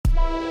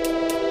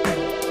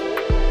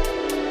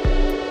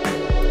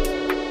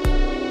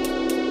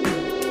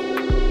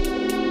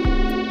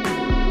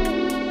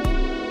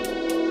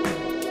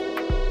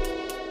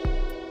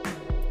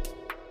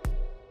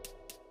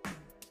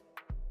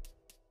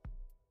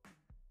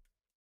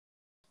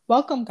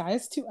Welcome,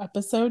 guys, to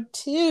episode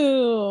 2.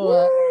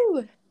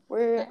 Woo!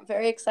 We're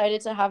very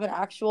excited to have an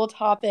actual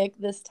topic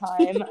this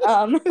time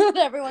that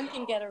everyone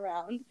can get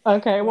around.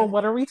 Okay, well,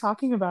 what are we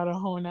talking about,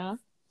 Ohona?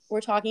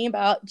 We're talking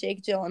about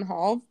Jake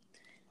Gyllenhaal.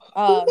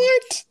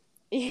 What?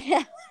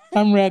 Yeah,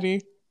 I'm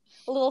ready.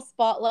 a little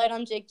spotlight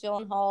on Jake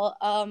Gyllenhaal.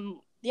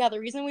 The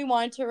reason we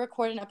wanted to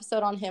record an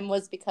episode on him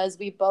was because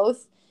we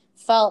both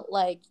felt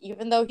like,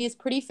 even though he's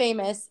pretty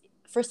famous,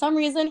 for some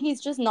reason he's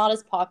just not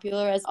as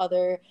popular as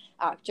other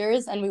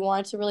actors, and we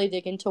wanted to really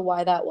dig into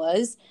why that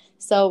was.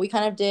 So we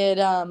kind of did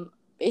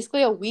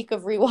basically a week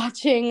of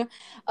rewatching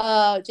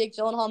Jake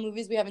Gyllenhaal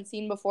movies we haven't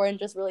seen before and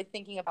just really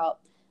thinking about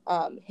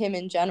him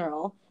in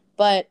general.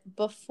 But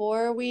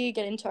before we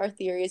get into our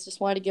theories, just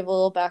wanted to give a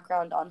little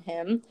background on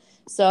him.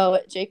 So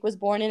Jake was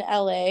born in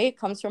LA,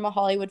 comes from a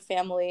Hollywood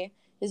family.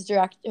 His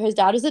dad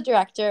was a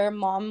director,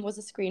 mom was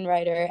a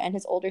screenwriter, and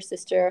his older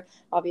sister,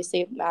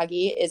 obviously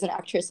Maggie, is an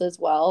actress as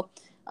well.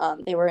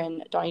 They were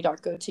in Donnie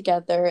Darko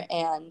together,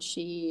 and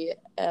she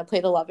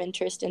played the love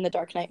interest in the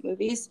Dark Knight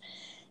movies.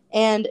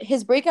 And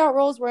his breakout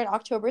roles were in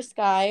October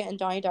Sky and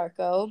Donnie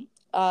Darko.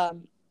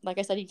 Like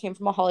I said, he came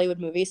from a Hollywood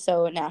movie,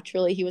 so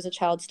naturally he was a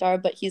child star,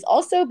 but he's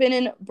also been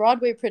in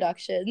Broadway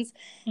productions.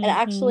 And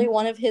actually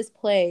one of his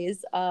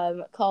plays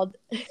called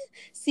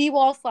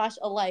Seawall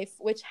 / A Life,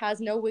 which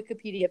has no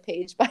Wikipedia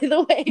page, by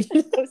the way,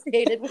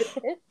 associated with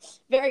it,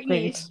 very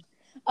niche,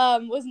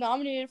 was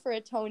nominated for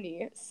a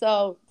Tony.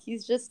 So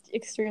he's just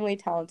extremely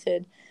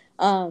talented.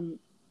 But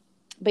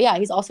yeah,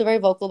 he's also very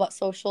vocal about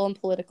social and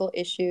political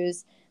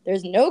issues.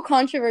 There's no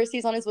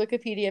controversies on his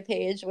Wikipedia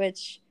page,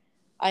 which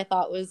I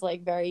thought was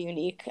like very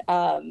unique.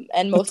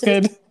 And most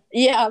of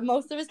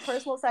his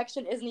personal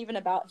section isn't even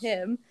about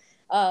him.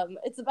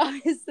 It's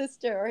about his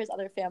sister or his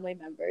other family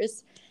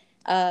members.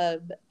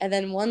 And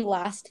then one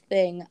last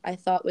thing I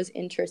thought was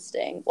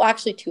interesting. Well,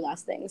 actually, two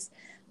last things.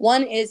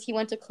 One is he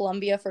went to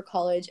Columbia for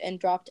college and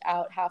dropped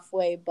out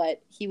halfway,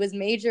 but he was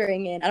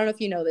majoring in, I don't know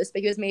if you know this,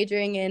 but he was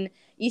majoring in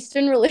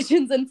Eastern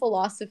religions and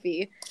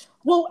philosophy.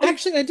 Well,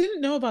 actually, I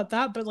didn't know about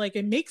that, but like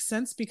it makes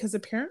sense because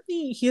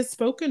apparently he has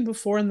spoken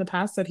before in the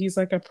past that he's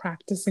like a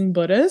practicing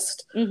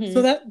Buddhist. Mm-hmm.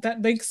 So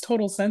that makes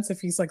total sense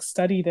if he's like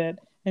studied it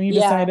and he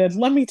decided,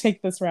 let me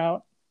take this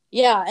route.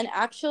 Yeah, and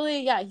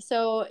actually,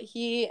 so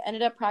he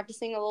ended up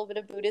practicing a little bit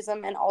of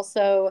Buddhism, and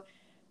also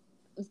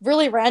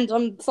really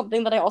random,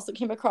 something that I also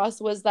came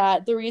across was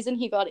that the reason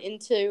he got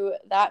into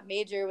that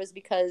major was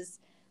because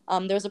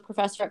there was a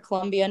professor at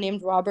Columbia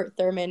named Robert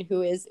Thurman,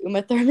 who is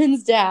Uma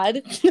Thurman's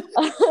dad.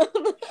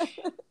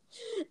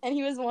 And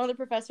he was one of the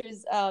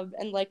professors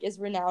and like is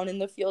renowned in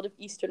the field of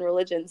Eastern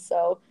religions.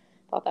 So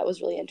I thought that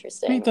was really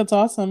interesting. Wait, that's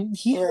awesome.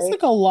 He has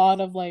like a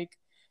lot of like,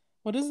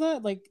 what is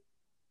that? Like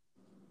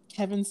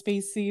Kevin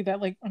Spacey,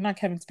 that like, or not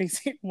Kevin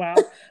Spacey, wow.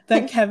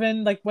 That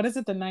Kevin, like, what is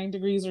it? The 9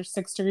 degrees or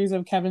 6 degrees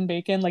of Kevin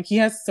Bacon. Like he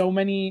has so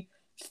many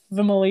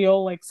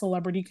familial like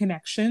celebrity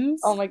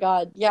connections. Oh my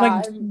god. Yeah,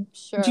 like, I'm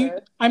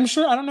sure. I'm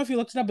sure, I don't know if you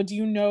looked it up, but do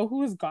you know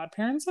who his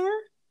godparents are?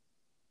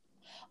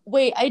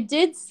 Wait, I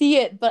did see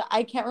it, but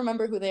I can't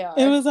remember who they are.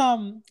 It was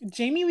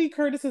Jamie Lee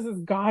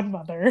Curtis's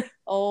godmother.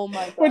 Oh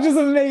my god. Which is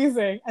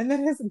amazing. And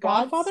then his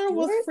godfather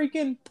was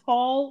freaking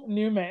Paul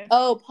Newman.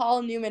 Oh,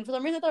 Paul Newman. For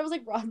some reason I thought it was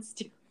like Rod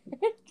Stewart.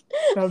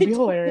 That would be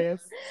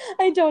hilarious.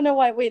 I don't know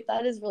why. Wait,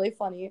 that is really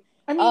funny.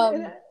 I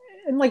mean,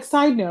 and like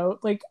side note,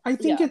 like I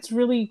think it's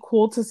really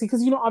cool to see,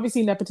 because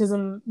obviously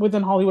nepotism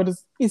within Hollywood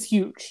is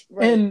huge,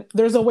 and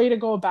there's a way to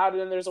go about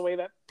it, and there's a way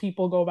that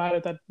people go about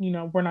it that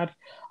we're not,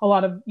 a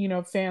lot of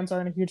fans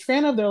aren't a huge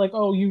fan of. They're like,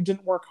 oh, you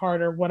didn't work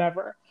hard or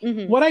whatever.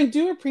 Mm-hmm. What I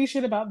do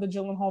appreciate about the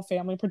Gyllenhaal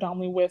family,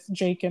 predominantly with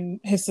Jake and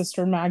his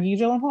sister Maggie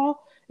Gyllenhaal,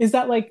 is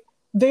that like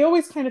they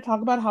always kind of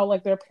talk about how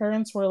like their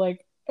parents were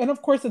like, and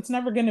of course it's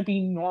never going to be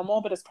normal,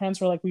 but his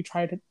parents were like, we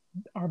tried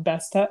our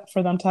best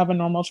for them to have a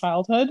normal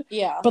childhood.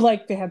 Yeah. But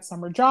like they had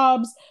summer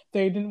jobs.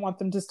 They didn't want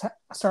them to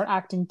start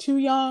acting too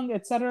young,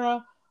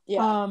 etc.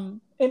 Yeah.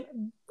 And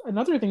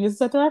another thing is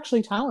that they're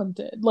actually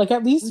talented. Like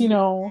at least,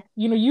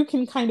 you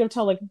can kind of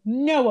tell, like,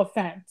 no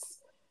offense,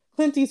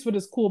 Clint Eastwood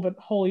is cool, but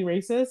wholly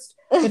racist.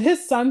 But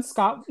his son,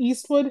 Scott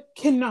Eastwood,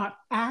 cannot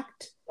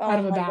act out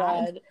of a bag.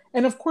 God.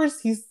 And of course,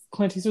 he's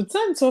Clint Eastwood's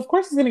son, so of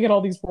course he's going to get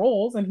all these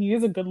roles, and he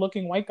is a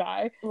good-looking white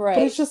guy. Right.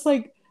 But it's just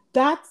like,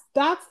 that's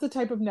the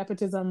type of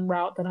nepotism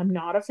route that I'm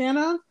not a fan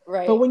of.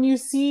 Right. But when you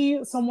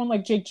see someone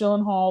like Jake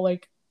Gyllenhaal,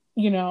 like,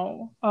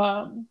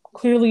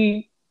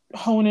 clearly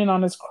hone in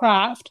on his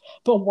craft,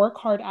 but work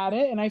hard at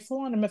it. And I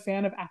full on am a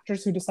fan of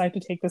actors who decide to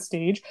take the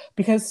stage,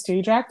 because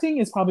stage acting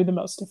is probably the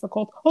most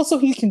difficult. Also,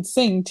 he can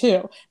sing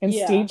too, and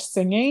stage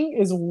singing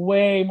is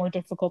way more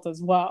difficult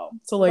as well.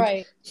 So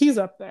like he's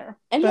up there.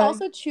 And he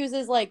also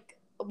chooses, like,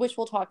 which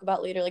we'll talk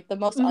about later, like the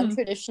most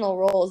untraditional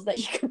roles that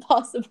you could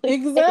possibly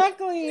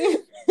exactly.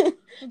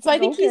 So I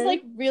think he's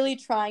like really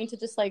trying to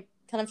just like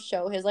kind of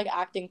show his like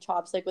acting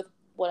chops, like with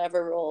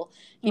whatever role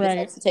he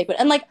decides to take. But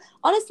and like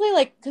honestly,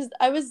 like, because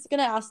I was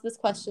gonna ask this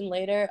question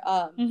later,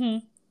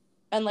 and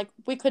like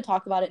we could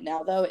talk about it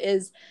now though,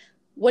 is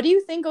what do you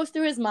think goes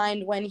through his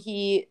mind when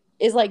he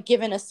is like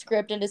given a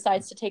script and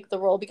decides to take the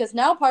role. Because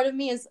now part of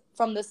me is,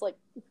 from this like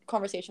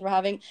conversation we're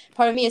having,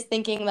 part of me is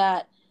thinking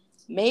that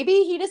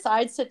maybe he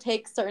decides to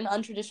take certain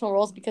untraditional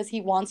roles because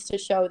he wants to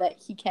show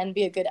that he can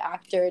be a good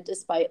actor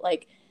despite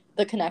like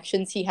the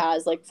connections he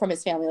has like from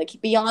his family. Like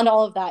beyond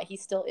all of that, he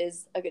still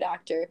is a good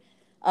actor.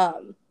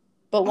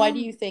 But why do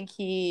you think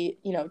he,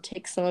 you know,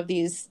 takes some of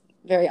these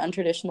very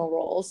untraditional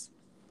roles?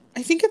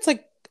 I think it's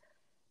like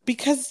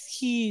because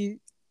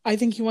I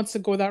think he wants to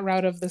go that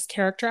route of this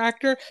character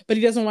actor, but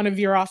he doesn't want to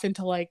veer off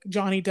into like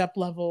Johnny Depp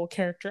level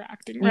character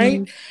acting,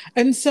 right?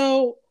 And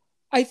so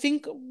I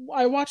think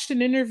I watched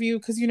an interview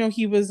because you know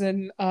he was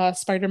in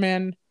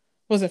Spider-Man,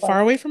 was it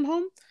Far Away from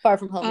Home? Far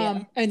From Home,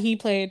 yeah. And he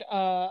played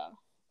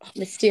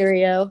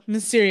Mysterio,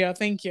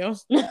 thank you. I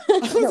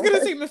was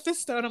gonna say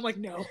Mephisto, and I'm like,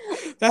 no,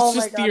 that's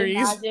just theories.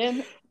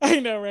 Imagine. I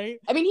know, right?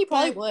 I mean, he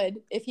probably would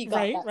if he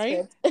got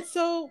that script.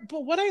 So,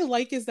 but what I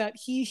like is that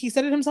he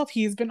said it himself.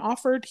 He's been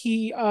offered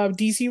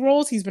DC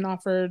roles. He's been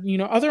offered, you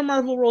know, other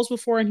Marvel roles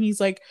before, and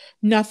he's like,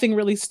 nothing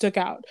really stuck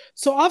out.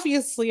 So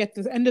obviously, at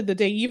the end of the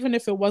day, even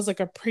if it was like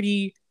a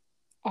pretty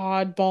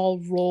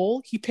oddball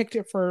role, he picked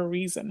it for a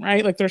reason,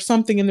 right? Like there's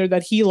something in there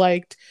that he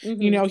liked.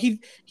 You know, he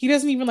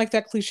doesn't even like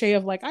that cliche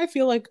of like, I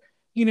feel like,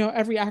 you know,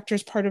 every actor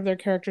is part of their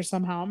character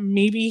somehow.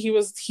 Maybe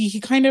he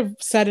kind of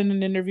said in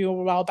an interview a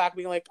while back,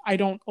 being like, I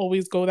don't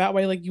always go that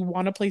way. Like you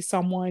want to play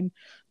someone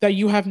that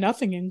you have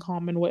nothing in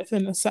common with,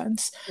 in a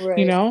sense,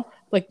 you know,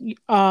 like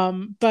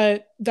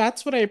but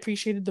that's what I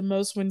appreciated the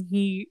most when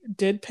he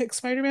did pick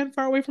Spider-Man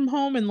Far Away from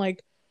Home, and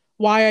like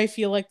why I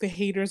feel like the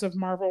haters of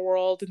Marvel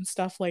World and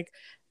stuff like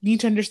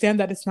need to understand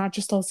that it's not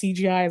just all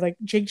CGI. Like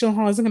Jake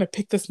Gyllenhaal isn't going to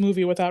pick this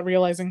movie without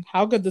realizing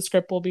how good the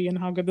script will be and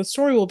how good the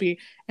story will be,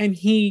 and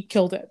he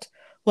killed it.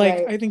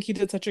 Like I think he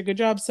did such a good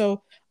job.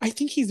 So I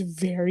think he's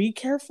very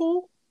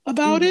careful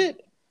about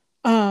it.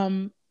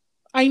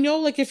 I know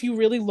like if you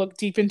really look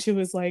deep into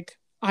his like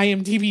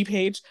IMDb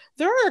page,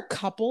 there are a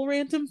couple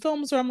random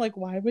films where I'm like,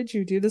 why would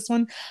you do this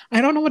one? I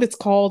don't know what it's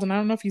called, and I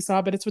don't know if you saw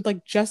it, but it's with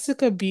like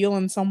Jessica Biel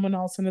and someone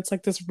else, and it's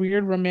like this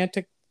weird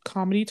romantic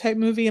comedy type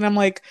movie, and I'm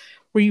like,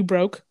 were you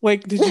broke?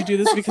 Like, did you do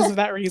this because of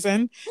that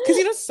reason? Because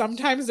you know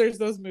sometimes there's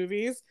those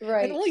movies,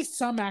 and only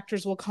some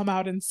actors will come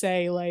out and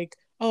say like,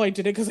 oh, I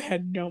did it because I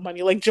had no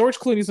money. Like George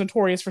Clooney's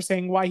notorious for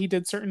saying why he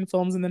did certain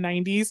films in the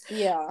 90s.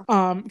 Yeah.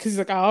 Because he's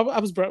like, oh,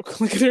 I was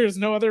broke. Like there's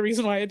no other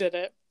reason why I did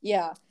it.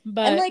 Yeah.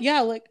 But and like,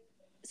 yeah, like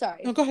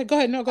sorry. No, go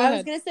ahead. No, go ahead. I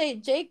was gonna say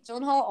Jake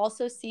Gyllenhaal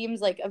also seems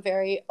like a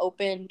very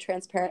open,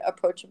 transparent,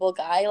 approachable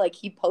guy. Like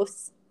he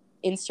posts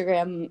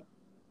Instagram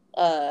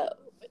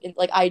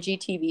like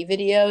IGTV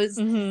videos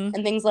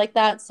and things like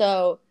that.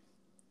 So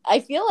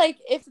I feel like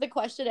if the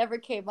question ever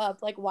came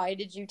up, like, why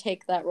did you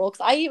take that role?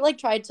 Because I like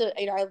tried to,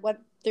 you know, I went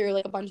through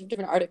like a bunch of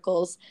different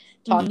articles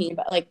talking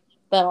about like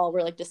that all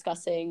were like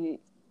discussing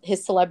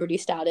his celebrity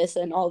status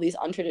and all these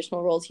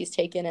untraditional roles he's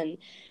taken,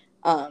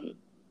 and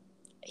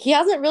he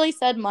hasn't really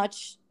said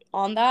much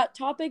on that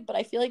topic, but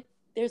I feel like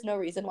there's no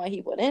reason why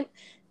he wouldn't.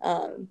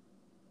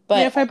 But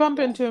yeah, if I bump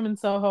into him in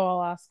Soho,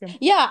 I'll ask him.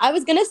 Yeah, I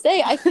was gonna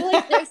say, I feel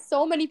like there's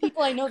so many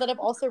people I know that have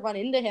also run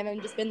into him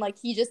and just been like,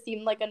 he just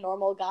seemed like a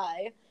normal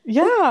guy.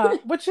 Yeah,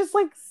 which is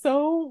like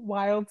so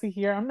wild to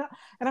hear. I'm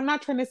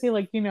not trying to say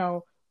like, you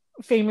know,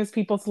 famous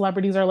people,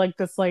 celebrities are like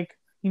this, like,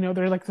 you know,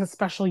 they're like this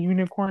special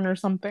unicorn or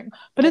something.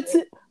 But it's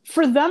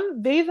for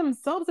them, they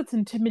themselves, it's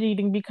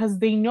intimidating because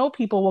they know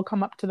people will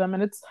come up to them,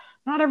 and it's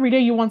not every day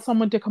you want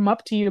someone to come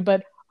up to you,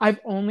 but I've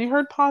only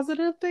heard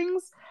positive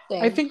things.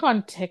 Same. I think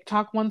on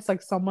TikTok once,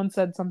 like someone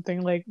said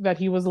something like that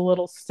he was a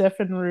little stiff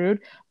and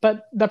rude,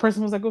 but that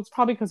person was like, well, it's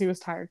probably because he was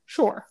tired.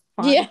 Sure,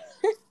 fine. Yeah,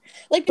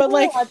 like people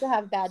are allowed to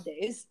have bad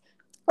days.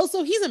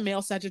 Also, he's a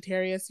male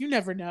Sagittarius. You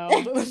never know.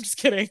 But I'm just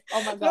kidding.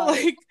 Oh my god! But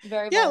like,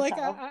 very yeah,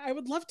 volatile. Like I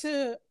would love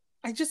to.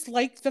 I just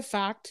like the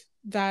fact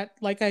that,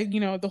 like, you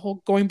know, the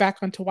whole going back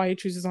onto why he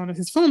chooses on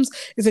his films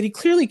is that he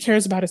clearly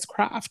cares about his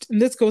craft,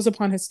 and this goes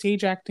upon his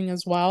stage acting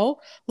as well.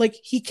 Like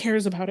he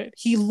cares about it.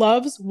 He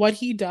loves what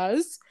he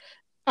does.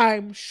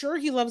 I'm sure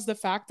he loves the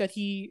fact that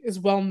he is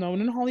well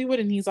known in Hollywood,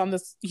 and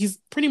he's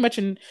pretty much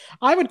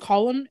I would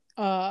call him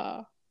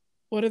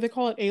what do they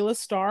call it,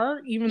 A-list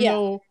star, even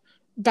though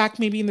back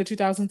maybe in the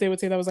 2000s they would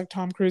say that was like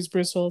Tom Cruise,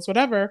 Bruce Willis,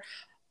 whatever.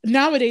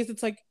 Nowadays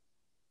it's like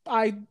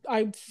I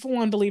full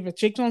on believe if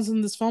Jake Gyllenhaal's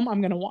in this film,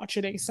 I'm gonna watch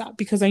it ASAP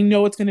because I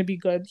know it's gonna be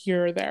good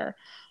here or there.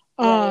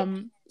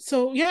 Right.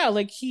 So yeah,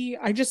 like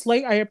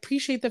I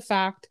appreciate the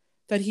fact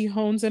that he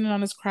hones in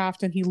on his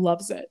craft and he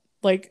loves it.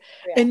 Like,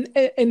 and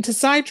to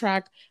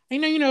sidetrack, I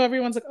know, you know,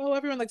 everyone's like, oh,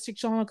 everyone likes Jake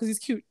Gyllenhaal because he's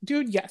cute.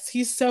 Dude, yes,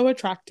 he's so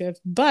attractive.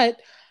 But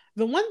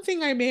the one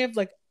thing I may have,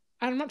 like,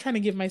 I'm not trying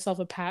to give myself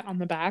a pat on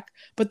the back,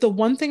 but the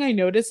one thing I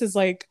notice is,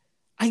 like,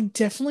 I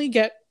definitely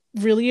get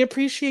really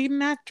appreciate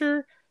an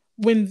actor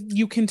when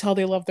you can tell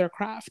they love their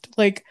craft.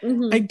 Like,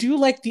 I do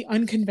like the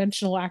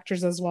unconventional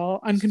actors as well,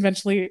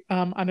 unconventionally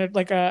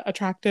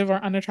attractive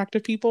or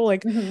unattractive people.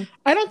 Like,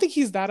 I don't think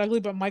he's that ugly,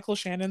 but Michael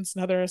Shannon's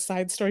another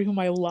side story whom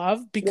I love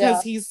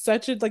because he's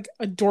such a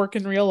dork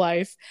in real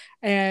life,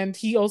 and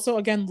he also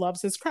again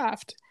loves his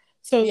craft.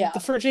 So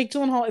for Jake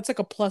Gyllenhaal, it's like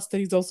a plus that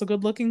he's also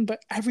good looking.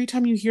 But every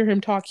time you hear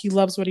him talk, he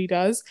loves what he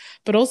does.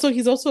 But also,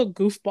 he's also a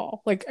goofball.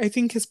 Like I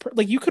think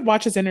like you could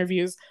watch his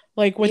interviews,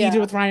 like what he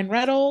did with Ryan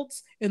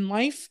Reynolds in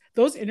Life.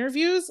 Those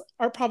interviews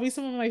are probably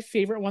some of my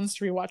favorite ones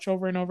to rewatch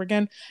over and over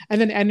again.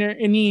 And then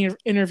any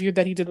interview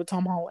that he did with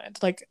Tom Holland,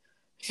 like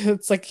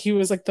it's like he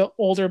was like the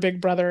older big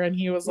brother, and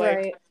he was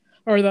like,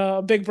 or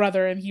the big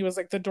brother, and he was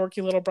like the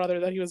dorky little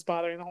brother that he was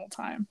bothering the whole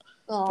time.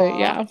 Aww. But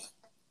yeah.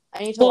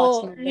 I need to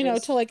watch some of you know,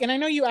 to like, and I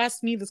know you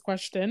asked me this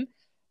question,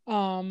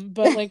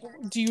 but like,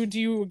 do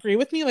you agree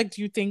with me? Like,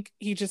 do you think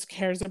he just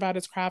cares about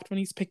his craft when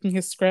he's picking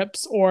his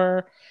scripts,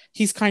 or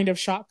he's kind of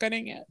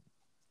shotgunning it?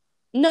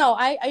 No,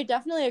 I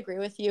definitely agree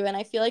with you, and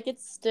I feel like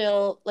it's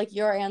still, like,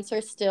 your answer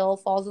still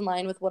falls in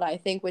line with what I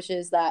think, which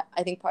is that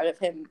I think part of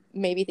him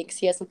maybe thinks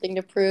he has something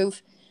to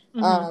prove.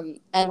 And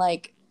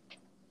like,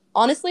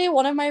 honestly,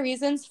 one of my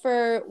reasons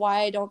for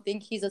why I don't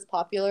think he's as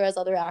popular as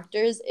other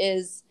actors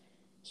is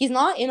he's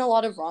not in a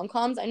lot of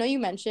rom-coms. I know you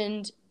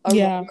mentioned a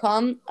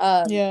rom-com,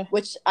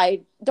 which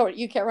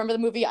you can't remember the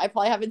movie. I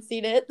probably haven't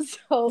seen it.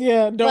 So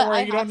don't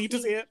worry, you don't need to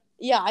see it.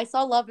 Yeah, I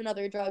saw Love and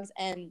Other Drugs,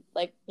 and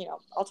like, you know,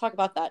 I'll talk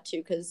about that too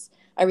because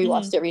I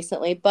rewatched it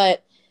recently.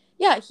 But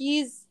yeah,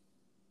 he's,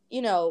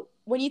 you know,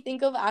 when you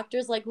think of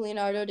actors like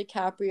Leonardo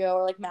DiCaprio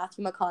or like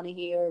Matthew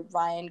McConaughey or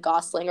Ryan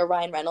Gosling or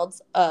Ryan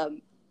Reynolds,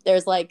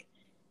 there's like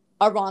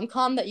a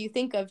rom-com that you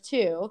think of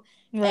too.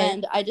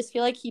 And I just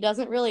feel like he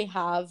doesn't really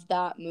have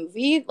that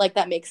movie like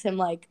that makes him,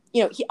 like,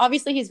 you know,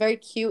 he's very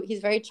cute,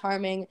 he's very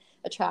charming,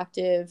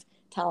 attractive,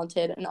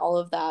 talented, and all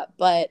of that,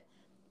 but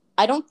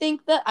I don't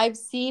think that I've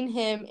seen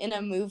him in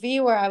a movie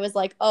where I was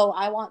like, oh,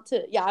 I want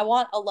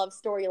a love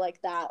story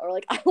like that, or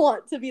like I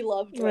want to be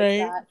loved like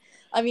that.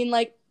 I mean,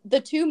 like, the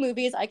two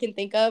movies I can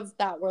think of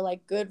that were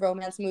like good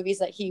romance movies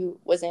that he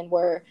was in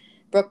were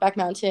Brokeback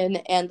Mountain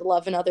and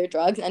Love and Other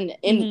Drugs, and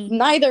in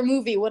neither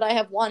movie would I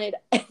have wanted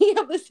any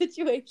of the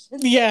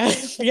situations. Yeah,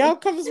 the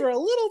outcomes were a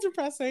little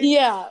depressing.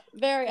 Yeah,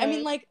 very. I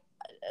mean, like,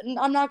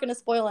 I'm not going to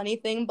spoil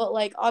anything, but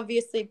like,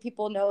 obviously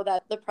people know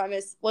that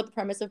what the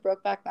premise of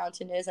Brokeback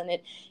Mountain is, and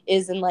it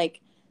is in like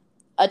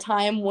a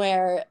time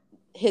where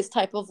his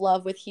type of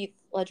love with Heath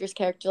Ledger's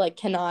character like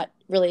cannot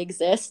really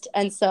exist,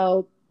 and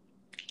so,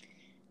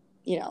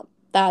 you know,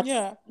 that's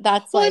well,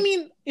 like, I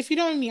mean, if you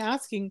don't mind me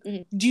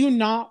asking, do you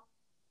not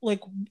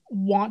like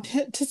want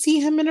to see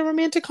him in a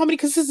romantic comedy?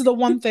 Because this is the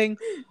one thing.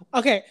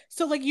 Okay,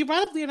 so like you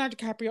brought up Leonardo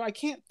DiCaprio. I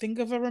can't think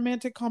of a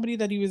romantic comedy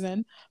that he was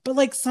in, but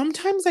like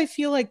sometimes I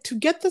feel like to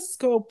get the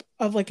scope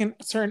of like a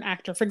certain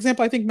actor, for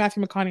example, I think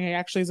Matthew McConaughey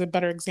actually is a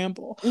better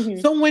example.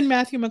 So when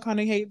Matthew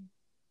McConaughey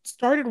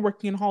started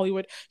working in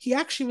Hollywood, he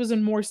actually was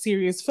in more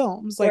serious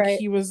films. Like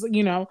he was,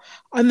 you know,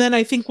 and then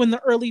I think when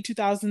the early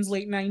 2000s,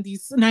 late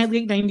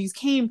 90s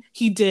came,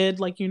 he did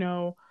like, you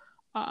know,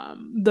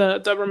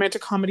 the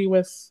romantic comedy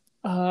with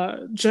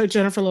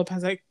Jennifer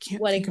Lopez. I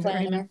can't think of it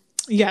right now.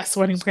 Yes,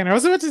 Wedding Planner. I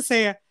was about to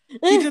say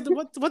he did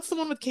what's the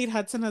one with Kate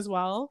Hudson as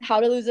well? How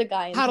to Lose a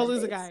Guy. How to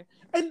Lose a Guy.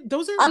 And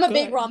those are I'm a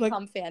big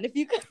rom-com fan. If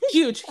you could,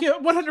 huge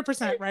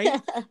 100%,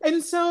 right?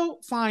 And so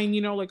fine,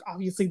 you know, like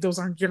obviously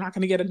you're not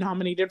going to get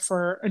nominated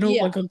for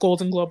like a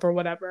Golden Globe or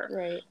whatever,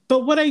 right?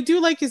 But what I do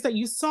like is that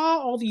you saw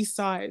all these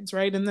sides,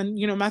 right? And then,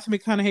 you know, Matthew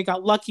McConaughey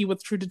got lucky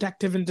with True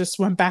Detective and just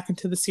went back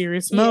into the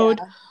serious mode.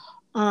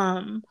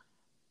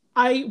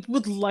 I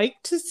would like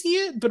to see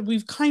it, but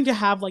we've kind of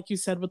have, like you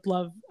said, with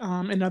Love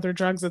and Other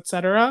Drugs,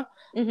 etc.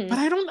 But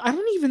I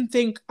don't even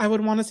think I would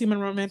want to see him in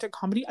a romantic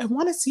comedy. I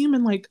want to see him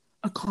in like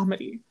a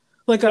comedy,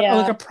 like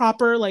a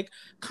proper, like,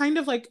 kind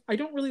of like, I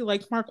don't really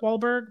like Mark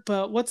Wahlberg,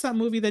 but what's that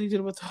movie that he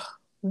did with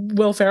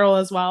Will Ferrell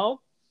as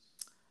well?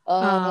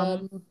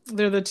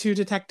 They're the two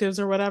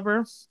detectives or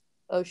whatever.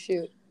 Oh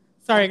shoot!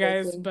 Sorry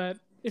guys, but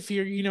if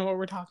you know what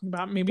we're talking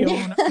about, maybe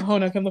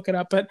Ohona can look it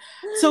up. But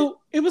so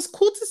it was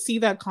cool to see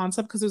that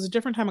concept because it was a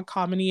different time of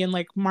comedy, and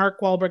like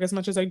Mark Wahlberg, as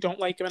much as I don't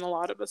like him and a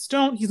lot of us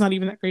don't, he's not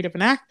even that great of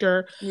an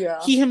actor.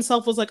 He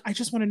himself was like, I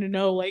just wanted to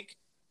know, like,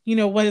 you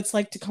know, what it's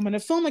like to come in a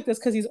film like this,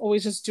 because he's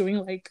always just doing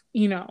like,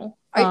 you know,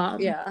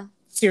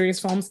 serious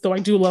films, though I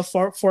do love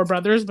Four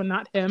Brothers, but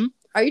not him.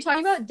 Are you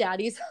talking about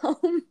Daddy's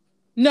Home?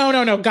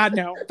 No, God,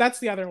 no. That's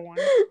the other one.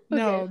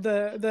 No,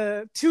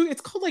 the two,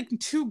 it's called like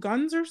Two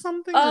Guns or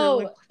something. Oh,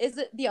 or like, is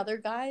it The Other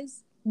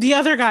Guys? The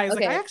Other Guys.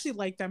 Okay. Like, I actually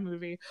like that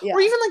movie. Or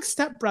even like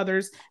Step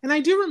Brothers. And I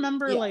do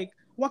remember like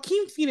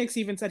Joaquin Phoenix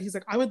even said, he's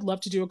like, I would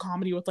love to do a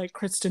comedy with like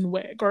Kristen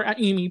Wiig or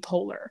Amy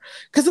Poehler.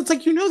 Because it's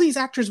like, you know, these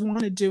actors want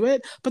to do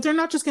it, but they're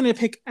not just going to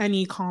pick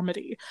any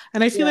comedy.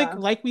 And I feel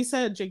like we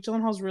said, Jake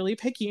Gyllenhaal's really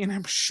picky, and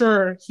I'm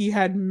sure he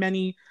had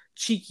many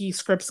cheeky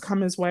scripts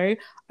come his way.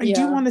 I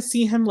do want to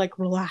see him like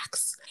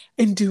relax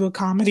and do a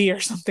comedy or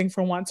something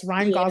for once.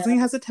 Ryan Gosling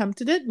has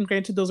attempted it, and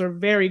granted, those are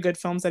very good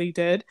films that he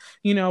did,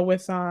 you know,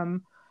 with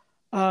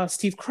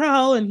Steve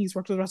Carell, and he's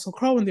worked with Russell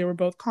Crowe, and they were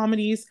both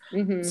comedies.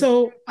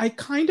 So I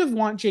kind of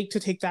want Jake to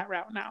take that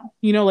route now,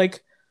 you know,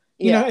 like,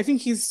 you know, I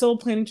think he's still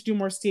planning to do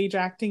more stage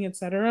acting,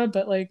 etc.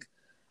 But like,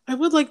 I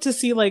would like to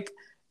see like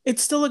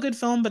it's still a good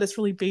film, but it's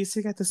really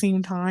basic at the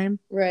same time.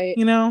 Right.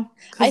 You know?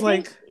 Because, I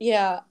think,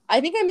 yeah,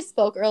 I think I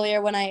misspoke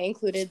earlier when I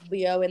included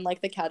Leo in,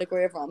 like, the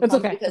category of rom-com. It's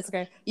okay. Because it's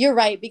okay. You're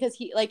right, because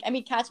he, like, I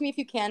mean, Catch Me If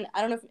You Can,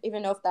 I don't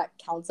even know if that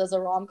counts as a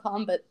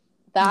rom-com, but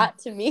that,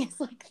 to me, is,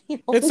 like,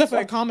 it's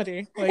definitely a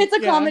comedy. Like, it's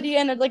a comedy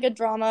and, like, a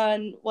drama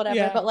and whatever.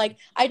 Yeah. But, like,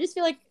 I just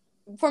feel like,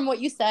 from what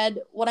you said,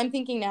 what I'm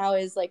thinking now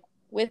is, like,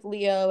 with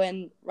Leo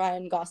and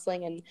Ryan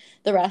Gosling and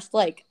the rest,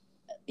 like,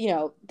 you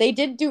know, they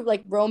did do,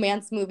 like,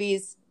 romance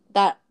movies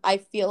that I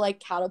feel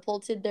like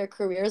catapulted their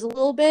careers a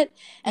little bit.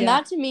 And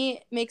that to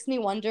me makes me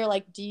wonder,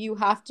 like, do you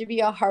have to be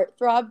a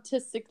heartthrob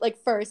to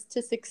first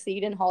to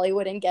succeed in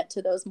Hollywood and get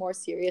to those more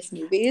serious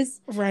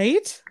movies?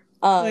 Right?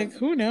 Like,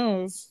 who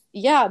knows?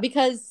 Yeah,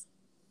 because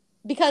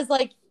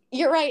like,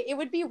 you're right, it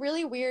would be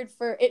really weird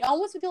it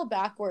almost would feel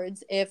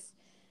backwards if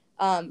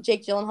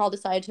Jake Gyllenhaal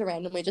decided to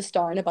randomly just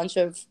star in a bunch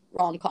of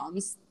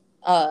rom-coms.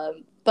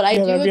 But I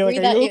do agree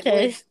that it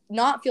would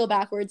not feel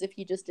backwards if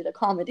he just did a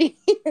comedy.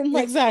 And,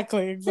 like,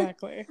 exactly.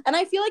 And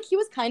I feel like he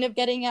was kind of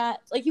getting at,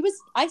 like,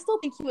 I still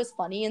think he was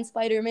funny in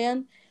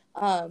Spider-Man.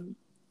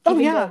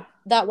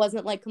 That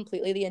wasn't, like,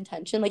 completely the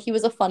intention. Like, he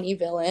was a funny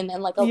villain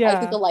and, like, I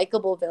think a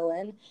likable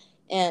villain.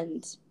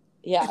 And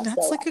and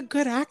that's like a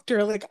good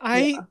actor. Like,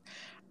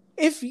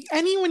 if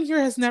anyone here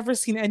has never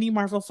seen any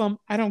Marvel film,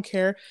 I don't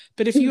care.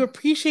 But if you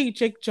appreciate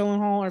Jake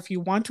Gyllenhaal, or if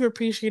you want to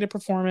appreciate a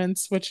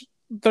performance, which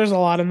there's a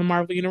lot in the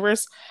Marvel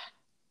universe,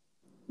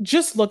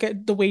 just look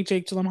at the way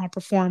Jake Gyllenhaal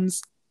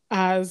performs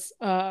as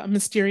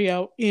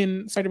Mysterio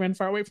in Spider-Man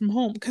Far Away From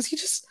Home, because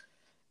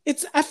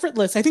it's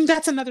effortless. I think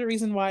that's another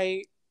reason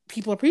why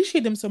people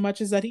appreciate him so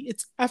much, is that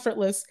it's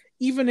effortless.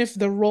 Even if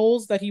the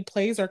roles that he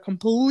plays are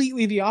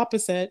completely the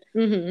opposite,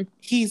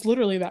 he's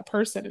literally that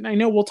person. And I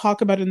know we'll talk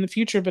about it in the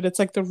future, but it's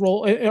like the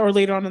role, or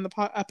later on in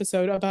the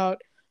episode,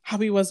 about how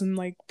he was in,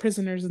 like,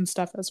 Prisoners and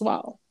stuff as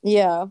well.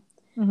 Yeah.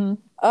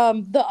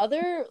 The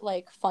other,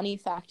 like, funny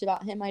fact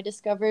about him I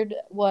discovered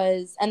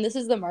was, and this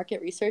is the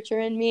market researcher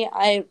in me,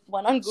 I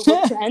went on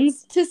Google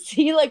Trends to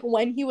see, like,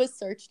 when he was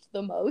searched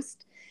the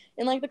most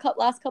in, like, the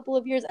last couple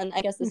of years, and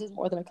I guess this is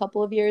more than a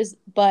couple of years,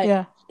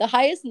 but the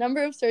highest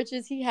number of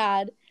searches he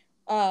had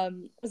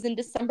was in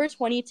December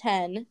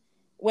 2010,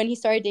 when he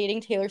started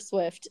dating Taylor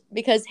Swift,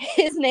 because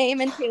his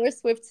name and Taylor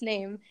Swift's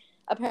name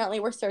apparently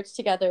were searched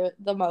together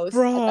the most.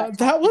 Bruh,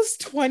 that was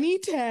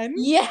 2010?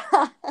 Yeah.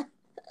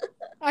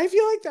 I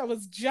feel like that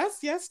was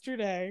just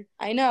yesterday.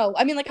 I know.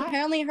 I mean, like,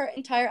 apparently her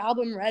entire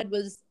album, Red,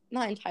 was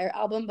not entire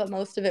album, but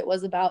most of it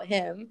was about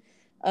him.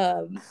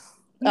 And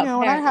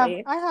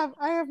I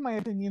have my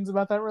opinions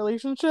about that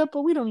relationship,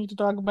 but we don't need to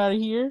talk about it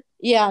here.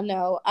 Yeah,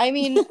 no. I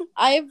mean,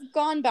 I've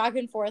gone back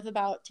and forth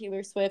about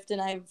Taylor Swift,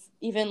 and I've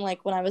even,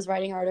 like, when I was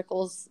writing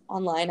articles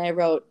online, I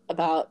wrote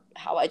about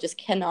how I just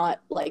cannot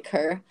like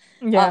her.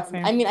 Yeah,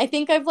 I mean, I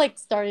think I've, like,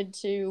 started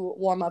to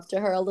warm up to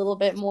her a little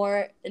bit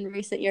more in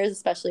recent years,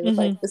 especially with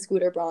like the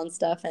Scooter Braun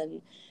stuff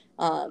and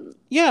and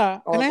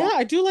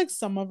I do like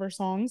some of her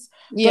songs.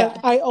 But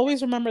I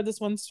always remember this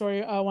one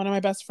story. One of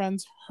my best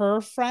friends,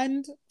 her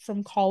friend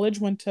from college,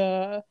 went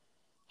to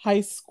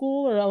high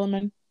school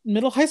or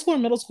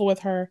middle school with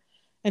her,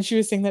 and she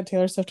was saying that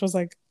Taylor Swift was,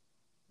 like,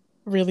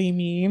 really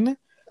mean.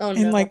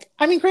 And like,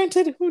 I mean,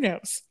 granted, who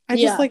knows?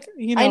 Just, like,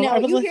 you know, I know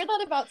you, like, hear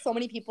that about so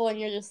many people, and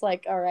you're just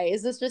like, all right,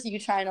 is this just you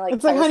trying to, like,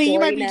 it's like, honey, you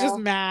might be just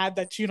mad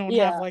that you don't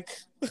have, like,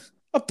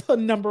 a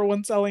number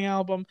one selling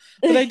album.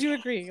 But I do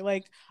agree.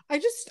 Like,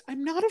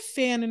 I'm not a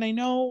fan, and I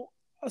know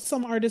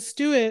some artists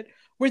do it,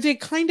 where they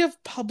kind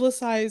of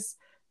publicize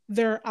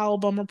their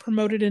album or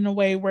promote it in a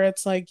way where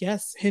it's like,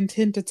 yes, hint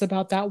hint, it's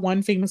about that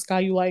one famous guy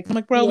you like. I'm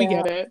like, bro, we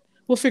get it,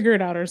 we'll figure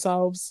it out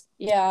ourselves.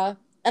 And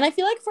I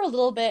feel like for a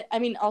little bit, I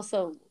mean,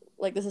 also,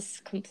 like, this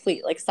is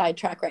complete, like,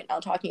 sidetrack right now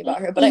talking about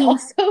her, but I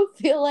also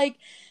feel like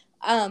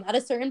at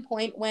a certain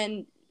point,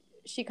 when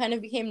she kind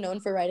of became known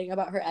for writing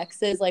about her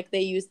exes, like,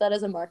 they used that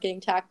as a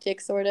marketing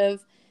tactic, sort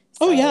of.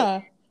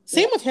 So,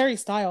 same with Harry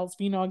Styles,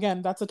 you know,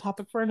 again, that's a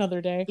topic for another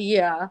day.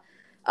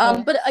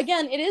 But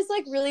again, it is,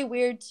 like, really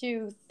weird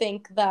to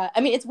think that,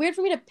 I mean, it's weird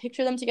for me to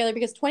picture them together,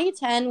 because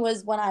 2010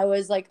 was when I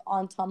was, like,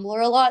 on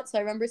Tumblr a lot, so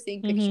I remember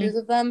seeing pictures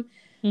of them.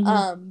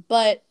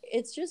 But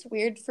it's just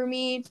weird for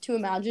me to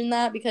imagine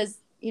that, because,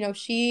 you know,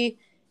 she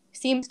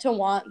seems to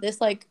want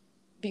this, like,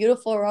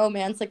 beautiful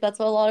romance, like, that's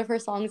what a lot of her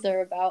songs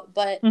are about,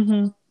 but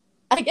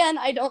again,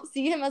 I don't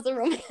see him as a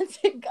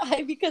romantic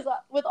guy, because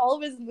with all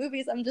of his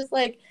movies, I'm just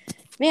like,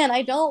 man,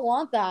 I don't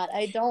want that.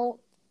 I don't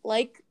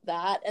like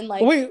that. And,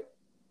 like, wait,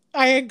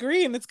 I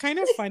agree, and it's kind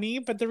of funny,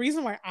 but the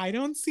reason why I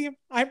don't see him,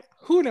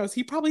 who knows?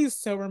 He probably is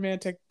so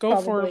romantic.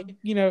 For,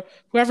 you know,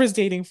 whoever's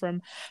dating for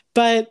him.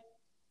 But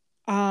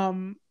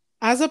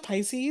as a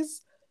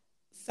Pisces,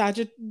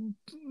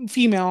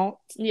 female,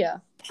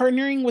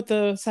 partnering with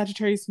the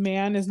Sagittarius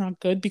man is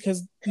not good,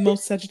 because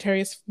most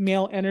Sagittarius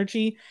male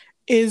energy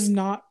is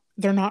not,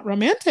 they're not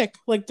romantic.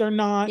 Like, they're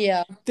not,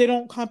 they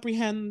don't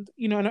comprehend,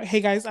 you know,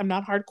 hey guys, I'm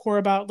not hardcore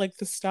about, like,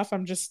 this stuff.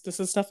 This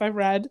is stuff I've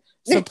read.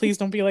 So please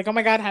don't be like, oh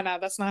my God, Hannah,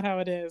 that's not how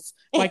it is.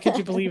 Why could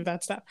you believe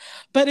that stuff?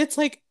 But it's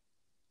like,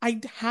 I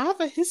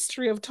have a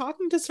history of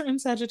talking to certain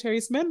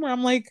Sagittarius men where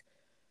I'm like,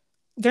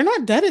 they're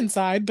not dead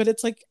inside, but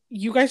it's like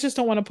you guys just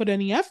don't want to put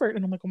any effort.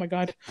 And I'm like, oh my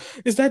God,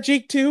 is that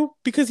Jake too?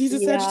 Because he's a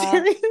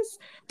Sagittarius.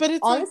 But it's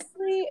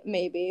honestly,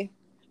 maybe.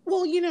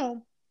 Well,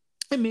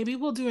 and maybe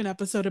we'll do an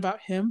episode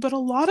about him, but a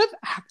lot of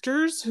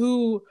actors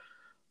who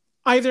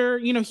either,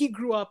 he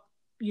grew up,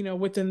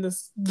 within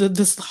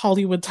this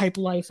Hollywood type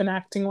life and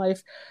acting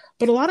life,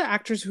 but a lot of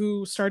actors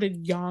who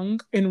started young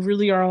and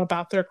really are all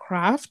about their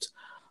craft.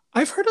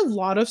 I've heard a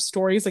lot of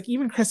stories, like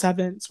even Chris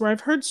Evans, where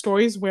I've heard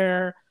stories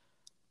where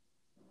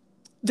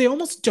they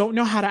almost don't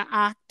know how to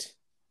act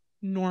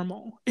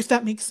normal, if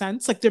that makes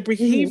sense. Like their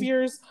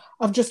behaviors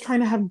of just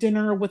trying to have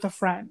dinner with a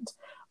friend.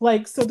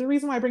 Like, so the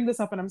reason why I bring this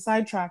up, and I'm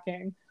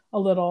sidetracking a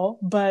little,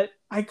 but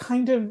I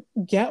kind of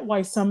get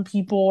why some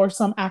people or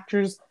some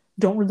actors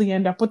don't really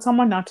end up with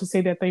someone, not to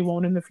say that they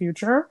won't in the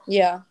future.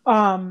 Yeah.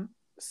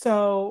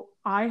 So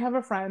I have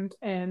a friend,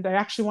 and I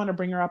actually want to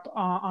bring her up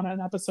on an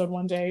episode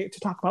one day to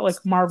talk about like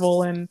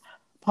Marvel and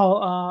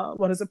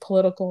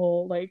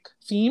political like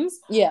themes.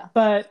 Yeah.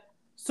 But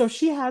so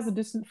she has a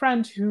distant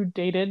friend who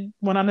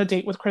went on a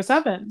date with Chris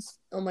Evans.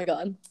 Oh my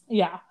God.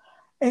 Yeah.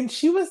 And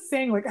she was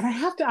saying like, and I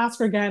have to ask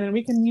her again, and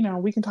we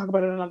can talk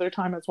about it another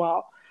time as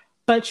well.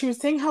 But she was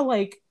saying how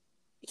like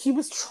he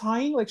was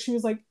trying, like she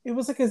was like, it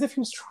was like as if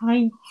he was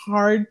trying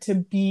hard to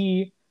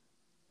be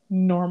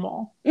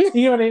normal. You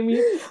know what I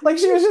mean? Like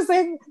she was just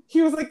saying,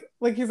 he's like,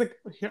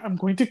 here, I'm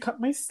going to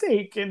cut my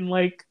steak, and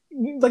like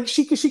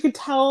she could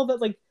tell that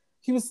like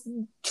he was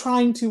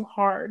trying too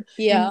hard.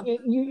 Yeah.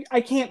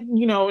 I can't,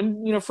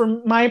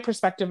 from my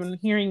perspective and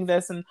hearing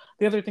this and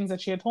the other things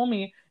that she had told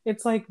me,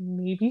 it's like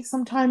maybe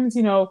sometimes,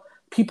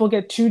 people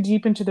get too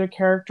deep into their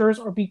characters,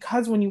 or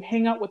because when you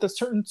hang out with a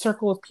certain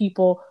circle of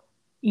people,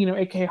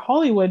 aka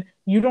Hollywood,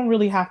 you don't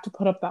really have to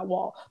put up that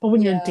wall. But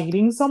when you're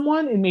dating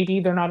someone and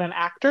maybe they're not an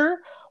actor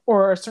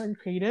or a certain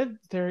creative,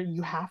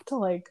 you have to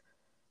like,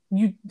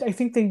 I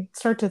think they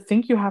start to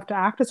think you have to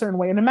act a certain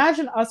way. And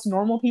imagine us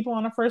normal people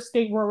on a first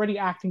date, we're already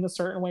acting a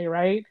certain way,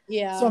 right?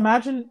 Yeah. So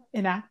imagine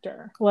an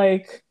actor.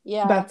 Like,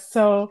 that's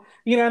so,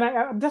 and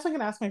I'm definitely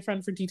going to ask my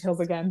friend for details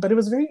again, but it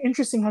was very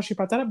interesting how she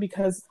brought that up,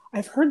 because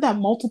I've heard that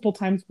multiple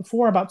times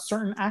before about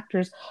certain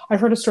actors.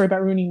 I've heard a story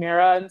about Rooney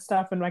Mara and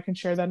stuff, and I can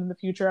share that in the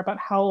future, about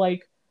how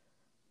like,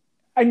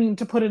 I mean,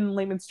 to put it in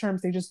layman's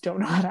terms, they just don't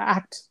know how to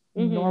act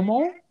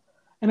normal.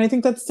 And I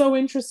think that's so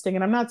interesting.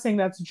 And I'm not saying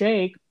that's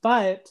Jake,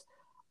 but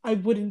I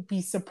wouldn't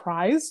be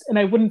surprised, and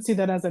I wouldn't see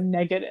that as a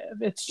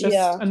negative. It's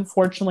just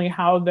unfortunately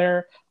how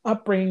their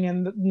upbringing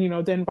and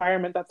the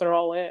environment that they're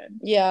all in.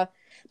 Yeah,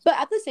 but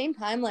at the same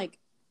time, like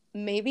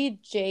maybe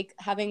Jake,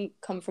 having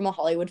come from a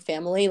Hollywood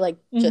family, like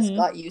just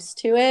got used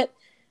to it.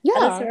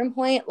 At a certain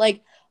point.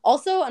 Like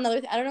also another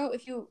thing, I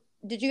don't know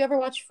did you ever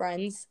watch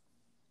Friends?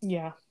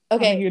 Yeah.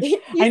 Okay.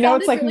 I know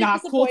it's like really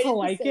not cool to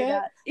like it.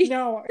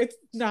 No, it's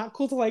not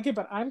cool to like it,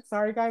 but I'm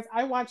sorry guys.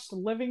 I watched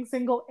Living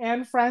Single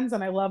and Friends,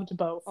 and I loved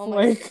both. Oh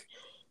my God.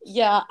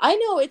 Yeah, I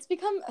know it's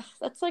become,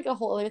 that's like a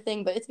whole other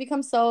thing, but it's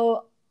become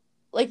so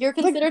like you're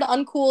considered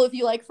uncool if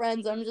you like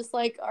Friends. I'm just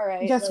like, all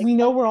right. Yes, like, we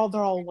know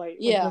they're all white.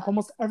 Like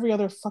almost every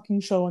other fucking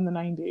show in the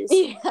 90s.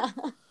 Yeah.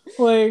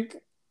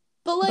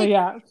 But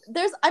yeah,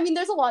 there's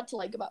a lot to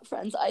like about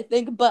Friends, I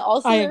think, but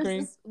also there's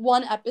this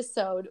one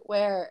episode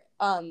where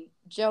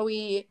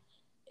Joey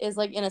is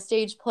like in a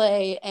stage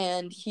play,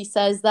 and he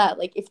says that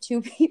like if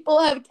two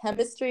people have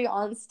chemistry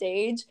on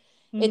stage,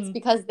 it's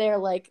because they're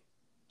like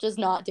just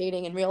not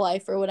dating in real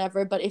life or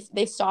whatever, but if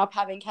they stop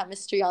having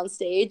chemistry on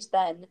stage,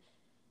 then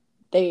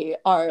they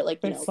are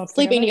like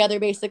sleeping together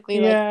basically,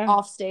 like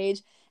off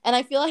stage. And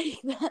I feel like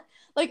that,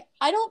 like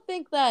I don't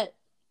think that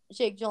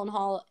Jake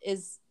Gyllenhaal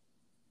is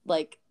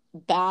like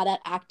bad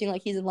at acting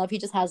like he's in love. He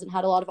just hasn't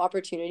had a lot of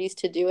opportunities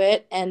to do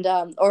it, and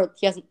or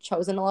he hasn't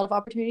chosen a lot of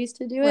opportunities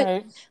to do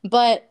it.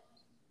 But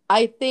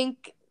I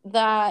think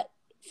that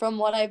from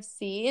what I've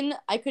seen,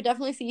 I could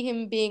definitely see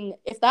him being,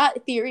 if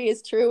that theory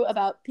is true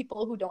about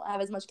people who don't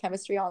have as much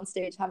chemistry on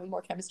stage having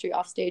more chemistry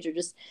off stage, or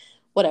just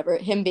whatever,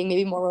 him being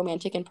maybe more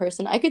romantic in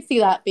person, I could see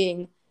that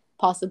being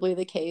possibly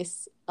the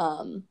case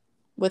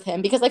with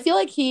him, because I feel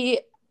like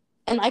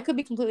and I could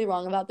be completely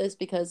wrong about this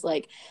because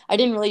like I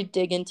didn't really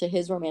dig into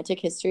his romantic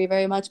history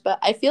very much, but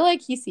I feel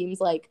like he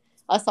seems like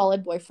a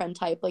solid boyfriend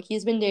type. Like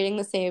he's been dating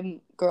the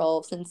same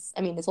girl since,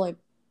 I mean, it's only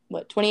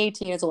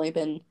 2018, it's only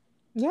been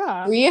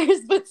 3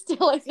 years, but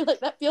still I feel like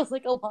that feels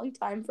like a long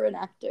time for an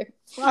actor.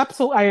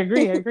 Absolutely. I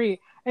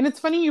agree. And it's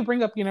funny you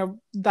bring up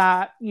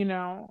that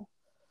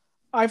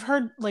I've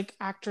heard like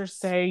actors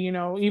say,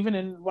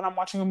 even when I'm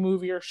watching a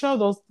movie or show,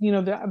 those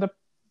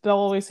they'll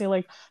always say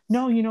like,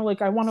 no,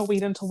 like I want to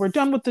wait until we're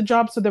done with the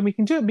job so then we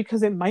can do it,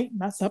 because it might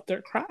mess up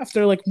their craft.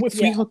 They're like, if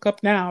we hook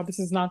up now, this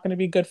is not going to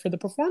be good for the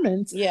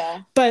performance.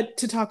 But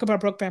to talk about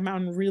Brokeback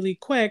Mountain really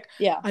quick,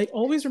 I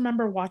always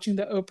remember watching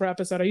the Oprah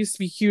episode. I used to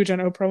be huge on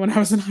Oprah when I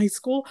was in high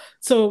school,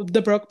 so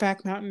the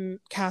Brokeback Mountain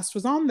cast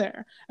was on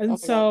there, and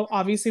so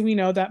obviously we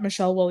know that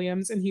Michelle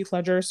Williams and Heath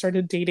Ledger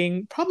started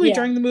dating probably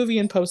during the movie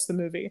and post the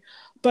movie.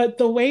 But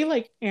the way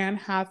like Anne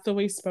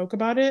Hathaway spoke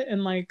about it,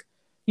 and like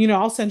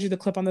I'll send you the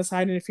clip on the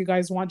side, and if you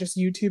guys want, just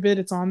YouTube it.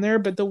 It's on there.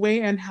 But the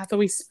way Anne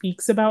Hathaway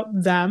speaks about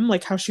them,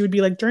 like how she would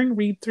be like during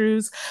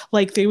read-throughs,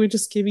 like they would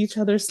just give each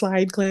other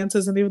slide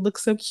glances, and they would look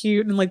so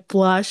cute and like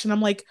blush. And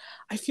I'm like,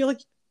 I feel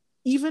like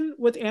even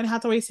with Anne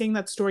Hathaway saying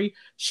that story,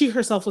 she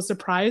herself was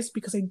surprised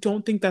because I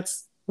don't think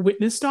that's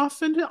witnessed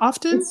often.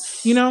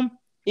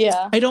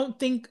 Yeah. I don't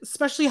think,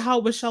 especially how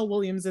Michelle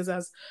Williams is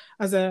as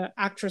a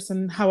actress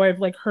and how I've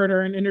like heard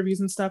her in interviews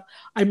and stuff.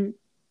 And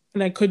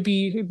I could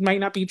be, it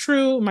might not be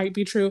true, might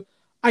be true.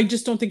 I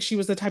just don't think she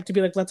was the type to be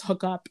like, let's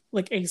hook up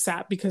like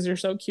ASAP because you're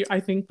so cute. I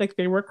think like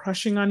they were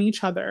crushing on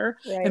each other,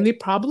 and they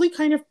probably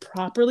kind of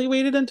properly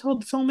waited until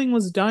the filming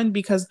was done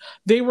because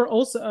they were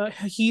also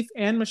Heath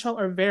and Michelle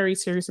are very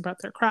serious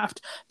about their craft.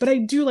 But I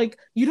do like,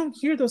 you don't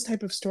hear those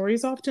type of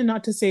stories often.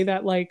 Not to say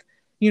that like,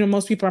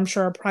 most people I'm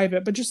sure are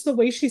private, but just the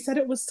way she said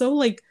it was so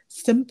like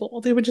simple.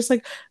 They would just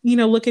like,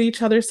 look at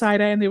each other side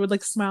eye and they would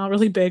like smile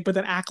really big, but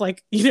then act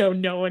like,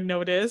 no one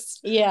noticed.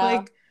 Yeah.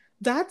 Like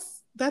I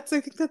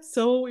think that's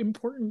so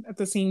important at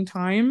the same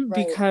time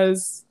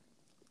because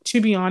to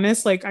be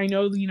honest, like I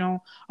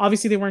know,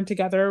 obviously they weren't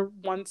together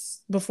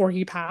once before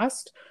he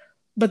passed,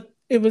 but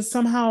it was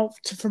somehow,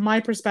 from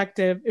my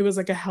perspective, it was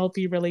like a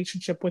healthy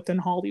relationship within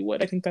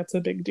Hollywood. I think that's a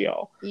big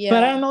deal. Yeah.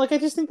 But I don't know, like I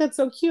just think that's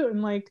so cute,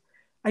 and like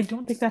I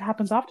don't think that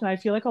happens often. I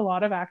feel like a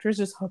lot of actors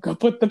just hook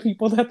up with the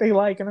people that they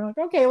like, and they're like,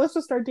 okay, let's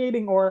just start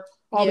dating, or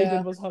all they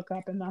did was hook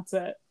up, and that's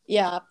it.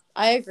 Yeah,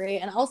 I agree.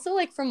 And also,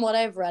 like from what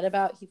I've read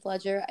about Heath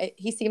Ledger,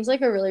 he seems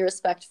like a really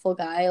respectful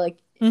guy. Like,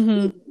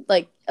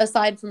 like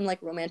aside from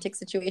like romantic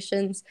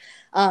situations,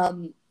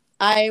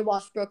 I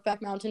watched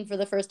Brokeback Mountain for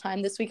the first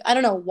time this week. I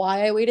don't know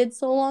why I waited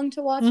so long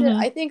to watch it.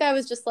 I think I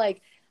was just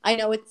like, I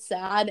know it's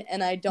sad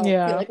and I don't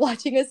feel like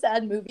watching a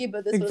sad movie,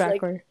 but this was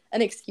like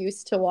an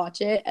excuse to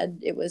watch it,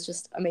 and it was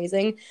just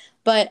amazing.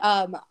 But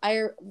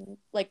I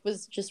like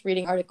was just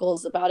reading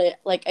articles about it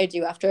like I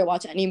do after I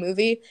watch any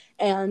movie,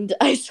 and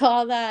I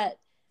saw that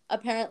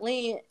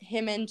apparently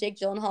him and Jake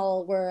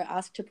Gyllenhaal were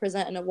asked to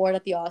present an award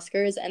at the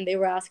Oscars, and they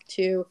were asked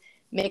to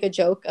make a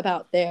joke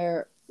about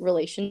their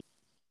relationship.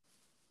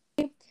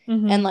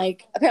 And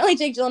like apparently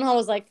Jake Gyllenhaal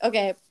was like,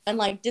 okay, and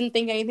like didn't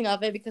think anything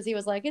of it because he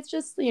was like, it's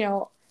just,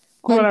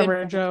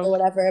 whatever, joke or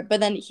whatever.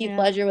 But then Heath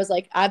Ledger was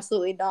like,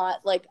 absolutely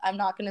not. Like, I'm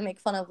not gonna make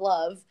fun of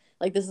love.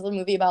 Like, this is a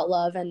movie about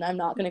love, and I'm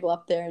not gonna go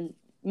up there and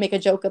make a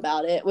joke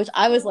about it. Which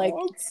I was like,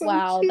 so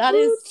wow, cute. that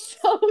is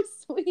so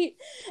sweet.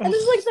 And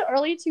this is like the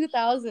early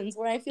 2000s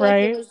where I feel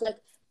like it was like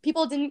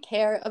people didn't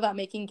care about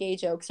making gay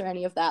jokes or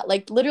any of that.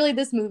 Like, literally,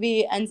 this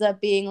movie ends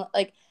up being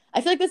like,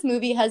 I feel like this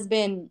movie has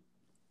been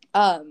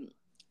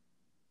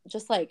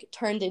just like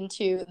turned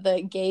into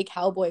the gay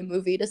cowboy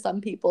movie to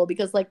some people,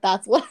 because like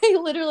that's what I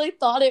literally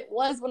thought it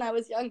was when I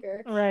was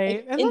younger.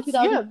 Like, and in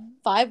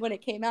 2005 when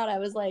it came out, I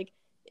was like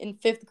in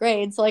 5th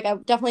grade, so like I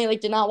definitely like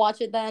did not watch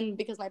it then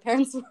because my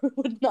parents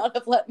would not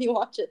have let me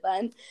watch it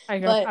then. I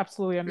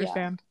absolutely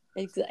understand.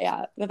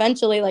 Yeah,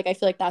 eventually, like I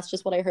feel like that's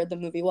just what I heard the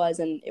movie was,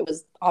 and it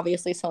was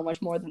obviously so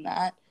much more than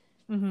that.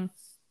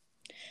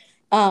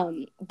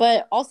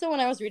 But also when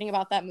I was reading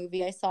about that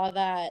movie, I saw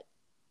that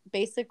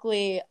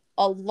basically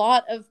a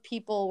lot of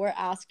people were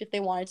asked if they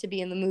wanted to be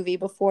in the movie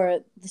before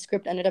the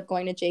script ended up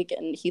going to Jake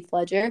and Heath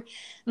Ledger.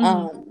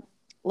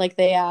 Like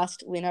they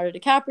asked Leonardo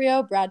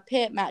DiCaprio, Brad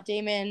Pitt, Matt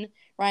Damon,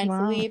 Ryan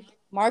Philippe,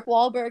 Mark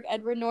Wahlberg,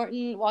 Edward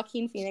Norton,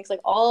 Joaquin Phoenix. Like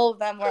all of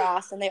them were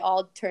asked, and they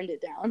all turned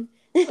it down.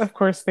 Of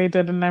course they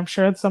did, and I'm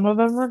sure some of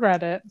them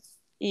regret it.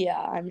 Yeah,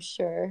 I'm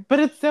sure. But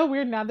it's so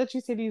weird now that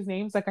you say these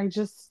names. Like I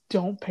just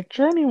don't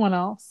picture anyone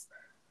else.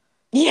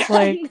 Yeah,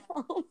 like, I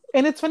know.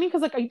 And it's funny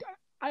because like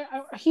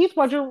Heath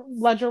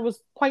Ledger was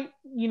quite,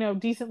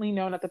 decently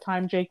known at the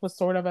time. Jake was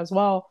sort of as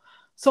well.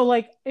 So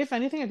like, if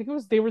anything, I think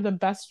they were the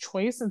best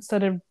choice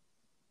instead of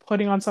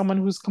putting on someone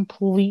who's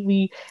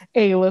completely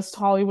A-list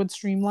Hollywood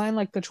streamline,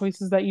 like the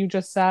choices that you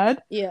just said.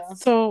 Yeah.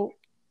 So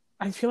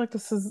I feel like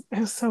this is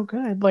so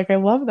good. Like I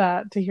love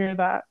that to hear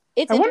that.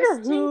 It's I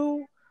wonder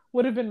who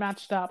would have been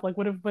matched up. Like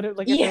if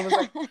there was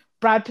like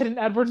Brad Pitt and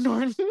Edward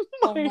Norton. Like,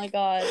 oh my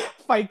god.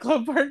 Fight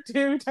Club Part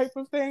 2 type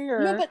of thing.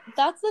 Or... No, but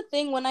that's the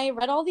thing. When I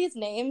read all these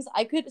names,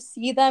 I could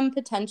see them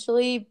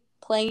potentially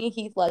playing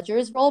Heath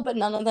Ledger's role, but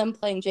none of them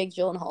playing Jake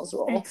Gyllenhaal's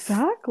role.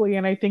 Exactly.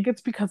 And I think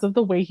it's because of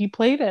the way he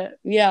played it.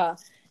 Yeah.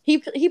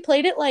 He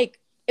played it like,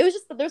 it was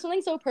just, there's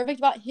something so perfect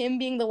about him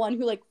being the one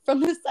who, like, from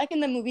the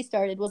second the movie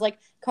started, was, like,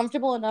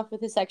 comfortable enough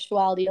with his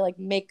sexuality to, like,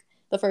 make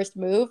the first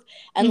move.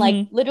 And,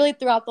 like, literally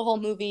throughout the whole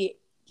movie,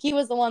 he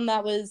was the one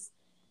that was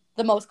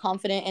the most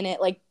confident in it,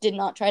 like, did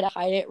not try to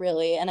hide it,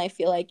 really. And I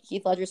feel like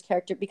Heath Ledger's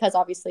character, because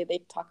obviously they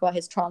talk about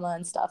his trauma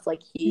and stuff,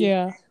 like, he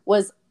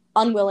was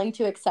unwilling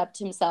to accept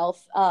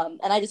himself. And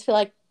I just feel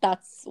like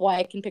that's why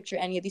I can picture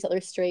any of these other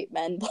straight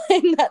men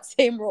playing that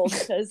same role,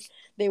 because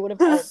they would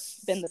have all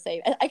been the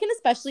same. I can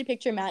especially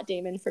picture Matt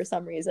Damon for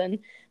some reason,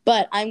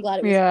 but I'm glad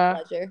it was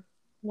Heath Ledger.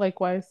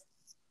 Likewise.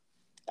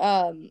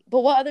 But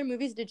what other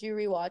movies did you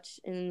rewatch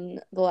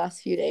in the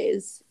last few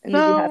days? And did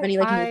you have any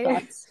new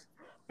thoughts?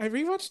 I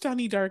rewatched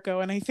Donnie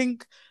Darko, and I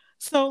think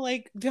so.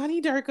 Like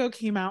Donnie Darko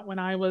came out when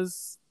I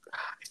was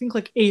I think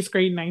like 8th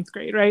grade, 9th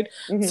grade, right?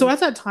 Mm-hmm. So at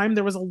that time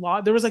there was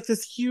like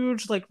this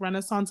huge like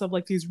renaissance of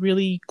like these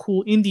really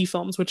cool indie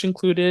films, which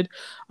included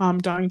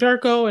Donnie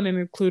Darko, and it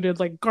included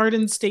like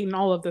Garden State and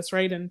all of this,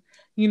 right? And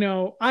you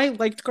know, I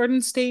liked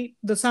Garden State.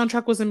 The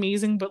soundtrack was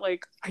amazing, but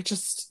like I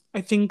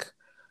think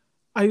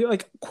I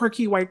like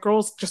quirky white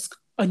girls just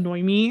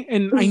annoy me.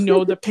 And I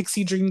know the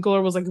Pixie Dream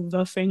Girl was like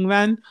the thing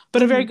then,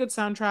 but a very good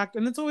soundtrack.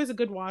 And it's always a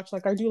good watch.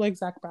 Like I do like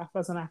Zach Braff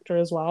as an actor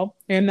as well,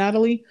 and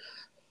Natalie.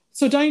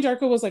 So Donnie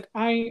Darko was like,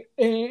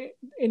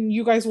 and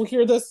you guys will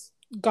hear this,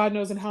 God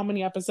knows in how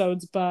many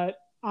episodes, but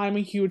I'm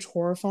a huge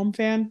horror film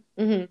fan.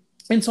 Mm-hmm.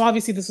 And so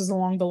obviously this is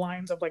along the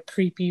lines of like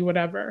creepy,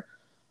 whatever.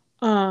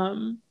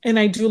 And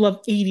I do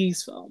love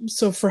 80s films.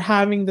 So for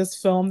having this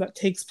film that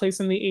takes place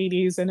in the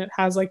 80s and it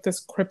has like this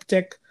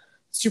cryptic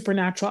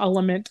supernatural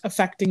element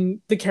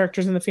affecting the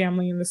characters in the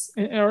family in this,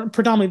 or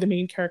predominantly the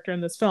main character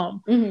in this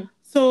film. Mm-hmm.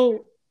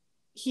 So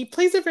he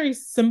plays a very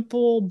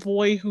simple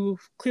boy who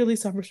clearly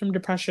suffers from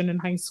depression in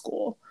high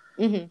school.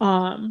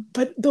 Mm-hmm.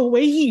 But the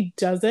way he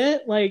does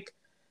it, like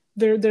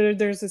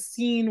there's a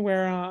scene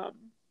where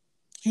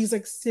he's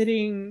like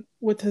sitting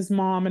with his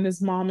mom, and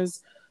his mom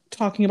is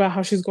talking about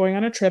how she's going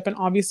on a trip, and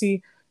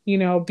obviously, you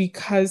know,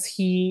 because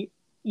he,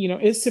 you know,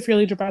 is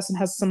severely depressed and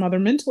has some other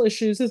mental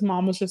issues, his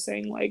mom was just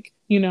saying like,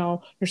 you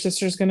know, your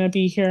sister's gonna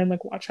be here and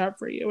like watch out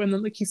for you. And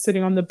then like he's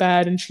sitting on the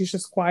bed and she's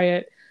just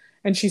quiet,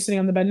 and she's sitting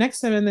on the bed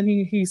next to him, and then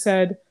he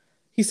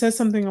says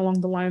something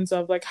along the lines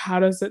of like, how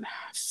does it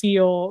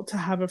feel to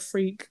have a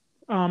freak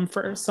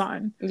for her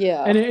son?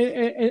 Yeah.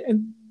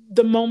 And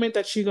the moment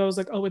that she goes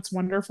like, oh, it's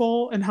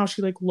wonderful, and how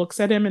she like looks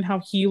at him and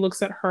how he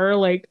looks at her,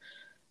 like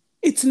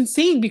it's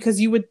insane, because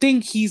you would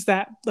think he's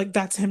that, like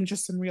that's him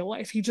just in real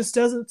life. He just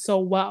does it so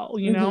well,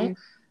 you know?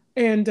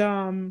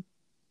 And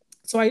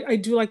so I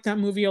do like that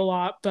movie a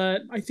lot,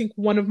 but I think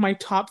one of my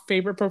top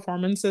favorite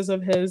performances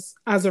of his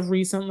as of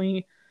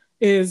recently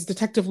is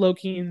Detective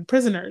Loki in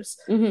Prisoners,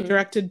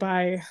 directed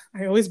by,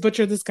 I always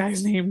butcher this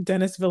guy's name,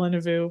 Denis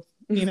Villeneuve,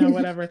 you know,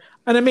 whatever.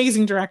 An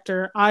amazing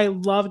director. I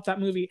loved that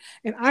movie.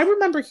 And I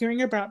remember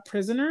hearing about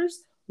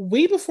Prisoners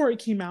way before it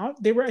came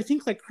out. They were, I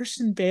think, like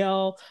Christian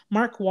Bale,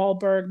 Mark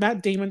Wahlberg,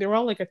 Matt Damon, they were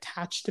all like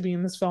attached to be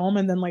in this film,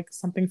 and then like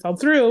something fell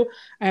through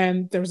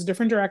and there was a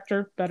different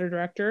director, better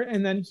director,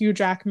 and then Hugh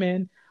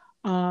Jackman,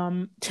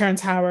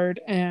 Terrence Howard,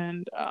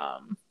 and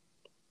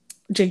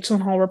Jake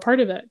Gyllenhaal were part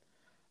of it.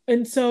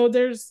 And so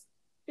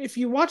if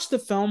you watch the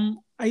film,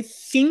 I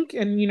think,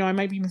 and you know, I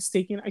might be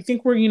mistaken, I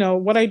think we're, you know,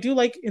 what I do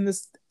like in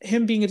this,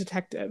 him being a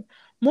detective,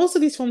 most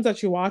of these films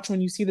that you watch, when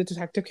you see the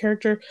detective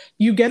character,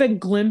 you get a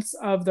glimpse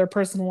of their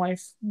personal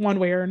life one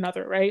way or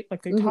another, right?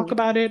 Like they talk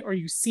about it, or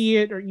you see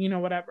it, or you know,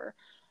 whatever.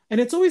 And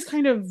it's always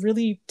kind of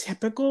really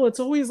typical. It's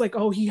always like,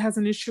 oh, he has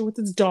an issue with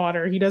his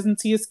daughter. He doesn't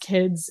see his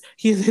kids.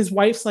 His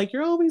wife's like,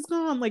 you're always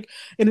gone. Like,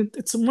 and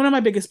it's one of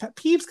my biggest pet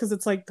peeves, because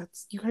it's like,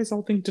 that's, you guys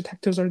all think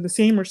detectives are the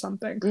same or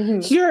something.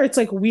 Here, it's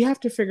like, we have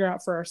to figure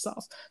out for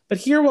ourselves. But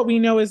here, what we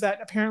know is that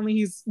apparently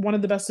he's one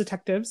of the best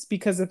detectives,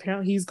 because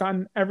apparently he's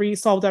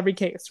solved every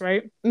case,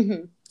 right?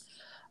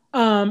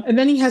 And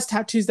then he has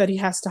tattoos that he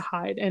has to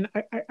hide. And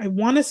I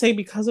want to say,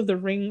 because of the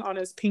ring on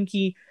his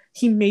pinky,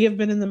 he may have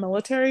been in the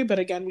military, but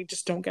again, we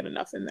just don't get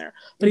enough in there.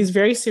 But he's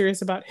very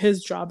serious about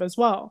his job as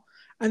well.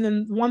 And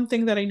then one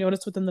thing that I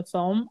noticed within the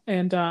film,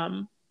 and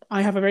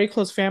I have a very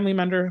close family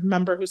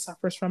member who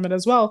suffers from it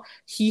as well.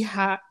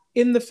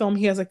 In the film,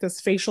 he has like this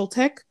facial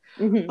tic.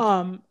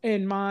 And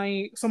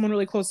someone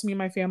really close to me in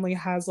my family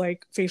has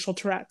like facial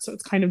Tourette, so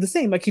it's kind of the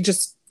same. Like he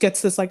just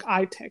gets this like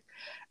eye tic,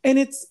 and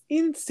it's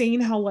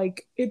insane how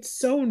like it's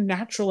so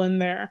natural in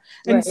there.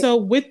 And so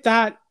with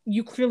that,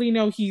 you clearly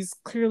know he's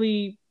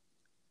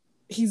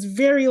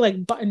very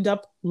like buttoned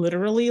up,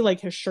 literally,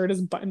 like his shirt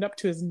is buttoned up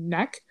to his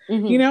neck.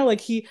 You know, like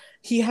he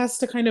has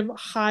to kind of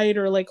hide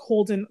or like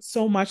hold in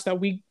so much that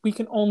we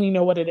can only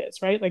know what it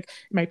is, right? Like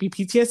it might be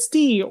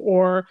PTSD,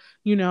 or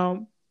you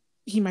know,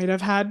 he might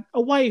have had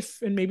a wife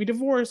and maybe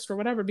divorced or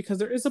whatever, because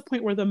there is a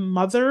point where the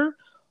mother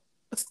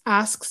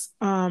asks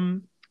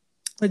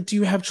like, do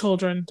you have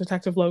children,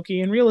 Detective Loki?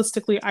 And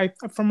realistically,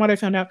 from what I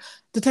found out,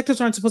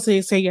 detectives aren't supposed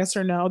to say yes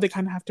or no. They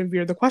kind of have to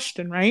veer the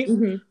question, right?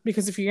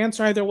 Because if you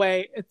answer either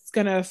way, it's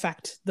going to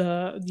affect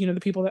the, you know, the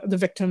people, the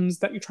victims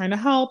that you're trying to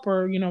help,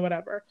 or, you know,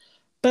 whatever.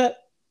 But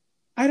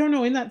I don't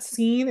know, in that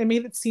scene, it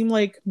made it seem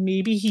like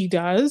maybe he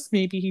does,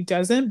 maybe he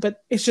doesn't,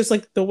 but it's just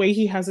like the way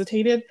he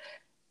hesitated.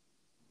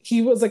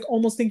 He was like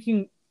almost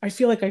thinking, I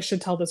feel like I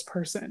should tell this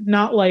person,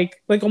 not like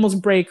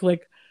almost break,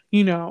 like,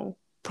 you know,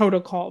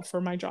 protocol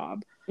for my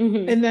job.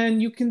 And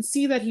then you can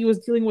see that he was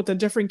dealing with a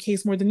different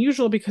case more than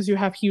usual, because you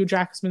have Hugh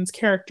Jackman's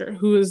character,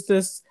 who is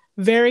this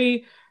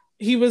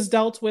he was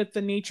dealt with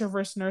the nature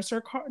versus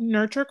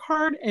nurture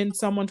card, and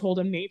someone told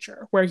him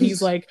nature, where he's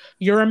like,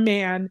 you're a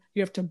man,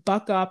 you have to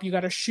buck up, you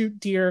got to shoot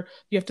deer,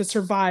 you have to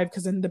survive,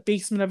 because in the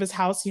basement of his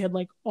house, he had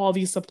like all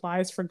these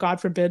supplies for, God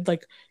forbid,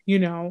 like, you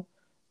know,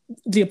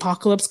 the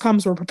apocalypse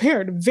comes, we're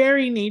prepared.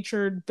 Very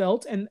nature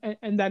built, and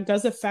that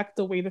does affect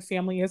the way the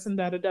family is, and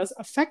that it does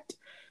affect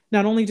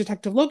not only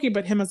Detective Loki,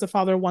 but him as a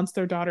father once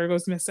their daughter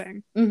goes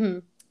missing.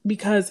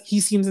 because he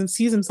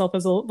sees himself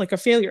as a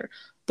failure.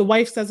 The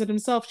wife says it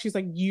himself. She's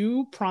like,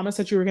 you promised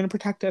that you were going to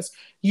protect us.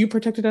 You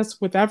protected us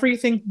with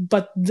everything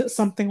but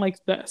something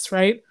like this,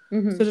 right?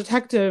 Mm-hmm. So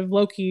Detective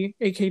Loki,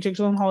 aka Jake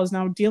Gyllenhaal, is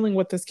now dealing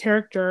with this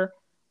character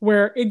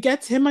where it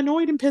gets him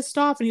annoyed and pissed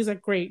off, and he's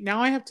like, great,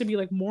 now I have to be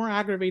like more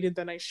aggravated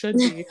than I should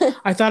be.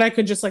 I thought I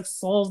could just like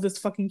solve this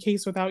fucking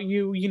case without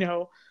you,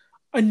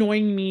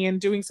 annoying me and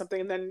doing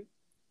something. And then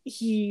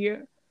he,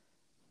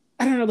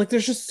 I don't know, like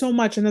there's just so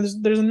much. And then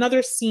there's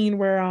another scene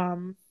where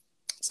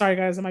sorry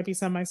guys, it might be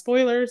some of my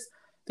spoilers.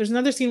 There's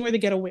another scene where they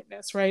get a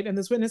witness, right? And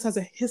this witness has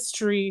a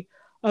history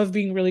of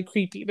being really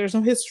creepy. There's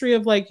no history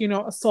of like,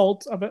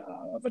 assault of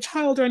a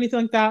child or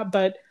anything like that,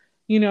 but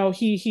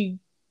he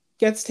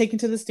gets taken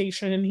to the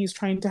station and he's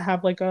trying to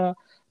have like a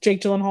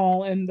Jake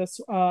Gyllenhaal and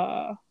this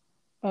I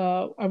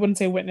wouldn't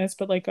say witness,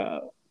 but like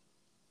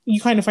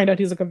you kind of find out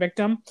he's like a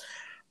victim.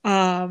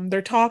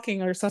 They're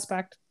talking, or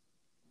suspect,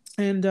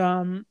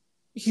 and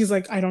he's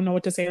like, I don't know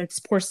what to say. Like, this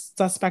poor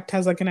suspect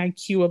has like an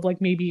IQ of like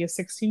maybe a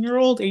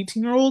 16-year-old,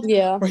 18-year-old,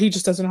 Yeah. or he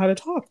just doesn't know how to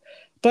talk.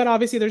 But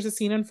obviously, there's a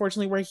scene,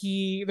 unfortunately, where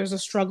there's a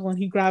struggle and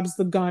he grabs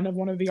the gun of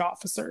one of the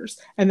officers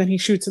and then he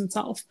shoots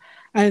himself.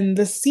 And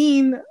the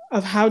scene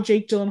of how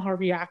Jake Gyllenhaal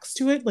reacts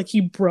to it, like he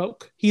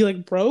broke. He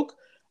like broke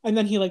and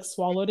then he like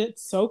swallowed it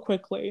so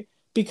quickly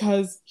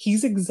because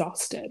he's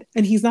exhausted.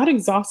 And he's not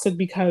exhausted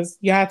because,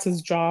 yeah, it's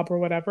his job or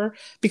whatever.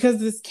 Because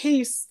this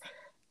case,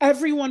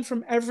 everyone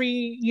from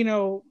every,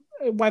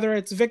 whether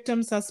it's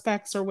victims,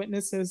 suspects, or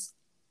witnesses,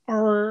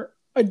 are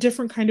a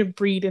different kind of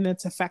breed, and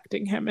it's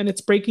affecting him and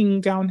it's breaking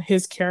down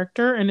his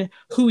character and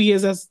who he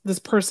is as this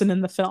person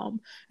in the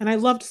film. And I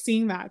loved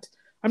seeing that.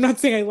 I'm not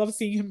saying I love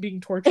seeing him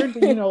being tortured,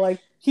 but like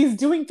he's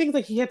doing things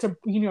like he had to,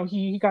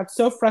 he got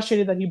so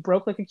frustrated that he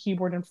broke like a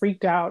keyboard and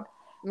freaked out.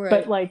 Right.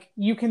 But like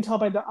you can tell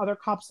by the other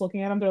cops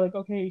looking at him, they're like,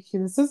 okay,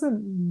 this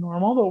isn't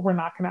normal, but we're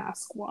not going to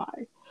ask why.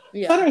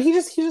 Yeah. So I don't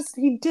know,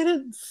 he did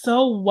it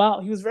so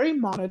well. He was very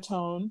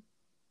monotone,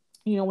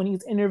 when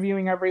he's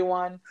interviewing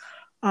everyone.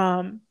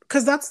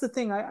 Because that's the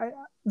thing. I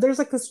there's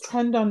like this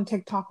trend on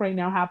TikTok right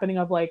now happening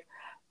of like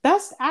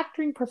best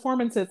acting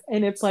performances,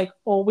 and it's like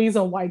always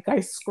a white guy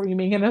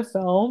screaming in a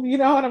film,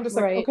 and I'm just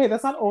like, right. Okay,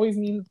 doesn't always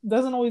mean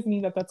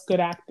that that's good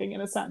acting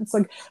in a sense.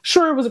 Like,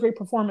 sure, it was a great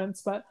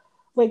performance, but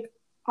like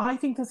I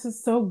think this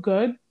is so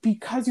good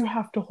because you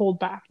have to hold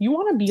back. You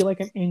want to be like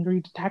an angry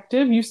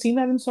detective. You've seen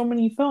that in so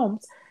many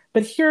films.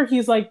 But here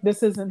he's like,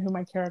 this isn't who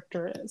my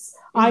character is.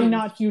 Mm-hmm. I'm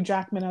not Hugh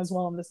Jackman as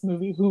well in this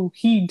movie, who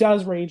he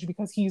does rage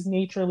because he's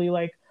naturally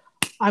like,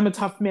 I'm a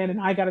tough man and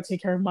I got to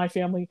take care of my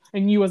family.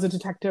 And you as a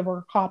detective or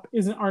a cop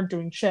aren't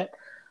doing shit.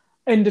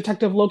 And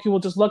Detective Loki will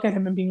just look at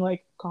him and being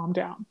like, calm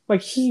down.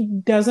 Like he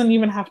doesn't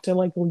even have to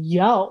like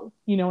yell,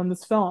 in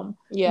this film.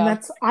 Yeah.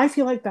 And I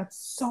feel like that's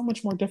so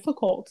much more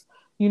difficult,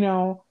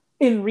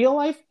 in real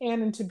life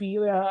and to be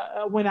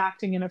when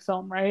acting in a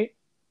film, right?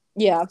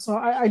 Yeah. So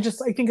I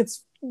think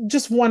it's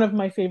just one of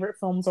my favorite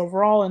films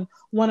overall, and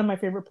one of my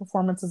favorite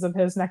performances of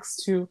his,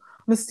 next to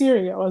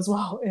Mysterio as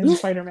well in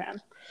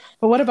Spider-Man.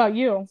 But what about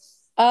you?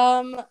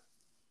 Well,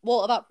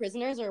 about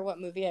Prisoners, or what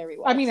movie I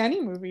rewatched? I mean,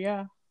 any movie,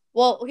 yeah.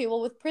 Well, okay,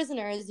 with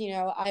Prisoners,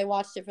 I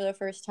watched it for the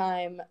first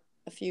time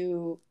a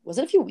few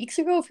weeks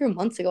ago, a few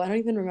months ago? I don't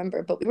even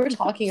remember, but we were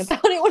talking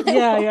about it when I watched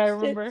I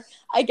remember it.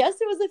 I guess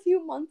it was a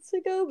few months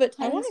ago, but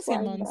time was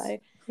flying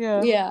by.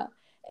 Yeah.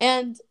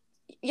 And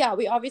yeah,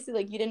 we obviously,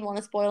 like, you didn't want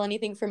to spoil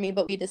anything for me,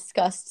 but we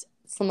discussed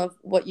some of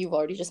what you've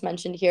already just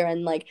mentioned here,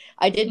 and like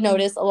I did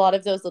notice a lot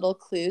of those little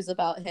clues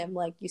about him,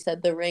 like you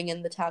said, the ring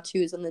and the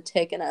tattoos and the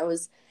tick, and I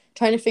was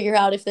trying to figure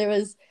out if there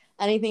was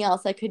anything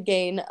else I could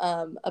gain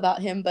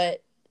about him,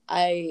 but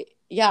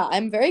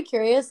I'm very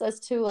curious as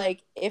to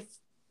like if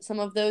some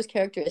of those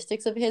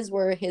characteristics of his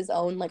were his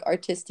own like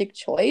artistic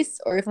choice,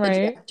 or if the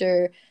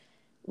director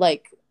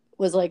like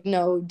was like,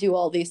 no, do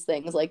all these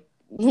things, like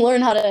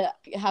learn how to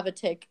have a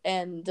tick,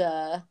 and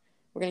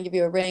we're going to give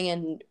you a ring,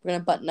 and we're going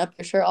to button up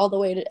your shirt all the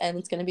way and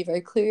it's going to be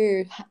very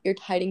clear you're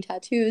hiding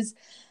tattoos.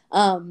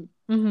 But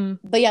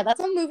yeah, that's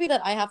a movie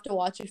that I have to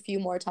watch a few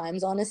more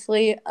times,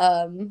 honestly.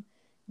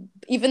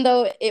 Even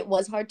though it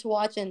was hard to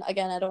watch, and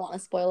again, I don't want to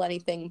spoil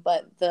anything,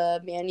 but the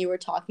man you were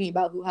talking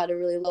about who had a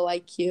really low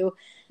IQ,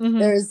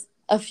 there's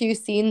a few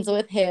scenes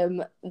with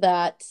him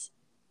that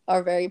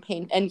are very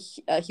and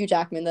Hugh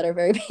Jackman, that are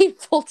very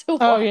painful to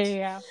watch. Oh,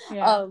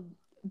 yeah.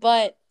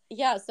 But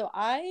yeah, so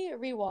I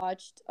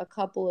rewatched a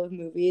couple of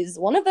movies.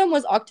 One of them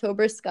was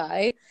October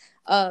Sky.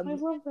 I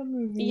love that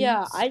movie.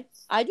 Yeah, I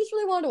just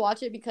really wanted to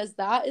watch it because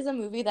that is a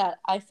movie that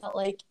I felt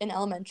like in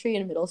elementary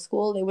and middle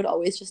school they would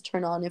always just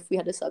turn on if we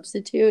had a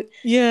substitute.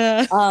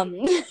 Yeah.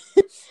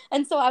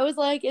 And so I was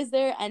like, is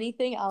there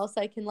anything else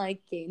I can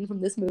like gain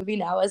from this movie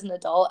now as an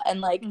adult? And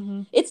like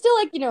it's still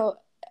like,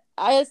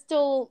 I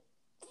still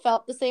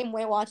felt the same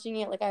way watching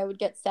it. Like I would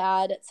get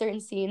sad at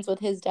certain scenes with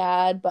his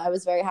dad, but I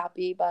was very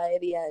happy by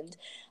the end.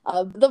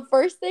 The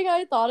first thing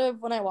I thought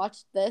of when I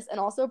watched this,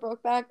 and also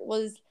Brokeback,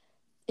 was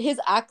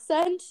his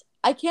accent.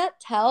 I can't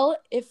tell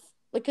if,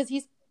 because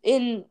he's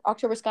in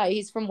October Sky,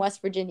 he's from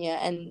West Virginia,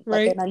 and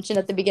like I mentioned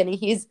at the beginning,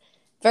 he's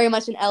very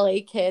much an LA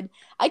kid.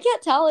 I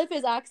can't tell if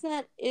his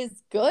accent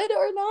is good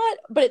or not,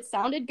 but it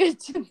sounded good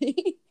to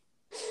me.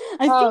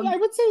 I think I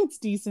would say it's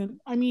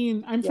decent. I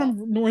mean, I'm Yeah.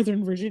 from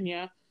Northern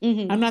Virginia.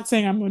 Mhm. I'm not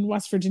saying I'm in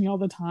West Virginia all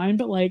the time,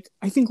 but like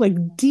I think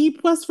like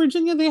deep West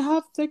Virginia they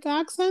have thick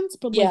accents,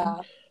 but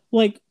Yeah.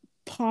 like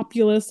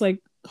populous like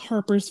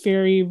Harper's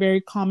Ferry,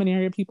 very common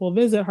area people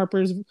visit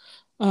Harper's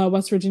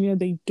West Virginia,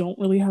 they don't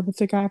really have a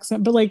thick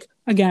accent. But like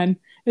again,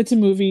 it's a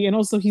movie and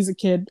also he's a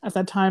kid at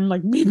that time,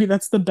 like maybe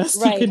that's the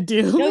best he Right. could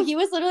do. No, he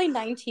was literally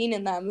 19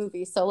 in that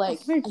movie. So like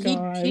Oh my he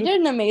God.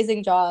 did an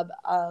amazing job,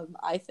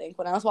 I think.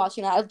 When I was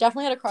watching that, I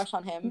definitely had a crush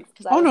on him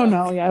because I Oh was no, like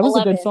no, yeah, it was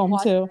a 11 good film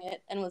watching too.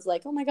 it and was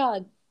like, "Oh my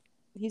God,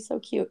 he's so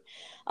cute."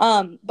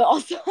 But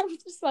also I'm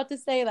just about to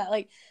say that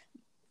like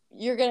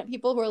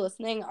people who are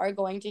listening are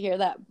going to hear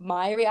that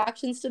my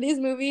reactions to these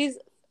movies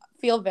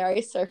feel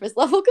very surface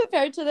level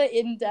compared to the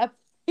in-depth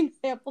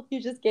example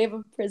you just gave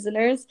of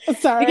Prisoners.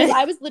 Sorry. Because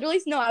I was literally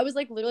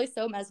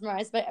so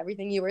mesmerized by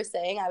everything you were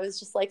saying. I was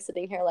just like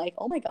sitting here like,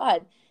 oh my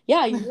God,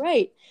 yeah, you're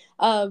right.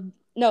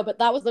 No, but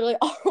that was literally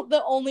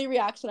the only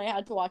reaction I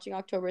had to watching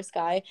October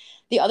Sky.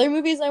 The other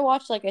movies I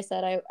watched, like I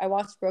said, I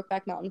watched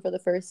Brokeback Mountain for the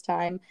first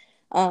time.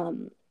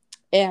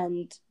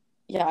 And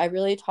yeah, I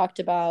already talked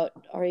about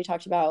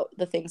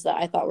the things that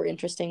I thought were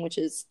interesting, which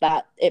is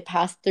that it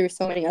passed through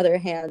so many other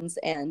hands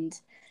and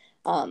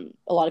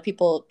a lot of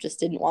people just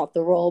didn't want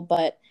the role.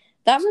 But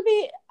that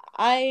movie,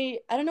 I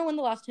don't know when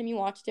the last time you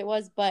watched it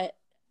was, but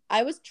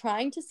I was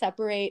trying to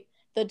separate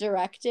the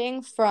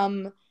directing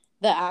from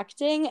the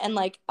acting, and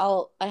like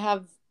I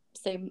have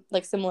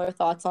similar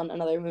thoughts on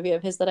another movie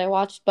of his that I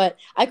watched, but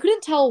I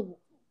couldn't tell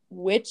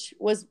which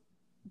was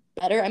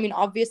better. I mean,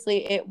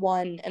 obviously it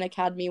won an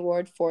Academy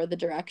Award for the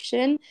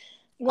direction.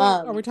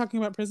 What are we talking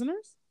about?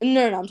 Prisoners?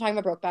 No, I'm talking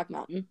about Brokeback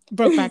Mountain.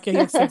 Brokeback,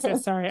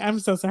 yes. Sorry, I'm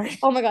so sorry.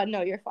 Oh my God,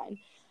 no, you're fine.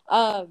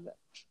 I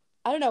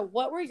don't know.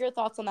 What were your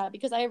thoughts on that?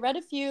 Because I read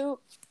a few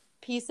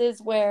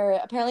pieces where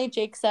apparently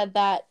Jake said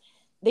that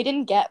they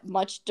didn't get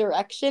much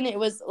direction. It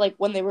was like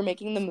when they were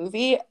making the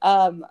movie,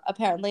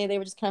 apparently they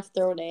were just kind of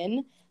thrown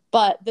in.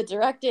 But the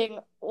directing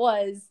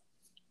was,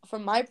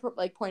 from my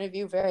point of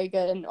view, very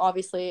good. And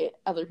obviously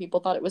other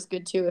people thought it was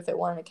good too if it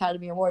won an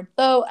Academy Award.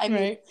 Though, I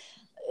mean,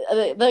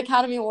 the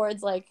Academy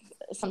Awards like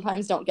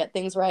sometimes don't get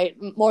things right,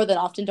 more than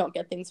often don't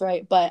get things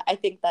right. But I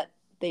think that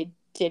they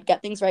did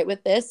get things right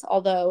with this,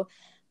 although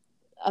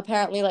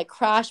apparently like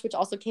Crash, which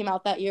also came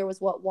out that year,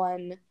 was what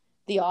won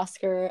the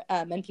Oscar,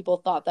 and people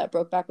thought that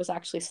Brokeback was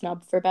actually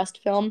snubbed for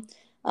best film.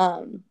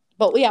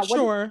 But yeah,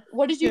 Sure.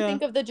 What did you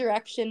think of the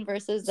direction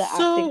versus the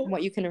acting from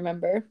what you can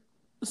remember?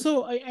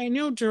 So I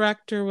know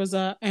director was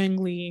Ang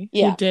Lee who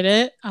Yeah. did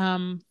it.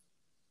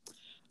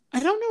 I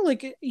don't know,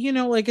 like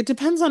like it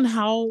depends on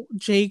how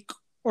Jake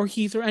or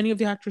Heath or any of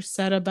the actors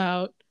said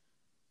about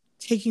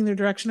taking their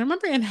direction. I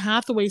remember Anne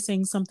Hathaway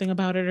saying something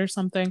about it or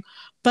something,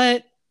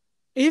 but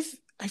if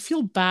I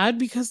feel bad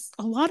because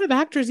a lot of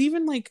actors,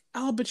 even like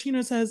Al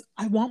Pacino says,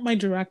 I want my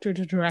director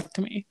to direct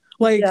me.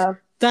 Like,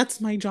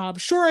 that's my job.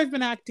 Sure, I've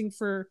been acting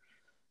for,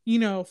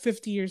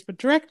 50 years, but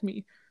direct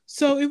me.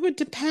 So it would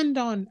depend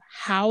on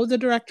how the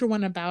director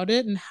went about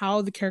it and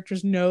how the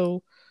characters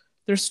know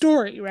their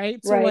story, right?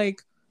 So,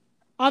 like,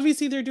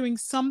 obviously they're doing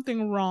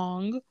something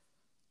wrong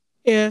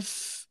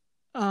if,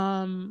 or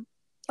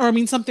I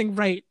mean something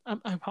right.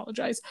 I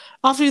apologize.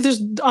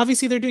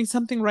 Obviously they're doing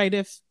something right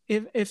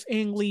if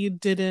Ang Lee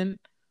didn't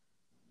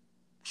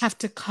have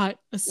to cut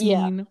a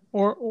scene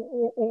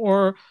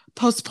or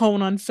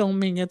postpone on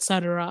filming,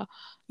 etc.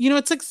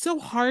 It's like so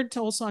hard to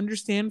also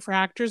understand for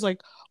actors,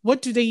 like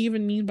what do they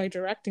even mean by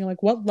directing?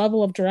 Like what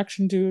level of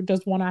direction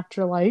does one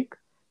actor like?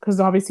 Because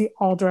obviously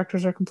all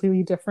directors are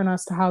completely different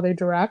as to how they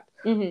direct.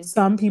 Mm-hmm.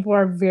 Some people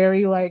are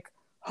very like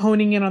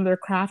honing in on their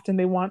craft and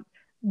they want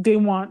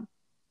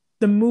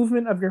the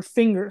movement of your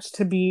fingers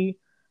to be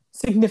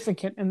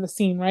significant in the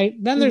scene, right?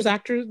 Then there's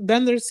actors,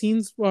 then there's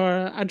scenes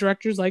where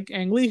directors like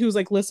Ang Lee who's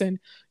like, listen,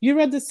 you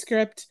read the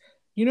script,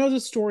 you know the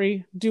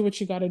story, do what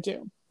you got to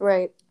do.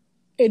 Right.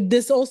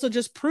 This also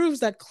just proves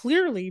that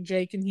clearly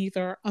Jake and Heath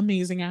are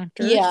amazing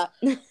actors. Yeah.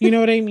 You know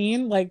what I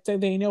mean? Like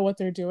they know what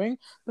they're doing.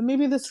 But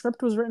maybe the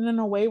script was written in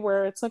a way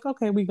where it's like,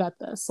 okay, we got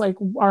this. Like,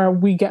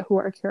 we get who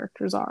our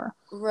characters are.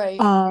 Right.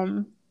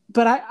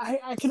 But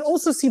I can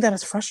also see that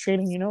as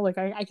frustrating, like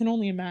I can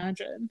only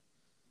imagine.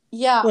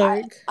 Yeah,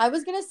 like, I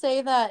was gonna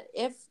say that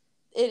if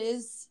it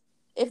is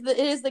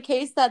the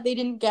case that they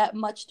didn't get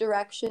much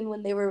direction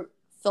when they were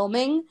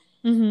filming,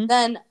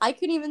 then I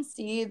could even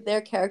see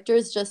their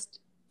characters just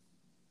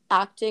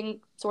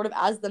acting sort of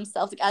as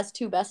themselves, like as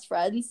two best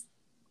friends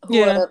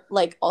who are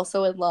like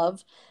also in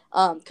love.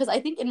 Because I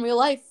think in real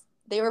life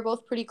they were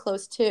both pretty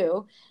close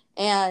too.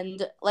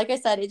 And like I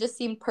said, it just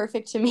seemed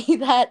perfect to me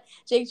that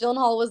Jake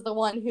Gyllenhaal was the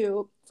one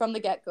who, from the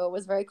get-go,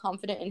 was very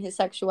confident in his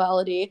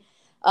sexuality,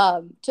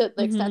 to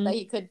the extent that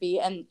he could be.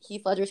 And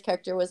Heath Ledger's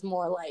character was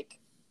more like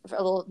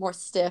a little more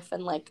stiff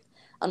and like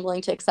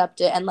unwilling to accept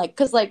it. And like,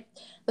 because like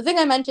the thing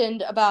I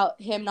mentioned about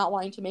him not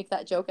wanting to make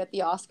that joke at the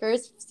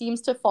Oscars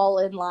seems to fall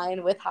in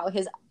line with how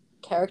his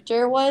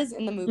character was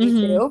in the movie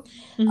too.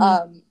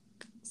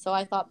 So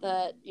I thought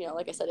that, you know,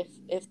 like I said,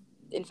 if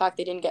in fact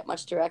they didn't get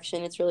much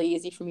direction, it's really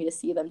easy for me to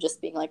see them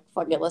just being like,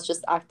 fuck it, let's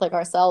just act like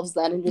ourselves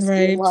then and just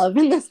be in love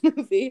in this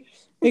movie.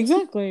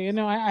 Exactly. You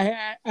know,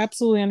 I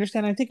absolutely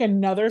understand. I think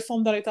another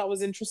film that I thought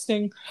was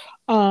interesting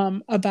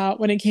about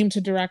when it came to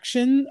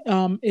direction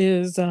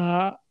is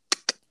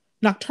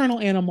Nocturnal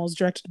Animals,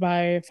 directed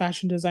by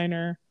fashion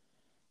designer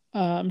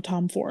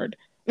Tom Ford.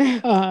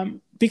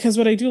 Because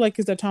what I do like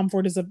is that Tom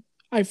Ford is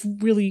I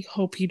really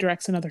hope he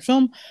directs another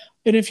film.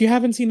 And if you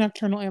haven't seen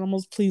Nocturnal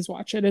Animals, please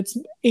watch it. It's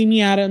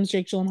Amy Adams,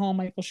 Jake Gyllenhaal,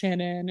 Michael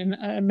Shannon,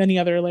 and many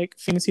other like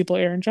famous people,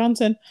 Aaron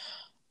Johnson.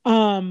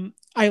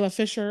 Isla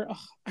Fisher.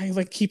 Oh, I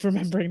like keep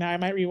remembering now. I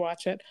might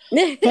rewatch it.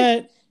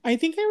 But I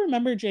think I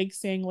remember Jake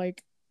saying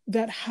like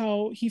that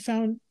how he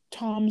found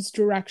Tom's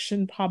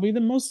direction probably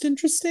the most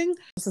interesting.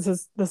 This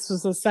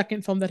was the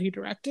second film that he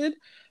directed.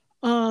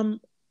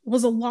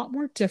 Was a lot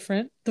more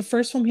different. The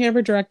first film he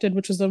ever directed,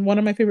 which was one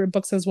of my favorite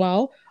books as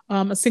well,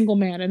 A Single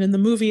Man, and in the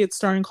movie it's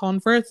starring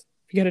Colin Firth.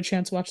 If you get a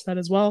chance, watch that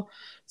as well.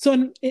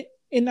 So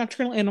in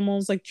Nocturnal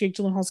Animals, like Jake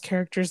Gyllenhaal's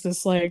character is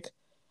this like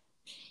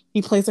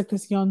he plays like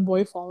this young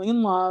boy falling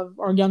in love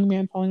or young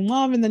man falling in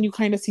love, and then you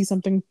kind of see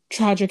something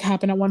tragic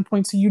happen at one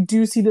point. So you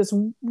do see this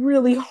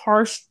really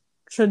harsh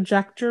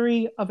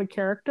trajectory of a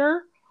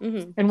character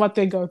and what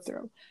they go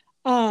through.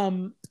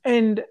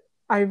 And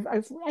I've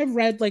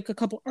read like a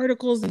couple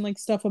articles and like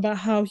stuff about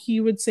how he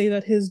would say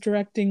that his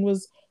directing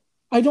was,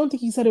 I don't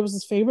think he said it was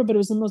his favorite, but it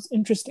was the most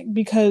interesting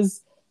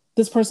because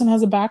this person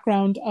has a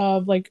background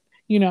of like,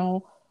 you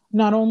know,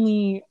 not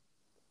only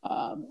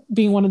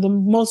being one of the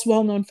most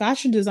well-known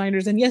fashion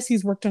designers, and yes,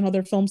 he's worked on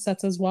other film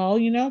sets as well,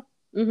 you know,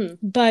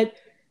 but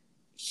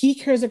he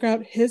cares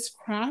about his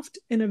craft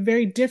in a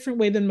very different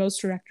way than most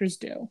directors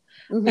do.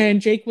 And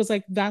Jake was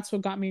like, that's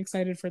what got me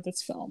excited for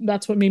this film.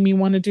 That's what made me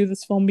want to do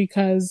this film,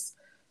 because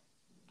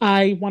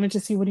I wanted to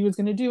see what he was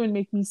going to do and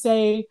make me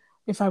say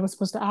if I was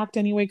supposed to act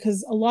anyway.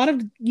 Because a lot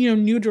of, you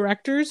know, new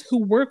directors who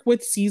work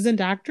with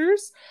seasoned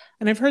actors,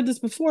 and I've heard this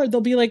before,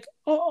 they'll be like,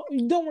 oh,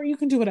 don't worry, you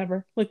can do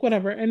whatever, like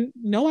whatever. And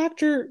no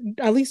actor,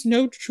 at least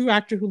no true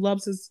actor who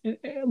loves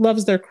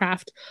their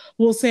craft,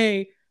 will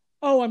say,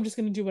 oh, I'm just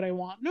going to do what I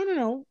want.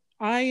 No.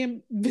 I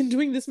am been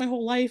doing this my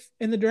whole life,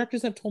 and the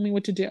directors have told me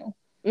what to do.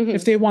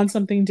 If they want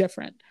something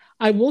different,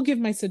 I will give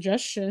my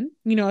suggestion,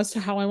 you know, as to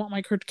how I want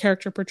my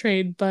character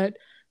portrayed. But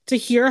to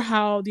hear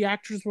how the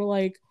actors were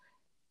like,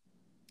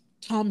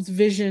 Tom's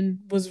vision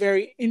was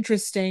very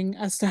interesting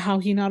as to how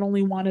he not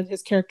only wanted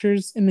his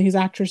characters and his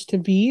actors to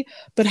be,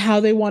 but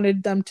how they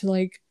wanted them to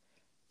like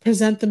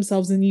present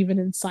themselves, and even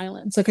in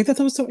silence. Like I thought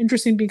that was so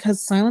interesting,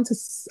 because silence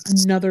is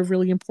another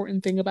really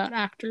important thing about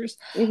actors.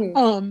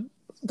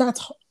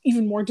 That's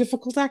even more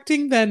difficult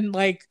acting than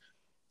like,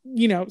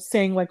 you know,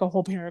 saying like a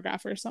whole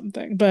paragraph or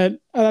something. But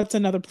that's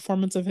another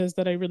performance of his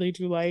that I really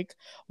do like.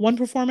 One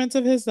performance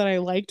of his that I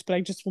liked, but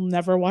I just will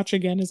never watch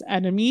again, is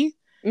Enemy.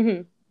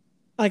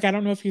 Like, I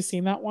don't know if you've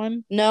seen that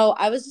one. No,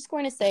 I was just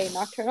going to say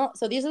Nocturnal.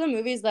 So these are the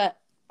movies that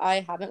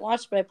I haven't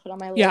watched, but I put on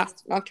my list. Yeah.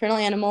 Nocturnal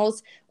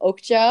Animals,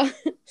 Okja,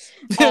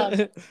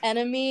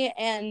 Enemy,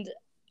 and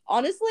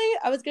honestly,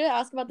 I was going to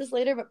ask about this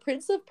later, but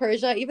Prince of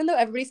Persia, even though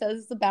everybody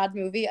says it's a bad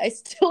movie, I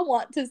still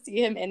want to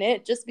see him in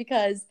it, just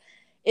because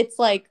it's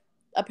like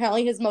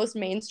apparently his most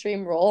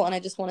mainstream role, and I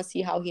just want to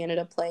see how he ended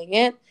up playing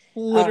it.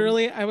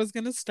 Literally, I was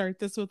gonna start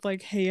this with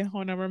like, "Hey,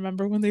 Ohona,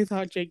 remember when they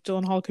thought Jake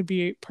Gyllenhaal could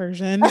be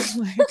Persian?"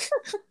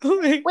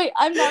 like, wait,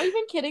 I'm not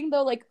even kidding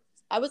though. Like,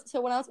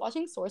 when I was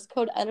watching Source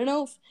Code, I don't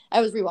know if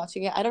I was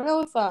rewatching it. I don't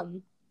know if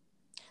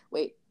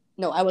wait,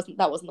 no, I wasn't.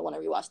 That wasn't the one I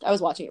rewatched. I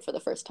was watching it for the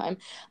first time,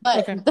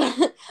 but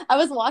I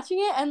was watching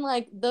it, and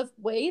like the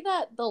way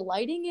that the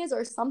lighting is,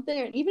 or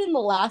something, or even in the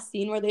last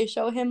scene where they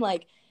show him,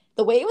 like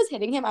the way it was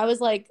hitting him, I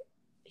was like,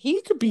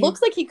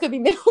 looks like he could be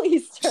Middle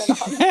Eastern,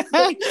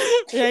 right?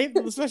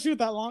 Especially with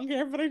that long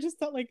hair. But I just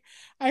thought, like,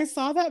 I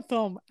saw that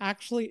film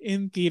actually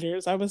in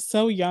theaters. I was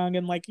so young,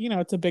 and like, you know,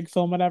 it's a big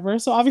film, whatever.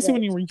 So obviously,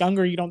 when you were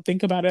younger, you don't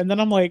think about it. And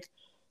then I'm like,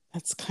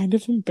 that's kind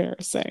of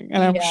embarrassing.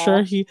 And I'm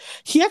sure he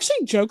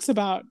actually jokes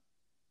about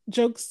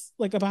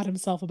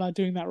himself about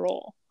doing that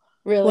role.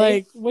 Really?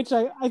 Like, which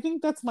I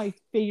think that's my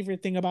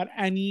favorite thing about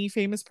any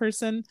famous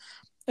person.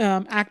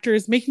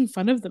 Actors making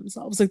fun of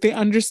themselves, like they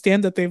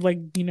understand that they've, like,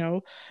 you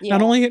know,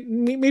 not only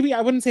maybe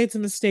I wouldn't say it's a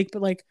mistake,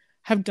 but like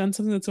have done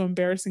something that's so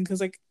embarrassing. Because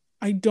like,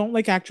 I don't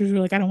like actors who are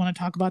like, I don't want to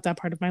talk about that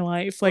part of my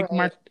life. Like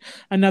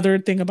another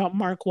thing about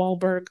Mark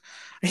Wahlberg,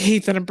 I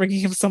hate that I'm bringing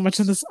him so much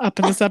in this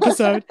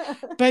episode,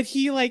 but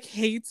he like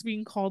hates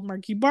being called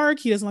Marky Bark.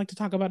 He doesn't like to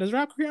talk about his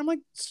rap career. I'm like,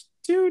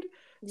 dude,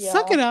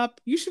 suck it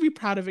up. You should be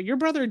proud of it. Your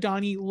brother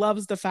Donnie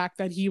loves the fact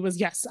that he was,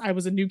 yes, I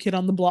was a new kid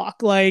on the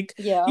block. Like,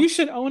 you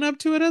should own up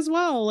to it as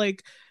well.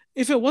 Like,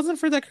 if it wasn't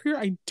for that career,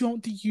 I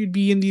don't think you'd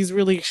be in these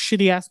really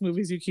shitty ass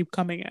movies you keep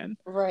coming in.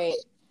 Right.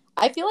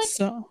 I feel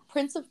like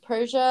Prince of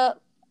Persia,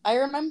 I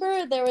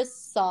remember there was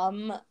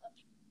some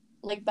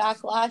like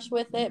backlash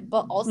with it,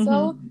 but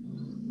also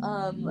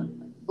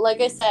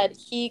like I said,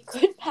 he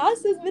could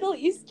pass as Middle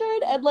Eastern,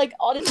 and like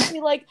honestly,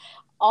 like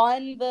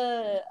on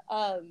the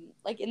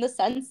like in the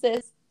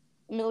census,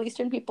 Middle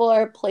Eastern people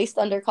are placed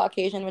under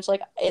Caucasian, which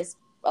like is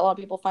a lot of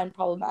people find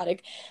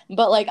problematic.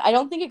 But like I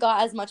don't think it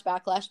got as much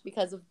backlash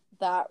because of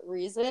that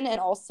reason. And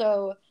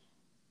also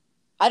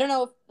I don't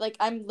know if, like,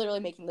 I'm literally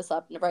making this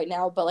up right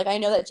now, but like I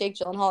know that Jake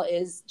Gyllenhaal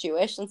is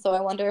Jewish, and so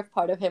I wonder if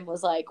part of him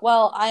was like,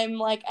 well, I'm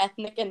like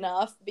ethnic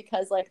enough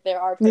because like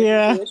there are plenty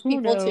of Jewish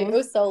people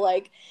too, so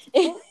like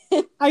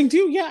I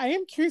do, yeah. I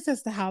am curious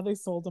as to how they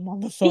sold him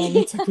on the film.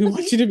 It's like, we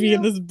want you to be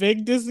in this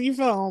big Disney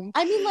film.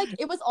 I mean, like,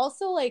 it was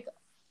also like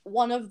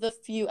one of the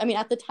few, I mean,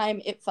 at the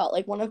time it felt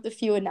like one of the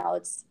few, and now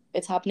it's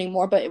happening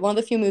more, but one of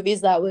the few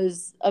movies that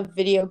was a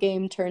video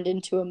game turned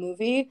into a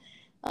movie.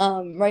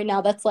 Right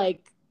now that's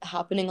like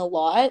happening a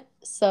lot,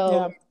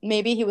 so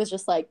maybe he was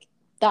just like,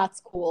 that's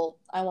cool,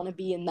 I want to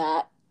be in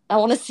that, I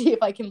want to see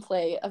if I can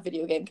play a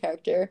video game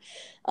character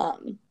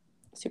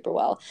super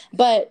well.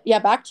 But yeah,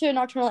 back to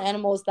Nocturnal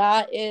Animals.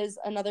 That is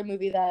another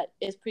movie that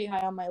is pretty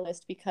high on my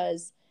list,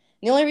 because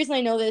the only reason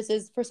I know this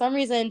is for some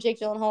reason Jake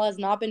Gyllenhaal has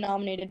not been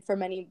nominated for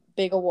many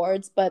big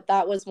awards, but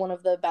that was one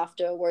of the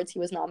BAFTA awards he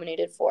was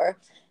nominated for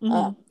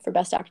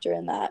Best Actor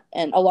in that,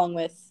 and along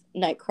with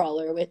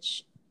Nightcrawler,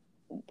 which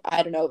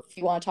I don't know if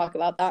you want to talk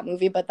about that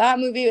movie, but that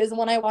movie is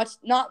one I watched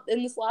not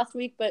in this last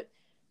week, but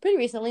pretty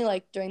recently,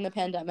 like during the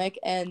pandemic.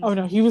 And oh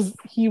no, he was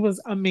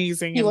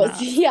amazing. He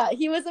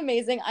was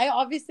amazing. I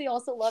obviously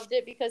also loved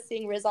it because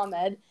seeing Riz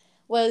Ahmed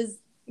was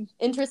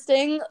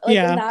interesting, like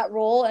in that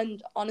role.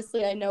 And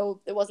honestly, I know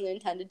it wasn't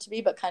intended to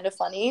be, but kind of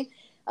funny.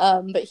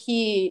 But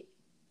he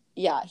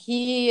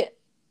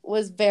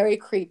was very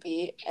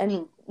creepy,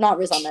 and not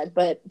Riz Ahmed,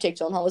 but Jake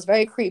Gyllenhaal was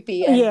very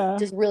creepy and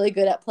just really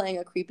good at playing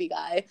a creepy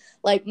guy.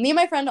 Like, me and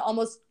my friend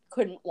almost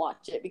couldn't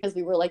watch it because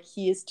we were like,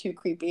 he is too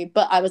creepy.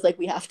 But I was like,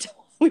 we have to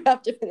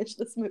finish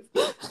this movie.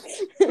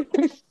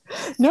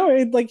 No,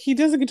 like he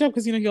does a good job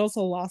because he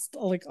also lost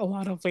like a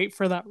lot of weight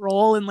for that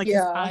role, and like his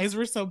eyes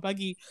were so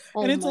buggy.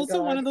 And it's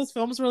also one of those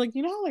films where like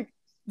like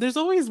there's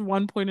always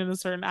one point in a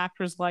certain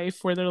actor's life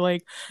where they're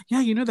like,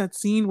 yeah, that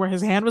scene where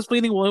his hand was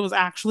bleeding, well, it was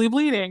actually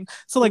bleeding.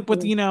 So like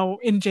with in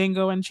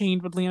Django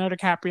Unchained with Leonardo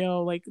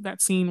DiCaprio, like that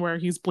scene where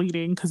he's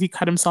bleeding because he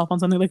cut himself on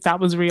something, like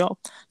that was real.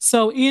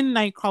 So in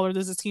Nightcrawler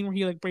there's a scene where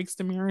he like breaks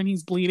the mirror and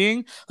he's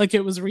bleeding, like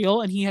it was real,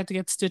 and he had to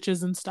get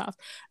stitches and stuff.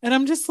 And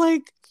I'm just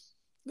like,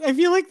 I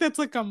feel like that's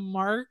like a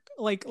mark,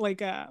 like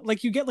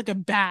you get like a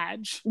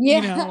badge,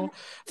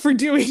 for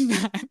doing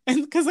that.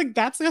 And because like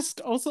that's just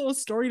also a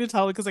story to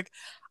tell, because like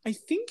I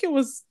think it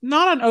was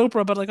not on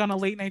Oprah but like on a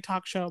late night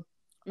talk show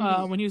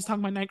when he was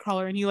talking about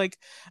Nightcrawler, and he like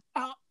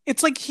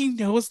it's like he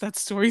knows that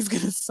story's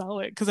gonna sell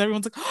it because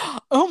everyone's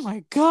like, oh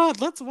my god,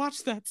 let's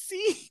watch that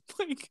scene.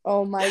 Like,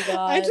 oh my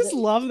god, I just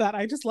love that.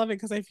 I just love it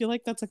because I feel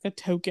like that's like a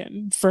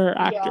token for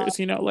actors,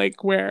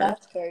 like where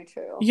that's very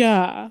true.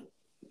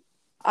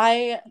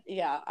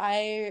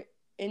 I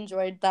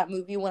enjoyed that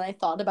movie when I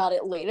thought about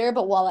it later,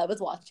 but while I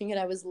was watching it,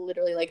 I was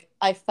literally like,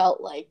 I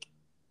felt like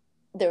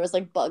there was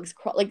like bugs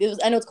like it was,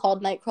 I know it's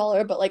called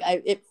Nightcrawler, but like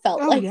it felt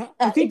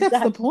I think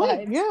that's the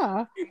point.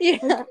 Yeah.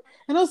 Like,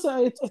 and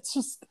also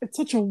it's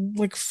such a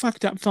like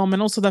fucked up film,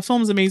 and also that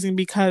film is amazing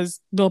because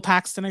Bill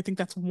Paxton, I think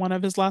that's one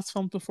of his last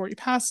films before he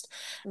passed,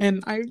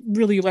 and I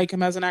really like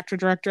him as an actor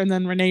director. And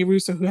then Rene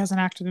Russo, who hasn't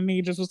acted in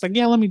ages, was like,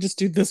 yeah, let me just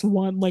do this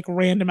one like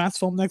random ass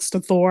film next to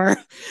Thor.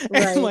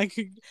 And like,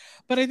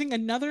 but I think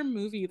another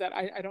movie that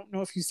I don't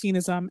know if you've seen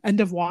is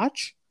End of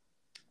Watch.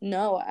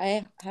 No,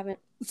 I haven't.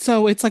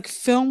 So it's like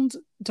filmed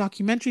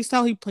documentary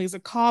style. He plays a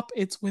cop.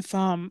 It's with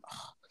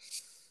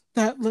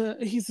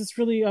he's this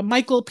really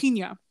Michael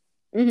Pena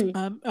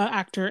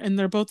actor, and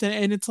they're both in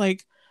it. And it's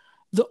like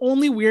the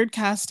only weird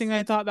casting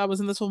I thought that was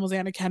in this one was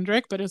Anna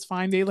Kendrick, but it's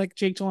fine. They like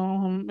Jake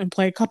Gyllenhaal and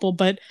play a couple,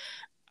 but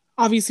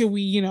obviously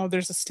we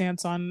there's a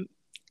stance on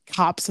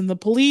cops and the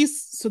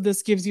police, so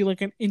this gives you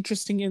like an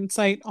interesting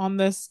insight on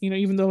this,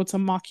 even though it's a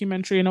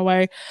mockumentary in a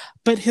way.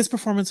 But his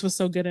performance was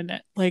so good in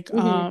it, like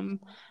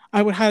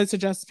I would highly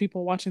suggest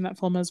people watching that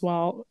film as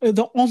well.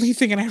 The only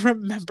thing, and I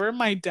remember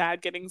my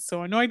dad getting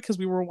so annoyed because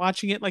we were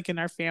watching it like in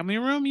our family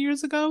room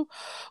years ago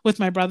with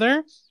my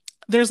brother.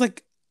 There's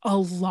like a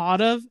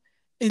lot of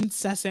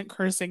incessant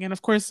cursing, and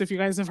of course, if you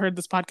guys have heard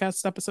this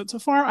podcast episode so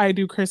far, I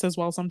do curse as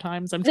well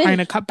sometimes. I'm trying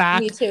to cut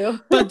back. Me too.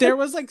 But there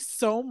was like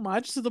so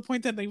much to the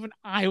point that even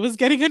I was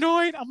getting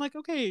annoyed. I'm like,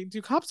 okay, do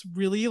cops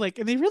really like,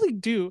 and they really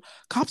do,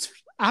 cops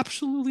are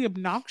absolutely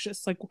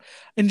obnoxious, like,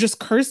 and just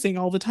cursing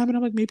all the time. And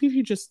I'm like, maybe if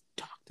you just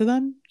talk to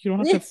them, you don't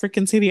have to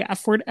freaking say the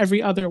F word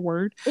every other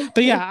word.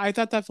 But yeah, I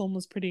thought that film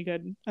was pretty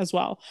good as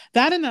well.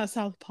 That and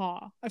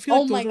Southpaw. I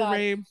feel like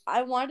those were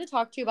I wanted to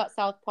talk to you about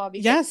Southpaw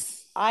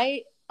because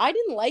I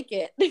didn't like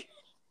it.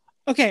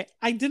 Okay,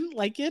 I didn't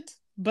like it,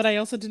 but I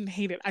also didn't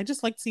hate it. I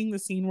just liked seeing the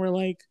scene where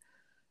like,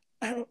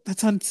 that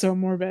sounds so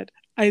morbid.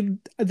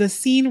 The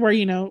scene where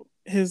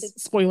his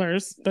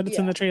spoilers, but it's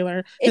in the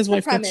trailer. His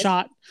wife gets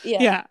shot.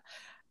 Yeah.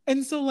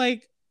 And so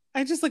like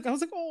I was like,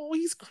 oh,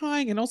 he's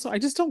crying, and also I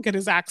just don't get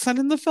his accent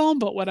in the film,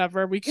 but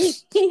whatever.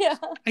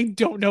 I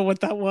don't know what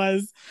that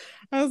was.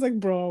 I was like,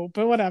 bro,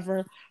 but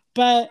whatever.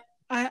 But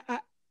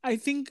I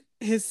think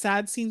his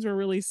sad scenes were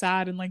really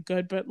sad and like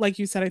good, but like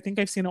you said, I think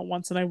I've seen it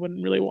once and I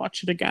wouldn't really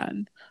watch it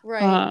again.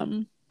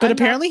 Right. But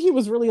apparently he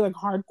was really like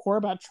hardcore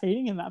about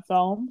trading in that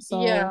film,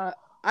 so yeah,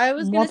 I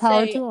was more gonna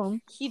power say to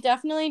him. he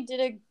definitely did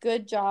a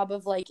good job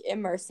of like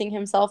immersing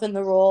himself in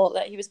the role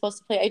that he was supposed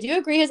to play. I do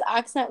agree his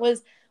accent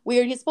was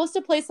weird. He's supposed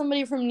to play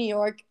somebody from New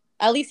York.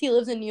 At least he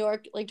lives in New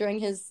York like during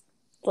his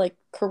like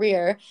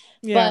career.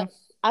 Yeah. But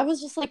I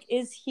was just like,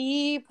 is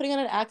he putting on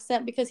an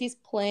accent because he's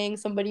playing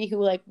somebody who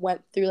like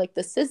went through like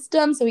the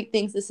system, so he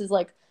thinks this is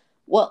like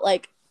what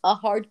like a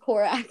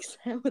hardcore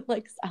accent would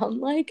like sound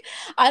like?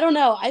 I don't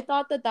know. I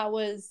thought that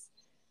was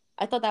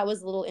a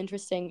little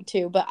interesting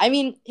too. But I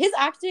mean, his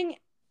acting,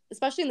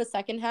 especially in the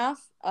second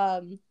half,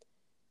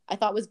 I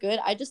thought was good.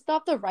 I just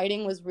thought the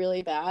writing was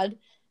really bad.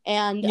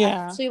 And I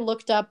Yeah. actually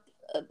looked up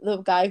the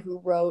guy who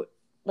wrote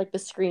like the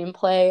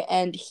screenplay,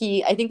 and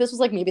I think this was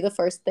like maybe the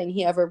first thing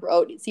he ever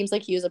wrote. It seems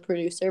like he was a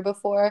producer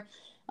before.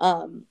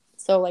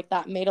 So like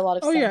that made a lot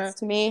of sense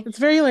to me. It's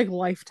very like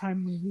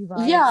Lifetime movie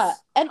Yeah. vibes.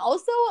 And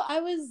also I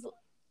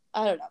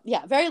don't know.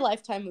 Yeah, very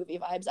Lifetime movie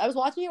vibes. I was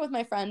watching it with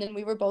my friend and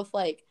we were both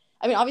like,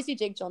 I mean, obviously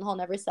Jake Gyllenhaal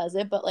never says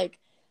it, but like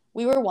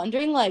we were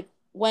wondering like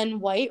when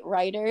white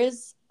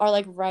writers are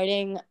like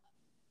writing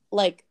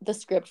like the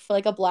script for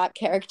like a black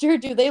character,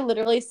 do they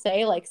literally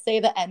say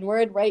the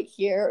N-word right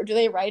here, or do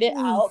they write it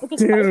out? Because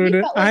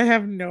Dude, I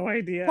have no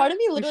idea. part of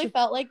me literally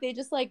felt like they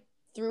just like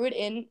threw it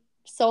in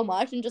so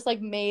much and just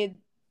like made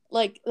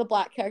like the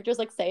black characters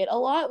like say it a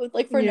lot with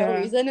like for no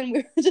reason, and we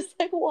were just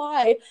like,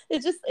 why?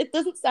 It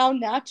doesn't sound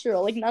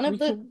natural. Like none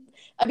of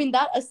I mean,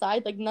 that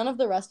aside, like none of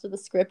the rest of the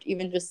script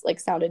even just like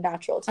sounded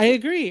natural to me. I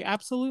agree,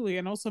 absolutely.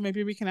 And also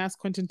maybe we can ask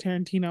Quentin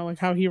Tarantino like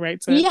how he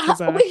writes it. Yeah,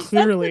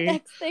 Clearly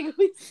that's the next thing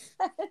we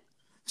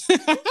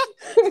said.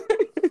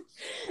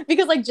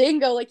 Because like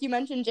Django, like you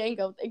mentioned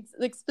Django,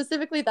 like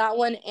specifically that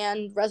one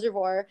and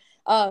Reservoir,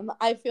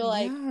 I feel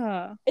like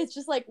it's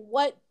just like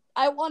what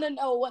I want to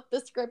know what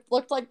the script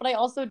looked like, but I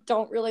also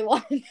don't really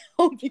want to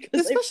know because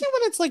especially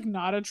when it's like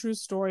not a true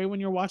story. When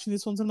you're watching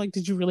these films, I'm like,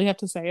 did you really have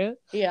to say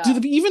it? Yeah.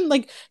 Even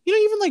like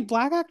even like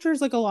black actors,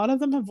 like a lot of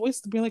them have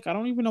voiced to be like, I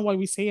don't even know why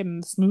we say it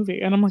in this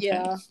movie, and I'm like,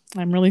 yeah,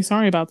 I'm really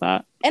sorry about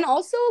that. And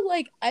also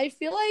like I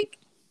feel like,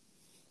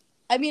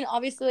 I mean,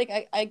 obviously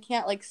like I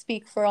can't like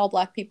speak for all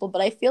black people,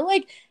 but I feel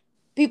like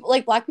people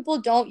like black people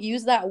don't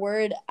use that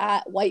word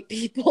at white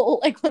people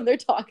like when they're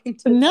talking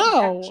to them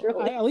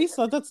at least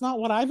that's not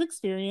what I've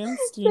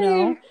experienced,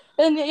 and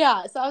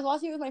yeah, so I was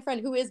watching it with my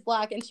friend who is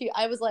black, and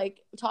I was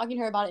like talking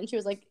to her about it, and she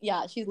was like,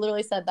 yeah, she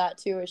literally said that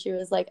too, where she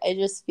was like, it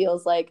just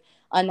feels like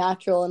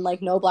unnatural, and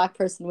like no black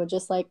person would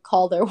just like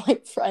call their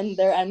white friend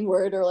their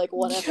N-word or like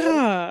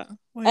whatever.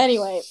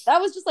 Anyway,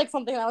 that was just like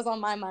something that was on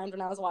my mind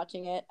when I was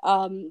watching it.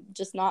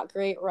 Just not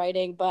great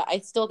writing, but I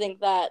still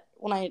think that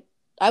when I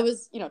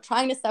was,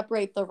 trying to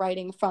separate the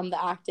writing from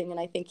the acting, and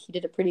I think he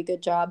did a pretty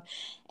good job.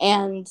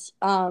 And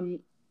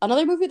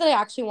another movie that I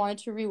actually wanted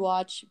to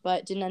rewatch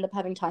but didn't end up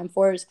having time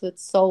for just because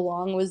it's so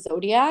long was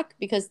Zodiac,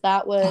 because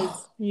that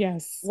was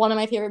one of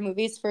my favorite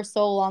movies for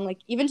so long. Like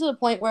even to the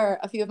point where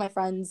a few of my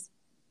friends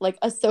like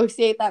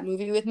associate that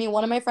movie with me.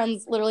 One of my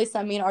friends literally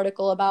sent me an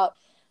article about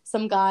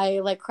some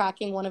guy like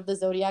cracking one of the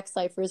Zodiac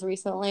ciphers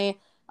recently.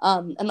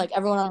 And like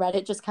everyone on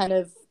Reddit just kind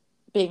of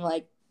being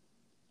like,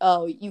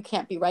 oh, you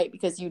can't be right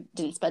because you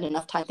didn't spend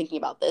enough time thinking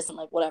about this and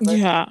like whatever.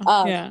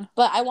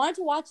 But I wanted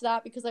to watch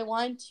that because I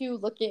wanted to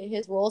look at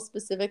his role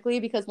specifically,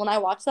 because when I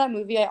watched that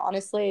movie, I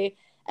honestly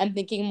am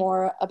thinking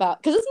more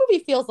about, because this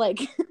movie feels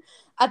like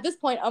at this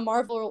point a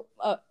Marvel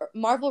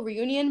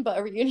reunion, but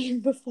a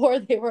reunion before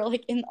they were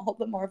like in all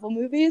the Marvel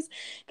movies,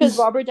 because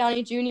Robert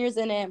Downey Jr. is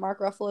in it, Mark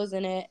Ruffalo's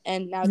in it,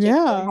 and now Jake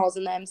Gyllenhaal's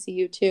in the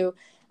MCU too.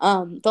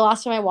 The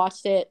last time I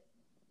watched it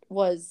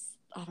was,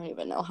 I don't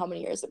even know how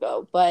many years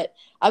ago, but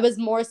I was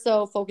more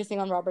so focusing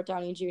on Robert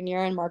Downey Jr.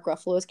 and Mark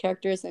Ruffalo's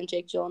characters than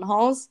Jake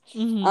Gyllenhaal's.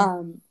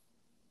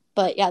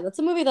 But yeah, that's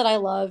a movie that I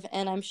love,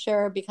 and I'm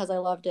sure because I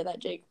loved it that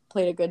Jake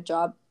played a good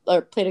job or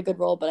played a good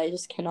role, but I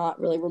just cannot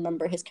really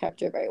remember his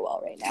character very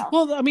well right now.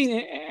 Well, I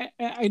mean,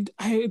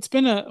 it's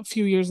been a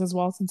few years as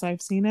well since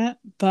I've seen it,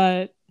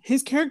 but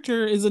his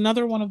character is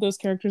another one of those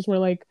characters where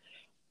like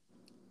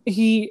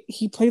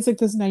he plays like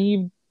this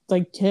naive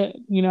like kid,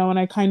 and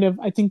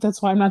I think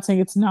that's why I'm not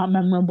saying it's not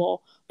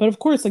memorable, but of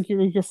course like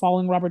you're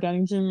following Robert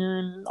Downey Jr.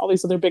 and all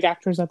these other big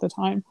actors at the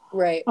time,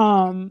 right?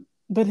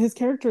 But his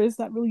character is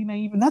that really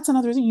naive, and that's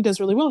another thing he does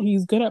really well.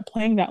 He's good at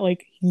playing that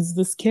like he's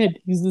this kid,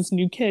 he's this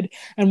new kid.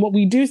 And what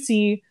we do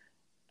see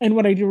and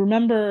what I do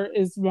remember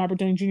is Robert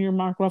Downey Jr. and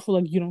Mark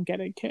Ruffalo like, you don't get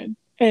it, kid.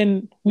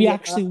 And we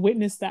actually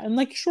witnessed that, and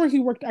like sure, he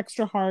worked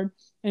extra hard,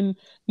 and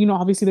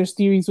obviously there's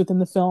theories within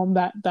the film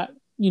that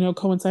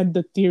coincide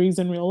the theories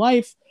in real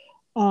life.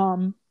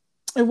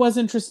 It was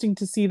interesting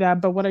to see that,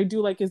 but what I do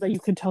like is that you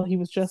could tell he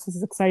was just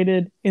as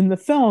excited in the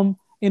film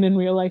and in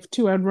real life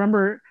too. I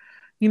remember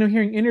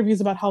hearing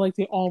interviews about how like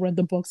they all read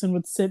the books and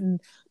would sit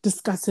and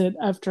discuss it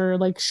after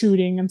like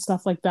shooting and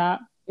stuff like that.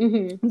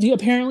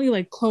 Apparently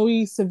like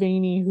Chloe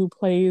Sevigny, who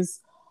plays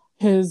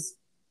his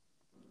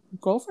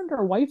girlfriend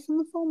or wife in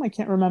the film. I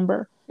can't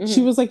remember. She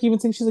Mm-hmm. was like even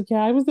saying, she's like,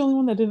 yeah, I was the only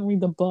one that didn't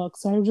read the book,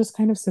 so I would just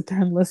kind of sit there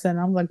and listen.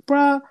 I'm like,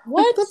 bruh, like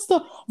What? that's the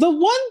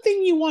one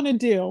thing you want to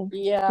do with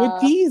Yeah.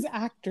 these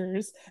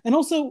actors, and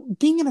also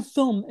being in a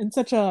film in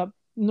such a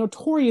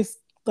notorious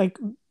like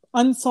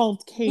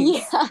unsolved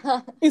case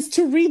Yeah. is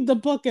to read the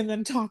book and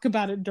then talk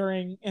about it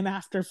during and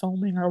after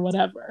filming or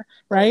whatever, Oh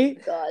right?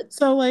 my God.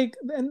 So like,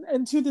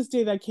 and to this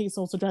day that case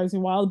also drives me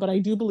wild, but I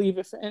do believe,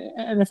 if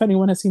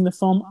anyone has seen the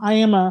film,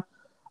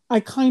 I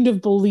kind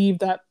of believe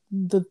that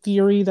the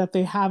theory that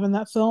they have in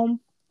that film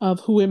of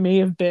who it may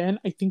have been,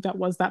 I think that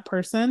was that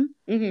person.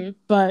 Mm-hmm.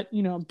 But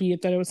be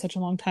it that it was such a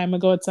long time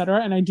ago,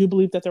 etc. And I do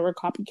believe that there were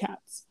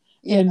copycats,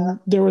 Yeah. and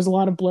there was a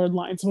lot of blurred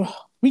lines. Well,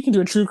 we can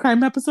do a true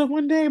crime episode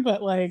one day,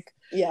 but like,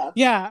 Yeah.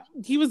 yeah,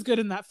 he was good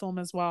in that film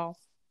as well.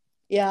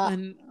 Yeah.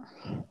 And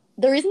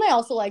The reason I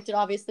also liked it,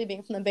 obviously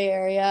being from the Bay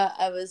Area,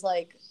 I was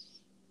like,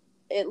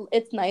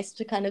 it's nice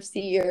to kind of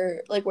see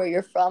your like where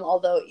you're from,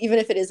 although even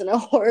if it isn't a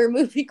horror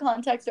movie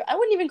context, or I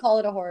wouldn't even call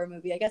it a horror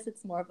movie. I guess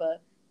it's more of a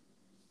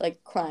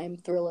like crime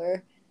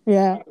thriller.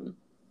 yeah,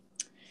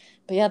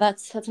 But yeah,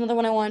 that's another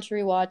one I wanted to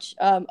rewatch.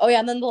 Oh yeah,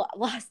 and then the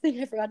last thing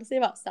I forgot to say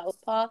about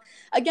Southpaw,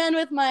 again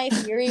with my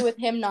theory with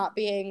him not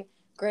being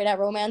great at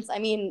romance. I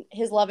mean,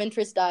 his love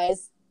interest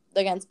dies.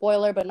 Again,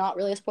 spoiler, but not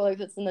really a spoiler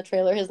because it's in the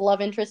trailer. His love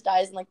interest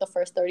dies in like the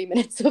first 30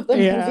 minutes of the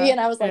movie, yeah, and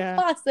I was like, yeah.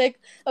 classic.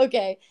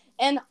 Okay,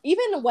 and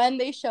even when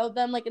they showed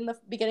them like in the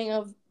beginning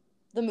of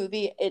the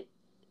movie,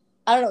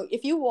 I don't know,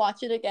 if you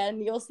watch it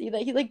again, you'll see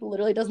that he like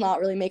literally does not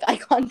really make eye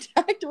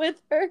contact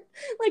with her.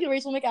 Like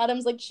Rachel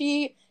McAdams, like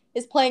she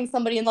is playing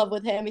somebody in love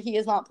with him. He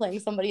is not playing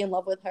somebody in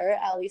love with her.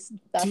 At least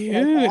that's what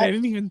I Dude, I thought.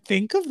 didn't even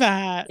think of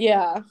that.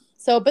 Yeah.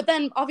 So, but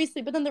then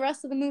obviously, but then the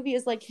rest of the movie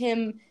is like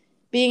him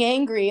being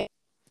angry,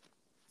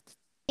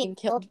 being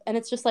killed, and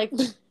it's just like,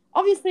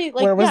 obviously,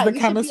 like Where was yeah, the you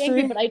should be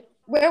angry, chemistry? but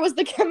where was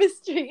the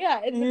chemistry?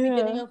 Yeah, in the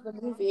beginning Yeah. of the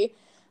movie.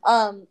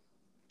 Um,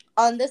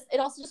 on this, it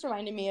also just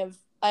reminded me of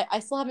I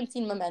still haven't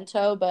seen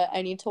Memento, but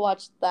I need to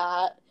watch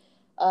that.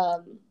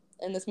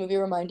 And this movie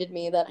reminded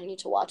me that I need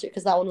to watch it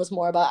because that one was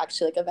more about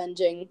actually like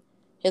avenging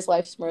his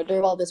wife's murder,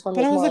 while this one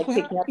But was I was more like, like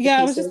well, picking up the yeah,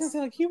 I was just gonna pieces. say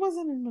like he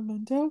wasn't in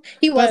Memento,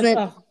 He but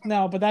wasn't.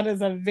 no, but that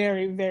is a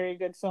very, very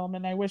good film,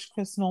 and I wish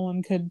Chris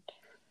Nolan could.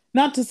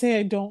 Not to say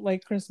I don't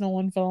like Chris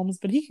Nolan films,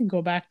 but he can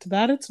go back to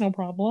that. It's no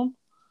problem.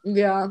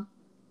 Yeah.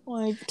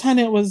 Like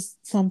Tenet was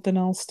something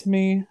else to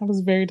me. I was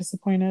very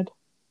disappointed.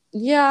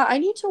 Yeah, I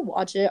need to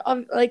watch it.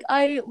 Like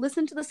I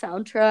listened to the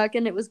soundtrack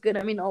and it was good.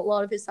 I mean, a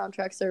lot of his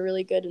soundtracks are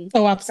really good, and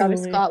Oh, Travis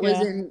absolutely. Scott was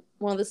Yeah, in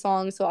one of the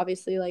songs, so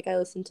obviously, like I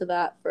listened to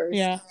that first.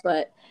 yeah.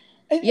 But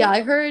yeah, And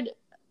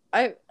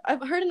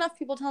I've heard enough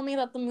people tell me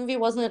that the movie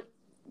wasn't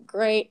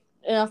great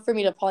enough for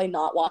me to probably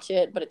not watch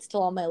it, but it's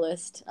still on my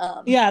list.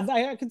 yeah,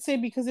 I could say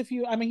because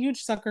I'm a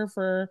huge sucker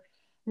for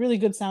really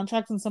good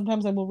soundtracks, and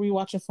sometimes I will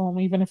rewatch a film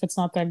even if it's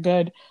not that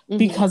good Mhm.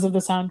 because of the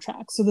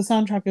soundtrack. So the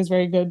soundtrack is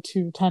very good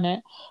to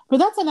Tenet. But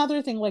that's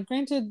another thing. Like,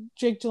 granted,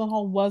 Jake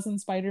Gyllenhaal was in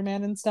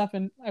Spider-Man and stuff,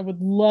 and I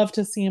would love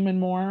to see him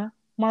in more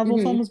Marvel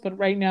Mhm. films. But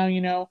right now,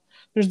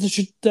 there's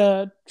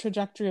the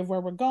trajectory of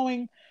where we're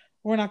going.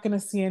 We're not going to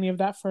see any of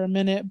that for a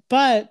minute.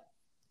 But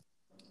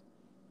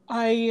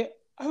I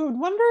I would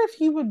wonder if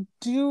he would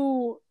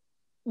do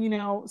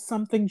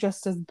something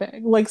just as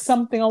big, like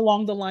something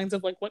along the lines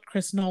of like what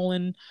Chris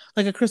Nolan,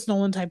 like a Chris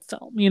Nolan type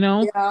film,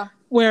 Yeah.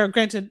 where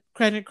granted,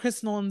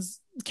 Chris Nolan's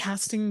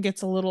casting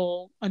gets a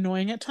little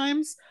annoying at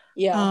times.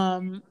 Yeah.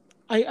 Um,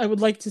 I would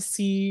like to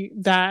see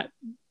that,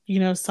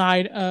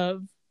 side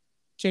of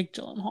Jake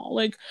Gyllenhaal.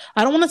 Like,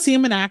 I don't want to see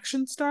him an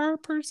action star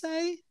per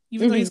se,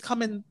 even though Mhm. he's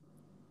come in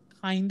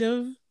kind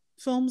of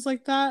films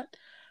like that,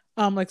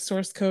 like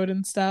Source Code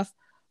and stuff.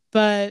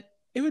 But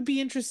it would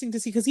be interesting to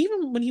see because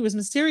even when he was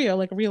Mysterio,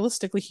 like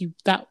realistically,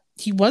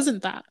 he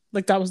wasn't that.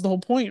 Like that was the whole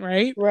point,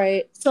 right?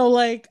 Right. So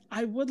like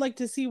I would like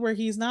to see where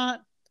he's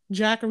not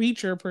Jack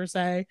Reacher per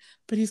se,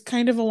 but he's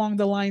kind of along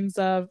the lines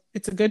of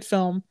it's a good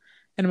film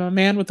and I'm a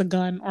man with a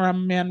gun or I'm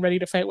a man ready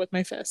to fight with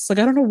my fists. Like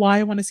I don't know why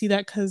I want to see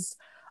that because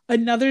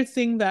another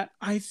thing that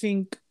I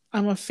think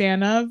I'm a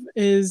fan of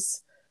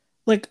is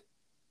like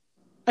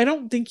I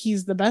don't think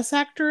he's the best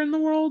actor in the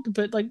world,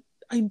 but like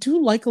I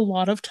do like a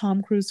lot of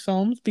Tom Cruise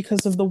films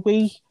because of the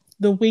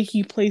way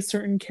he plays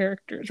certain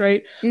characters,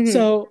 right? Mhm.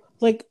 So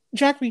like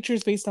Jack Reacher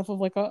is based off of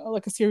like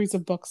a series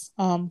of books,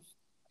 and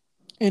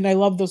I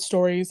love those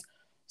stories.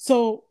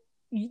 So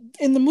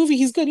in the movie,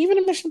 he's good. Even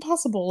in Mission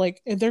Impossible,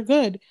 like they're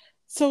good.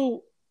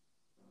 So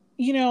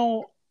you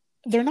know,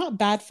 they're not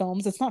bad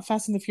films. It's not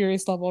Fast and the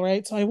Furious level,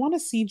 right? So I want to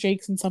see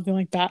Jake's in something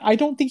like that. I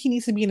don't think he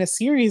needs to be in a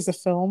series of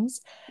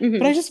films,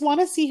 but I Mhm. just want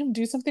to see him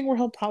do something where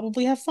he'll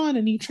probably have fun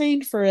and he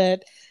trained for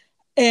it.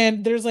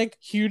 And there's like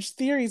huge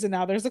theories, and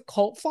now there's a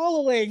cult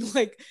following.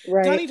 Like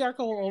Right. Donnie Darko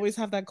will always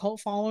have that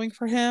cult following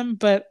for him,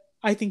 but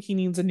I think he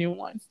needs a new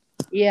one.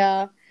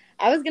 Yeah.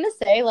 I was gonna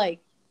say like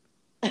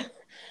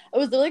I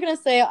was literally gonna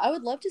say I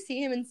would love to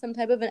see him in some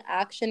type of an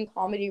action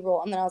comedy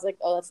role, and then I was like,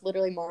 oh, that's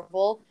literally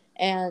Marvel,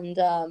 and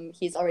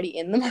he's already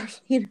in the Marvel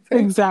universe.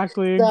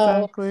 Exactly.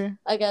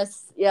 I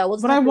guess we'll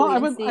just But have to wait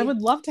and I see.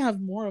 would love to have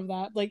more of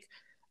that. Like,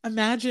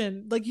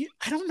 imagine, like,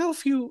 I don't know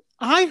if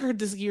I heard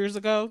this years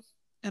ago,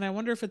 and I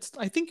wonder if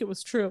I think it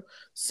was true.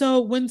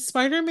 So when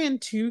Spider-Man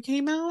 2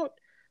 came out,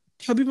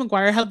 Tobey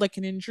Maguire had like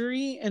an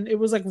injury, and it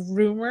was like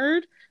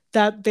rumored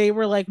that they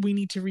were like, we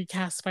need to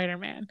recast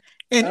Spider-Man,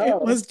 and it Oh,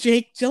 was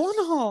Jake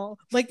Gyllenhaal,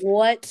 like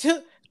what?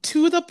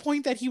 to the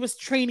point that he was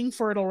training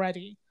for it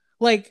already,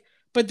 like.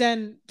 But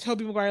then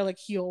Tobey Maguire like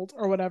healed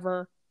or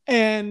whatever,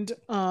 and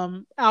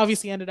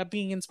obviously ended up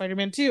being in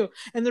Spider-Man 2.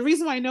 And the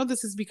reason why I know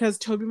this is because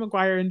Tobey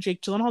Maguire and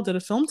Jake Gyllenhaal did a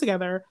film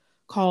together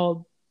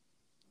called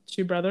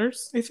Two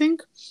Brothers, I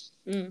think.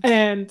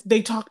 And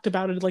they talked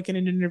about it like in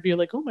an interview,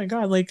 like, oh my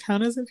god, like how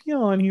does it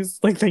feel? And he's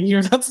like, thank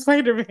you, that's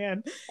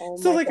Spider-Man. Oh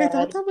So my like I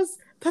thought god.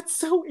 that's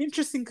so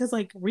interesting because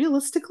like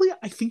realistically,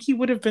 I think he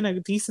would have been a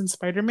decent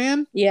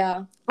Spider-Man.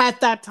 Yeah.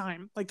 At that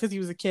time, like because he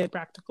was a kid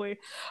practically.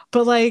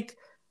 But like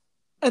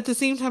at the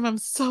same time, I'm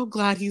so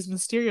glad he's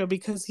Mysterio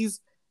because he's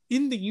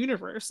in the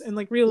universe. And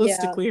like Yeah.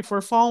 realistically, if we're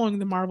following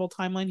the Marvel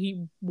timeline,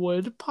 he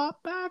would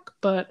pop back,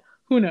 but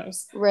who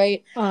knows?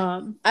 Right.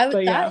 But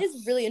That yeah.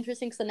 is really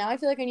interesting. So now I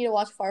feel like I need to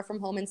watch Far From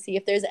Home and see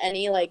if there's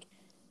any like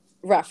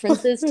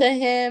references to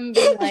him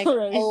being like,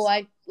 Right. oh,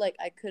 I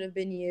could have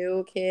been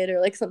you, kid, or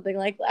like something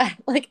like that.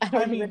 Like I I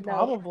don't mean, even know.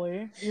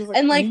 probably. He was like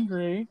And like,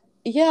 angry.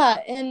 yeah,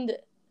 and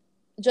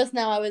just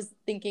now I was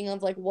thinking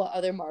of like what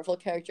other Marvel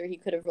character he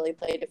could have really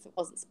played if it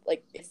wasn't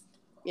like if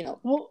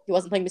Well, he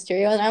wasn't playing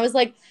Mysterio. And I was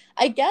like,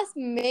 I guess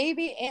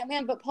maybe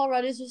Ant-Man, but Paul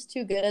Rudd is just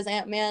too good as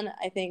Ant-Man.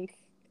 I think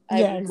I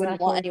yeah, wouldn't want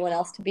exactly. anyone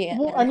else to be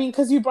Well, I Ant-Man. mean,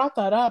 because you brought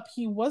that up,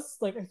 he was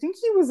like, I think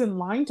he was in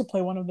line to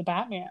play one of the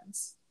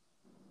Batmans.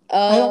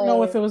 I don't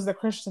know if Oh, it was the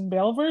Christian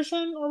Bale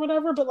version or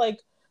whatever, but like,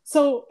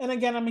 so, and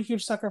again, I'm a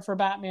huge sucker for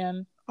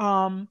Batman.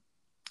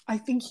 I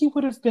think he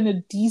would have been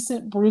a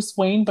decent Bruce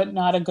Wayne, but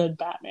not a good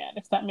Batman,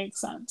 if that makes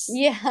sense.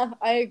 yeah,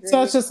 I So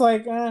agree. it's just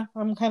like,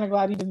 I'm kind of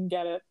glad he didn't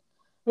get it.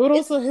 It would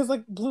It's also, his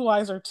like blue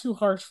eyes are too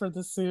harsh for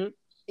the suit.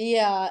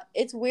 Yeah,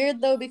 it's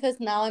weird though because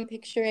now I'm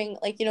picturing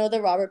like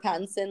the Robert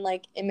Pattinson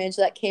like image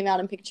that came out.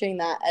 I'm picturing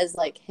that as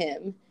like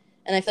him,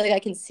 and I feel like I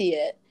can see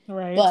it.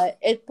 Right. But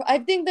I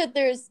think that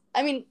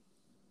I mean,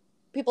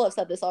 people have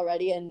said this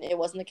already, and it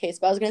wasn't the case.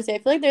 But I was gonna say I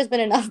feel like there's been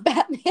enough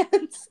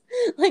Batmans.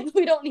 Like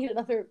we don't need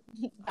another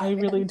I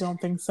really Batman.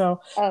 don't think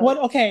so. Um, What,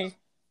 okay.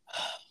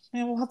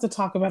 Man, we'll have to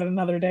talk about it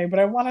another day, but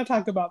I want to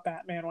talk about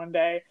Batman one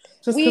day.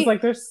 Just because, we like,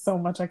 there's so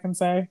much I can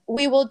say.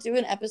 we will do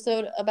an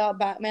episode about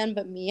Batman,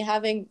 but me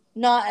having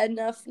not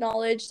enough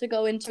knowledge to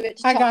go into it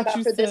to I talk got about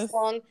you, for this sis.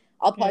 long,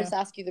 I'll probably Yeah. just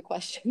ask you the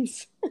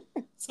questions.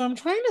 So I'm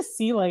trying to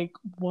see, like,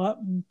 what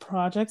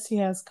projects he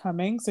has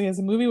coming. So he has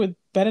a movie with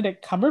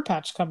Benedict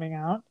Cumberbatch coming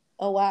out.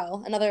 Oh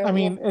wow, another I little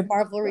mean,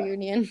 Marvel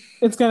reunion.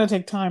 it's going to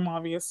take time,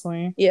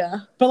 obviously. Yeah.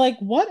 But, like,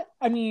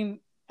 I mean,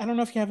 I don't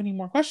know if you have any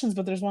more questions,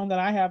 but there's one that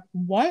I have.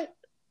 What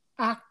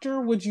actor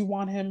would you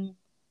want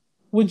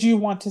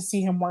to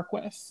see him work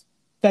with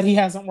that he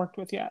hasn't worked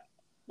with yet?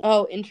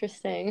 Oh,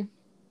 interesting.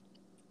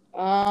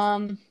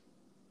 Um,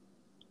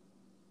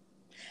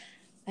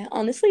 I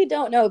honestly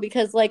don't know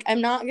because like I'm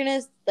not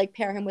gonna like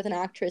pair him with an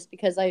actress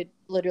because I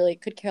literally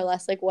could care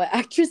less like what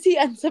actress he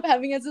ends up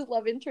having as his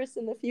love interest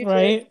in the future,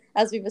 Right?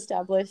 as we've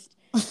established.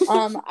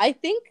 I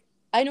think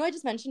I know I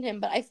just mentioned him,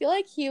 but I feel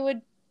like he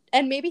would,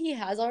 and maybe he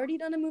has already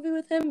done a movie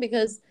with him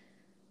because,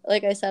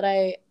 like I said,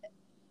 I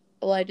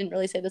didn't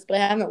really say this, but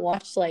I haven't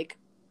watched like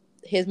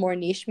his more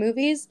niche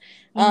movies.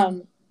 Mm-hmm.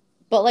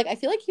 But like I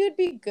feel like he would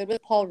be good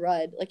with Paul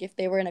Rudd, like if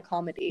they were in a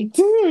comedy.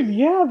 Dude,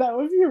 yeah, that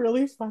would be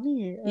really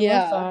funny. I love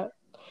Yeah. that.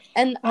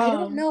 And Um, I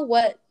don't know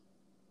what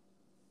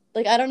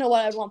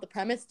I'd want the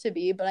premise to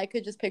be, but I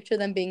could just picture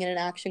them being in an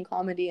action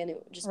comedy and it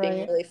just being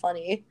right. really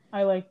funny.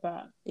 I like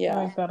that. I Yeah.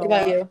 like that a What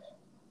about lot. you?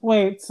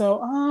 Wait,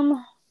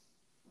 so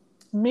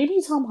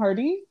maybe Tom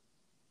Hardy.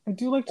 I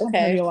do like Tom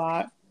Hardy Okay. a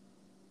lot.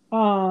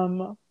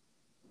 Um,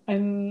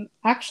 and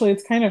actually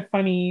it's kind of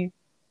funny.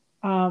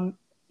 Um,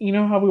 you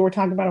know how we were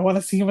talking about I want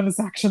to see him in this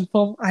action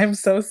film? I'm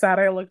so sad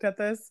I looked at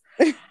this.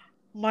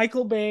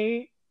 Michael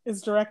Bay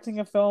is directing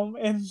a film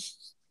and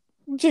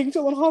Jake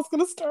Gyllenhaal's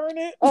gonna star in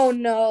it. Oh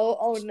no.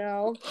 Oh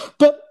no.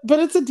 But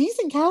it's a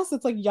decent cast.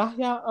 It's like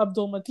Yahya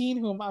Abdul Mateen,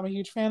 whom I'm a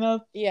huge fan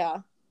of. Yeah.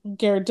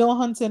 Garrett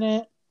Dillahunt's in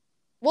it.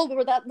 Well,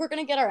 we're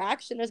gonna get our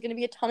action. There's gonna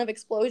be a ton of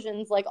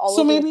explosions like all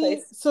So over the maybe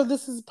place. so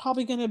this is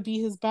probably gonna be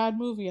his bad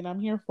movie, and I'm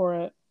here for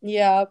it.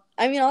 Yeah.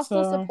 I mean, I'll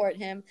still So support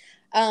him.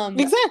 Um,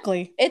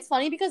 exactly. it's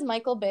funny because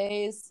Michael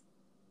Bay's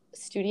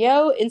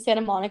studio in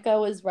Santa Monica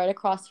was right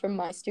across from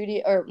my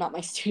studio, or not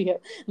my studio,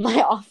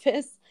 my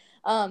office,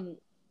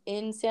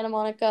 in Santa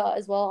Monica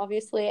as well,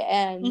 obviously.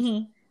 And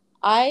Mm-hmm.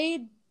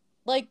 I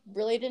like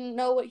really didn't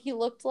know what he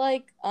looked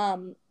like.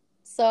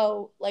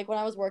 So like when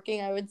I was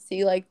working, I would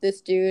see like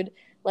this dude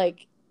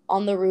like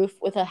on the roof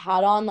with a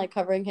hat on, like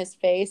covering his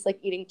face, like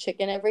eating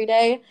chicken every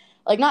day.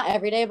 Like not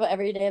every day, but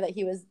every day that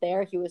he was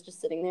there, he was just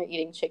sitting there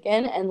eating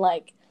chicken. And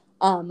like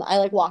I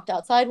like walked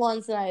outside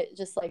once and I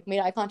just like made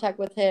eye contact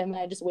with him and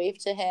I just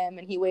waved to him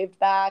and he waved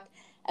back.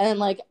 And then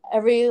like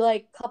every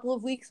like couple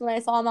of weeks when I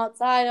saw him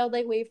outside, I would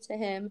like wave to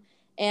him.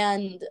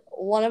 And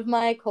one of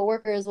my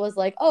coworkers was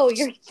like, "Oh,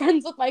 you're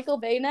friends with Michael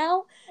Bay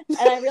now?" And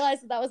I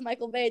realized that was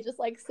Michael Bay just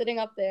like sitting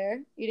up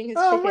there eating his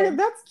Oh my chicken. God,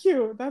 that's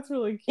cute. That's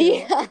really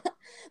cute. Yeah.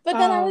 But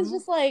then I was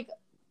just like,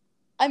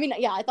 I mean,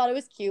 yeah, I thought it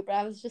was cute, but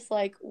I was just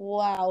like,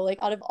 wow, like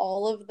out of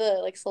all of the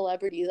like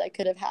celebrities I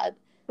could have had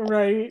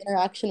right.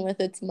 interaction with,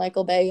 it's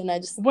Michael Bay, and I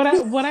just What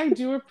I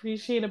do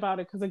appreciate about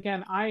it, because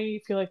again, I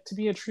feel like to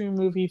be a true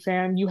movie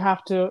fan, you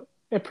have to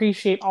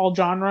appreciate all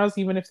genres,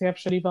 even if they have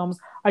shitty films.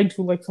 I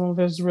do like some of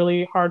his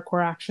really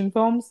hardcore action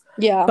films.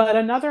 yeah. But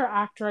another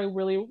actor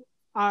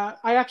I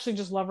actually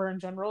just love her in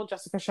general,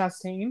 Jessica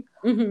Chastain.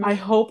 Mm-hmm. I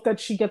hope that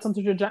she gets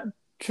onto the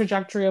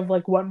trajectory of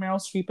like what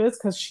Meryl Streep is,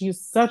 because she's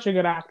such a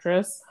good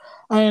actress.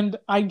 And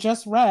I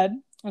just read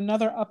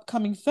another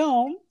upcoming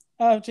film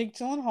of Jake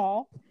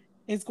Gyllenhaal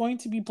is going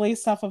to be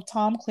based off of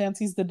Tom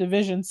Clancy's The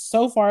Division,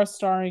 so far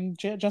starring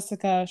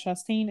Jessica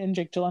Chastain and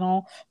Jake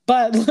Gyllenhaal.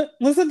 But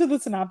listen to the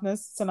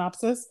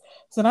synopsis.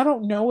 So I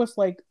don't know if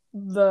like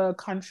the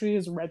country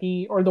is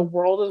ready or the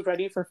world is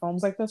ready for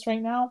films like this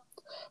right now.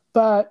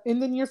 But in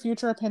the near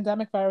future, a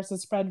pandemic virus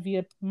is spread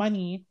via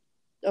money,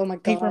 Oh my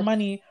paper god.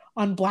 money,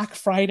 on Black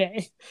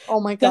Friday, Oh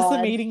my god.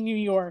 decimating New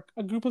York.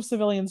 A group of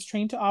civilians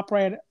trained to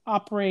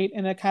operate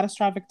in a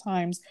catastrophic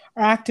times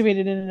are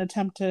activated in an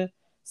attempt to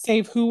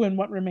save who and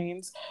what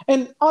remains.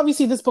 And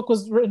obviously, this book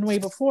was written way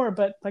before,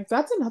 but like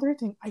that's another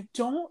thing. I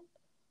don't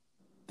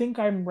think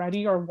I'm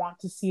ready or want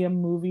to see a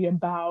movie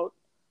about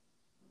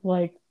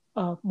like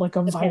a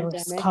The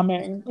virus pandemic.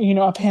 coming, you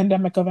know, a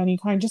pandemic of any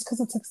kind, just because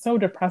it's like so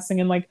depressing.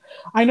 And like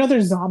I know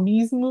there's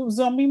zombie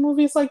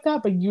movies like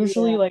that, but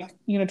usually Yeah. like,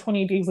 you know,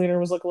 28 Days Later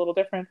was like a little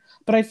different.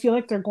 But I feel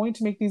like they're going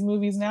to make these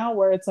movies now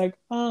where it's like,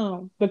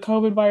 oh, the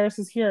COVID virus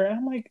is here, and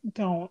I'm like,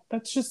 don't.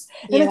 That's just,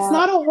 and it's Yeah.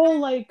 not a whole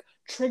like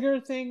trigger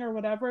thing or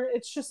whatever.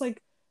 It's just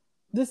like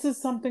this is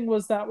something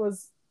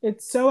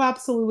it's so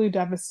absolutely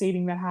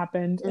devastating that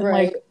happened. And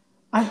Right. like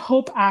I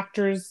hope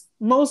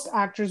most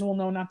actors will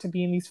know not to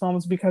be in these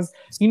films, because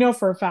you know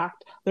for a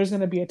fact there's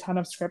going to be a ton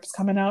of scripts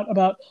coming out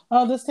about,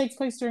 oh, this takes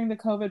place during the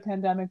COVID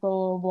pandemic, blah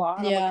blah blah.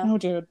 And I'm like, Yeah. no,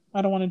 dude,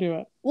 I don't want to do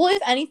it. Well,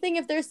 if anything,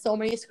 if there's so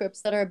many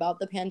scripts that are about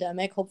the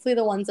pandemic, hopefully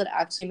the ones that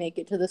actually make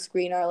it to the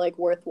screen are like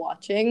worth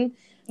watching.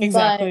 But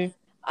Exactly.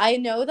 I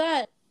know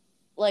that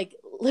like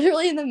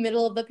literally in the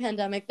middle of the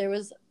pandemic there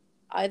was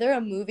either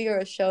a movie or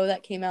a show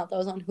that came out that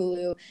was on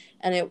Hulu,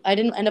 and I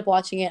didn't end up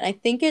watching it. I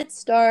think it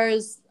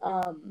stars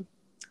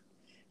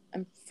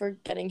I'm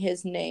forgetting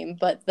his name,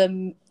 but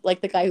the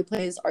guy who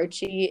plays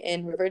Archie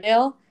in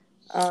Riverdale.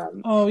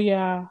 Oh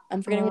yeah.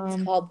 I'm forgetting what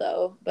he's called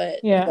though, but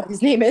Yeah. what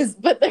his name is.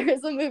 But there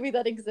is a movie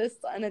that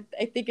exists, and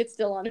I think it's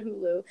still on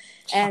Hulu.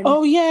 And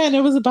Oh yeah, and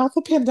it was about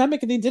the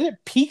pandemic, and they did it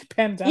peak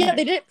yeah, they pandemic.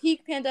 did it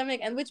peak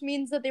pandemic, and which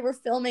means that they were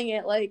filming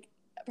it like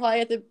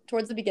probably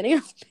towards the beginning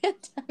of the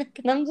pandemic.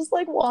 And I'm just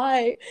like,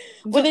 why?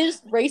 Were they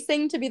just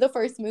racing to be the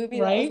first movie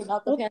that was Right?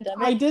 about the Well, I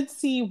pandemic? did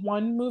see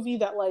one movie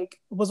that like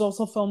was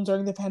also filmed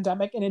during the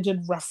pandemic, and it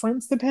did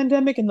reference the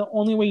pandemic, and the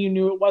only way you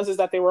knew it was is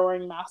that they were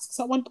wearing masks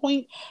at one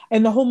point.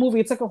 And the whole movie,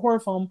 it's like a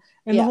horror film,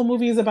 and the Yeah. whole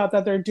movie is about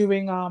that they're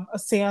doing a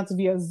seance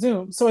via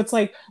Zoom. So it's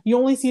like you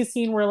only see a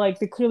scene where like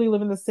they clearly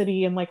live in the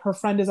city, and like her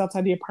friend is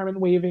outside the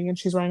apartment waving and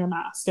she's wearing a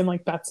mask, and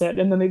like that's it.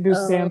 And then they do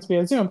seance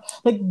via Zoom.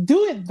 Like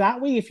do it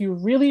that way if you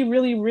really,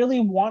 really, really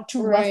want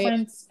to Right.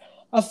 reference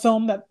a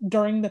film that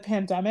during the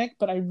pandemic,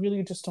 but I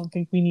really just don't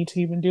think we need to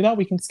even do that.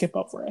 We can skip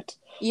over it.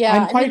 Yeah. I'm I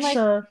mean, quite like,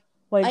 sure,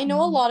 like, I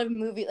know a lot of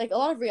like a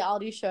lot of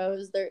reality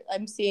shows.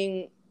 I'm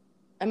seeing.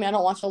 I mean, I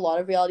don't watch a lot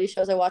of reality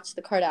shows. I watch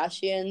the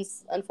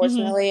Kardashians, mhm.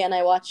 unfortunately, and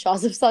I watch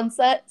Shaws of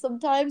Sunset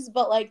sometimes.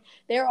 But like,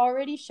 they're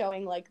already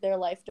showing like their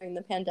life during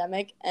the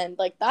pandemic, and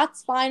like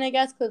that's fine, I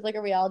guess, because like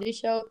a reality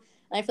show.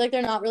 And I feel like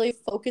they're not really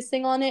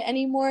focusing on it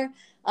anymore.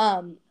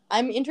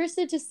 I'm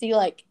interested to see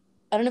like.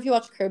 I don't know if you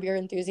watch Curb Your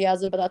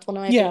Enthusiasm, but that's one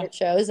of my Yeah. favorite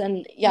shows.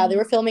 And yeah, they Mhm.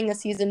 were filming a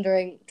season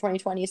during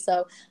 2020,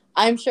 so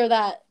I'm sure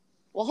that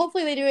well,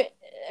 hopefully they do it.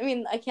 I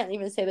mean, I can't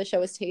even say the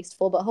show is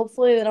tasteful, but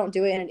hopefully they don't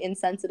do it in an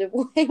insensitive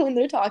way when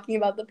they're talking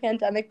about the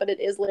pandemic. But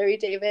it is Larry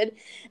David,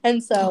 and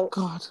Oh so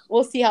God.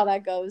 we'll see how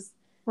that goes.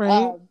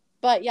 Right.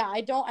 But yeah, I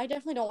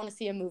definitely don't want to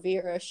see a movie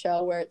or a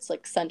show where it's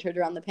like centered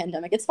around the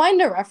pandemic. It's fine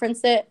to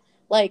reference it,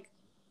 like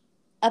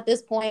at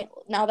this point,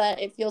 now that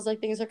it feels like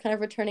things are kind of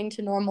returning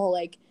to normal.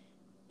 Like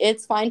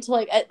it's fine to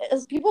like,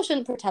 as people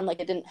shouldn't pretend like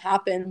it didn't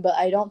happen, but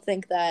I don't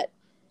think that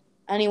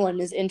anyone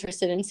is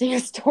interested in seeing a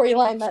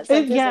storyline that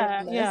centers Yeah,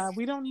 around yeah, this.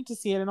 we don't need to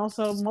see it. And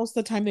also, most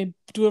of the time, they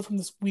do it from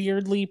this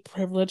weirdly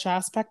privileged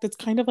aspect. It's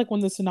kind of like when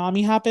the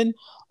tsunami happened.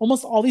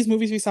 Almost all these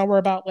movies we saw were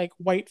about like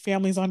white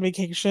families on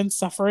vacation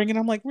suffering. And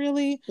I'm like,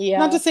 really?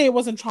 Not to Yeah. say it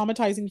wasn't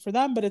traumatizing for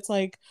them, but it's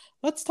like,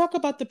 let's talk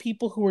about the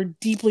people who were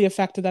deeply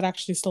affected that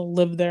actually still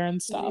live there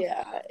and stuff.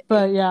 Yeah,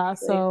 But yeah,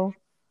 exactly. so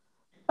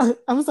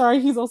I'm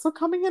sorry, he's also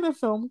coming in a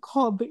film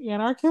called The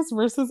Anarchist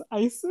versus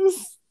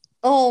ISIS.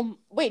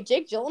 Wait,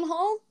 Jake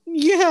Gyllenhaal?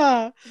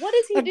 Yeah. What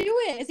is he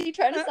doing? Is he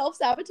trying to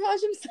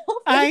self-sabotage himself?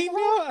 I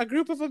know. A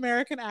group of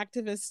American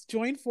activists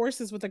joined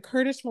forces with a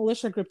Kurdish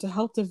militia group to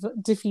help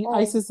defeat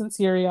ISIS in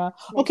Syria.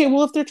 Okay,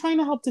 well, if they're trying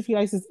to help defeat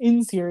ISIS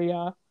in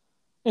Syria,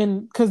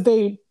 and because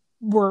they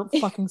were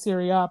fucking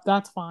Syria up,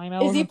 that's fine.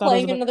 Is he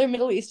playing another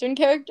Middle Eastern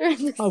character?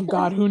 Oh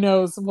God, who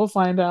knows? We'll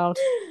find out.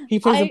 He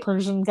plays a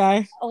Persian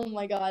guy. Oh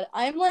my God,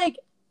 I'm like,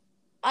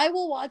 I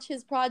will watch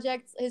his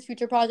projects, his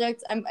future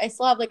projects. I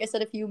still have, like I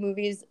said, a few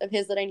movies of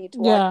his that I need to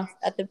watch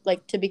at the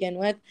to begin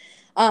with.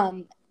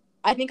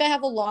 I think I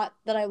have a lot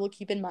that I will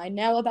keep in mind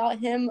now about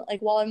him,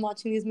 like while I'm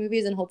watching these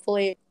movies, and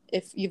hopefully,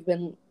 if you've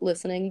been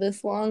listening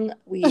this long,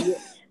 we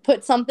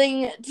put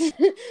something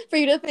for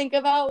you to think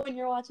about when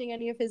you're watching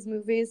any of his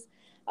movies.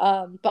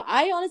 But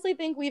I honestly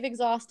think we've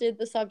exhausted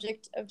the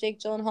subject of Jake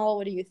Gyllenhaal.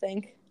 What do you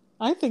think?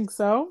 I think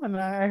so, and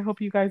I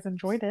hope you guys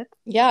enjoyed it.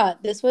 Yeah,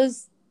 this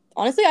was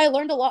honestly, I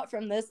learned a lot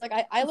from this. Like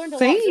I learned a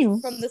lot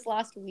just from this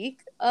last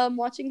week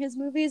watching his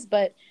movies,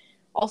 but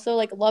also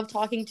like love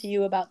talking to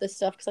you about this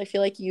stuff because I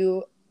feel like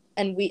you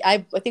and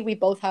I think we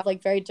both have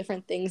like very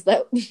different things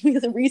that we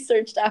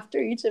researched after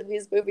each of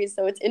these movies,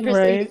 so it's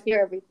interesting to hear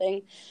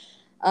everything.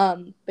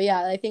 But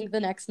yeah, I think the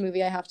next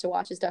movie I have to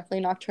watch is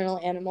definitely Nocturnal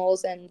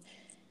Animals, and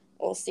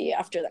we'll see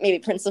after that maybe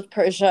Prince of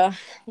Persia.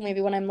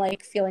 Maybe when I'm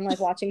like feeling like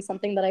watching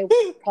something that I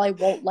probably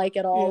won't like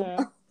at all.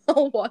 Yeah.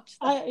 I'll watch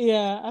that.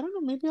 I don't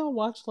know, maybe I'll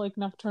watch like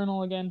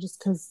Nocturnal again just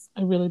because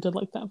I really did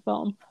like that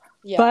film.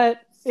 Yeah.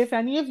 But if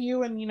any of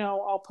you, and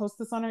I'll post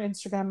this on our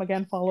Instagram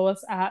again, follow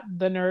us at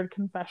the Nerd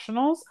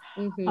Confessionals.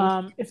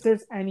 Mm-hmm. If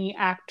there's any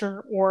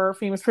actor or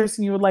famous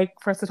person you would like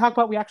for us to talk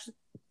about, we actually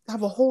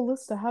have a whole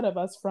list ahead of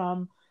us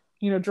from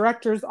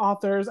directors,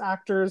 authors,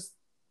 actors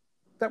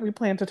that we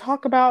plan to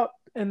talk about,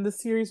 and the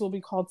series will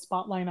be called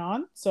Spotlight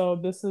On. So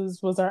this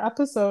was our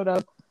episode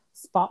of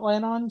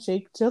Spotlight on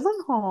Jake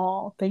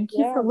Gyllenhaal. Thank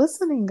you for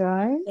listening,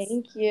 guys.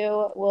 Thank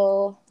you.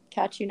 We'll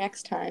catch you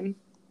next time.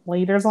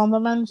 Laters on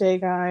the Monday,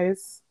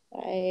 guys.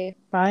 Bye.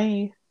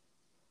 Bye.